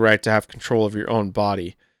should have the right to have control of your own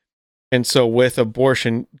body. And so with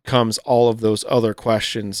abortion comes all of those other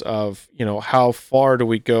questions of, you know, how far do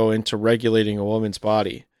we go into regulating a woman's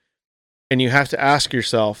body? And you have to ask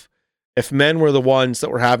yourself, if men were the ones that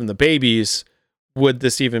were having the babies, would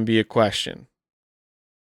this even be a question?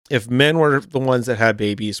 If men were the ones that had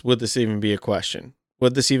babies, would this even be a question?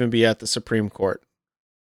 Would this even be at the Supreme Court?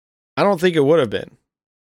 I don't think it would have been.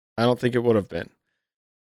 I don't think it would have been.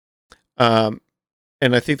 And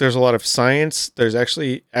I think there's a lot of science. There's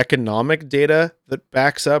actually economic data that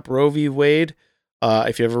backs up Roe v. Wade.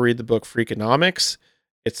 If you ever read the book Freakonomics,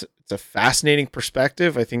 it's a fascinating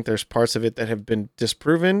perspective. I think there's parts of it that have been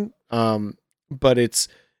disproven, but it's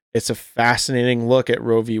a fascinating look at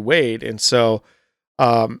Roe v. Wade. And so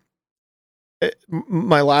my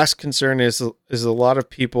last concern is a lot of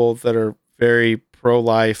people that are very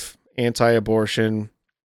pro-life, anti-abortion,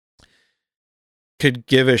 could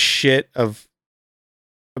give a shit of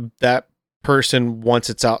that person once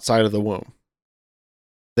it's outside of the womb.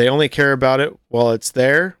 They only care about it while it's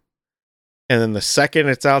there. And then the second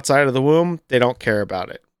it's outside of the womb, they don't care about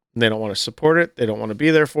it. They don't want to support it. They don't want to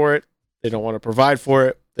be there for it. They don't want to provide for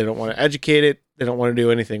it. They don't want to educate it. They don't want to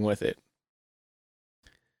do anything with it.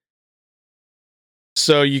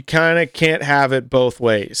 So you kind of can't have it both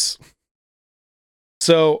ways.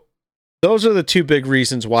 So those are the two big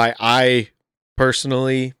reasons why I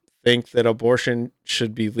personally think that abortion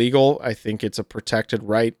should be legal. I think it's a protected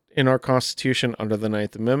right in our Constitution under the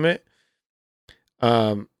 9th Amendment.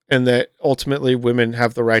 And that ultimately women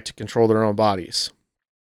have the right to control their own bodies.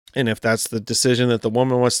 And if that's the decision that the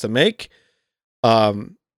woman wants to make,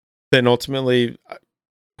 then ultimately,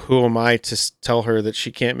 who am I to tell her that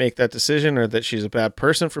she can't make that decision, or that she's a bad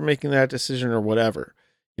person for making that decision, or whatever?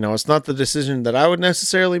 You know, it's not the decision that I would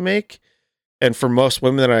necessarily make. And for most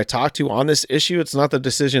women that I talk to on this issue, it's not the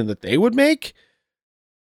decision that they would make.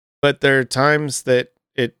 But there are times that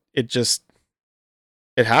it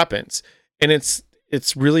happens. And it's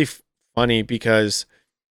really funny because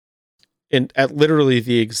at literally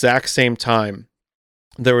the exact same time,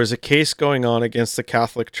 there was a case going on against the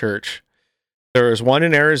Catholic Church. There was one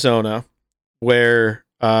in Arizona where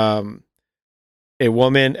a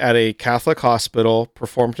woman at a Catholic hospital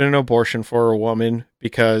performed an abortion for a woman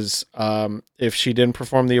because if she didn't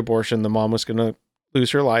perform the abortion, the mom was going to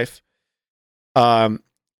lose her life.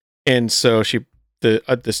 And so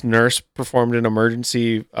this nurse performed an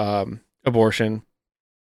emergency abortion.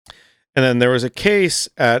 And then there was a case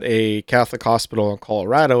at a Catholic hospital in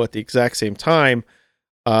Colorado at the exact same time.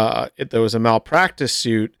 There was a malpractice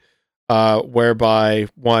suit whereby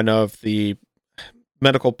one of the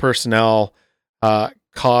medical personnel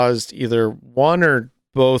caused either one or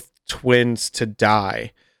both twins to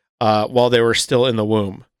die while they were still in the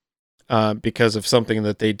womb because of something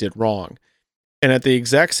that they did wrong. And at the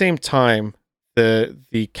exact same time,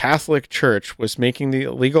 the Catholic Church was making the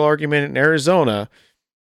legal argument in Arizona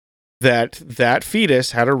that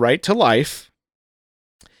fetus had a right to life,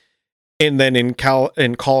 and then in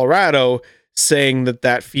Colorado saying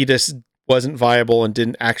that fetus wasn't viable and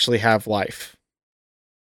didn't actually have life.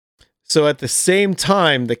 So at the same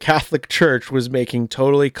time, the Catholic Church was making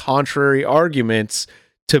totally contrary arguments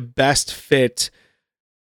to best fit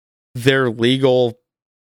their legal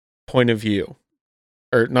point of view.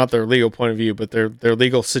 Or not their legal point of view, but their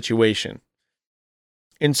legal situation.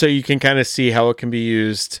 And so you can kind of see how it can be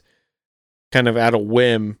used kind of at a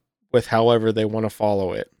whim with however they want to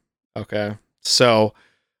follow it. Okay. So,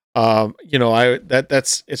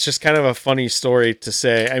 it's just kind of a funny story to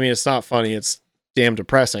say. I mean, it's not funny. It's damn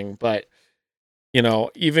depressing, but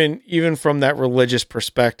even from that religious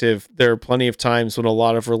perspective, there are plenty of times when a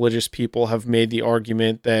lot of religious people have made the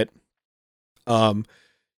argument that,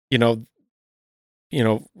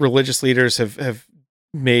 religious leaders have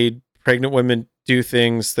made pregnant women do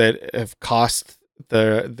things that have cost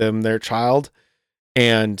them their child.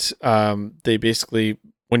 And they basically,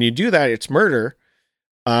 when you do that, it's murder.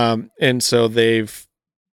 And so they've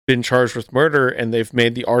been charged with murder, and they've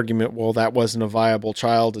made the argument, well, that wasn't a viable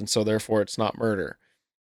child, and so therefore it's not murder.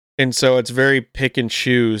 And so it's very pick and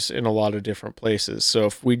choose in a lot of different places. So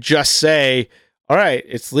if we just say, all right,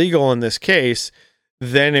 it's legal in this case,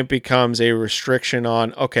 then it becomes a restriction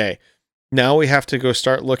on, okay, now we have to go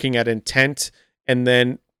start looking at intent, and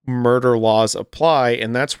then murder laws apply.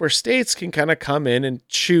 And that's where states can kind of come in and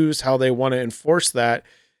choose how they want to enforce that.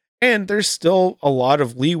 And there's still a lot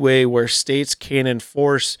of leeway where states can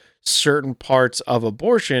enforce certain parts of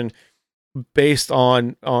abortion based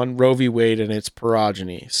on Roe v. Wade and its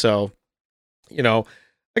progeny. So,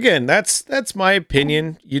 again, that's my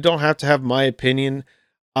opinion. You don't have to have my opinion.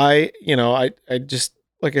 I just,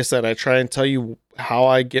 like I said, I try and tell you how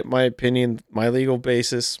I get my opinion, my legal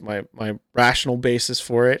basis, my rational basis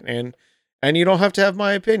for it. And you don't have to have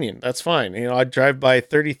my opinion. That's fine. I drive by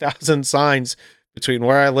 30,000 signs between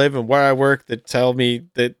where I live and where I work that tell me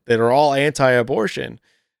that are all anti-abortion.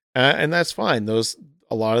 And that's fine. A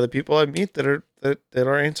lot of the people I meet that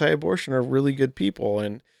are anti-abortion are really good people.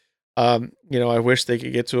 And I wish they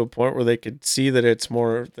could get to a point where they could see that it's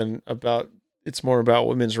more about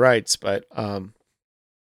women's rights. But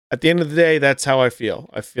at the end of the day, that's how I feel.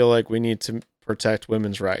 I feel like we need to protect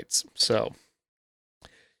women's rights. So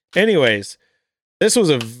anyways, this was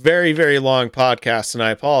a very, very long podcast, and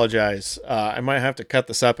I apologize. I might have to cut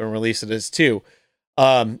this up and release it as two.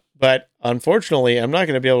 But unfortunately, I'm not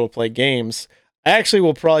going to be able to play games. I actually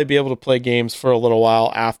will probably be able to play games for a little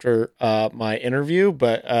while after my interview,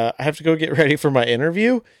 but I have to go get ready for my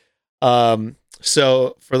interview.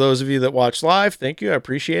 So for those of you that watch live, thank you. I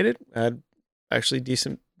appreciate it. I had actually a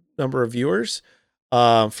decent number of viewers.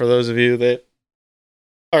 For those of you that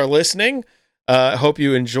are listening, I hope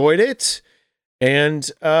you enjoyed it. And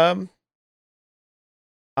I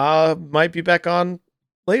might be back on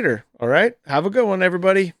later. All right. Have a good one,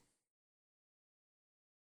 everybody.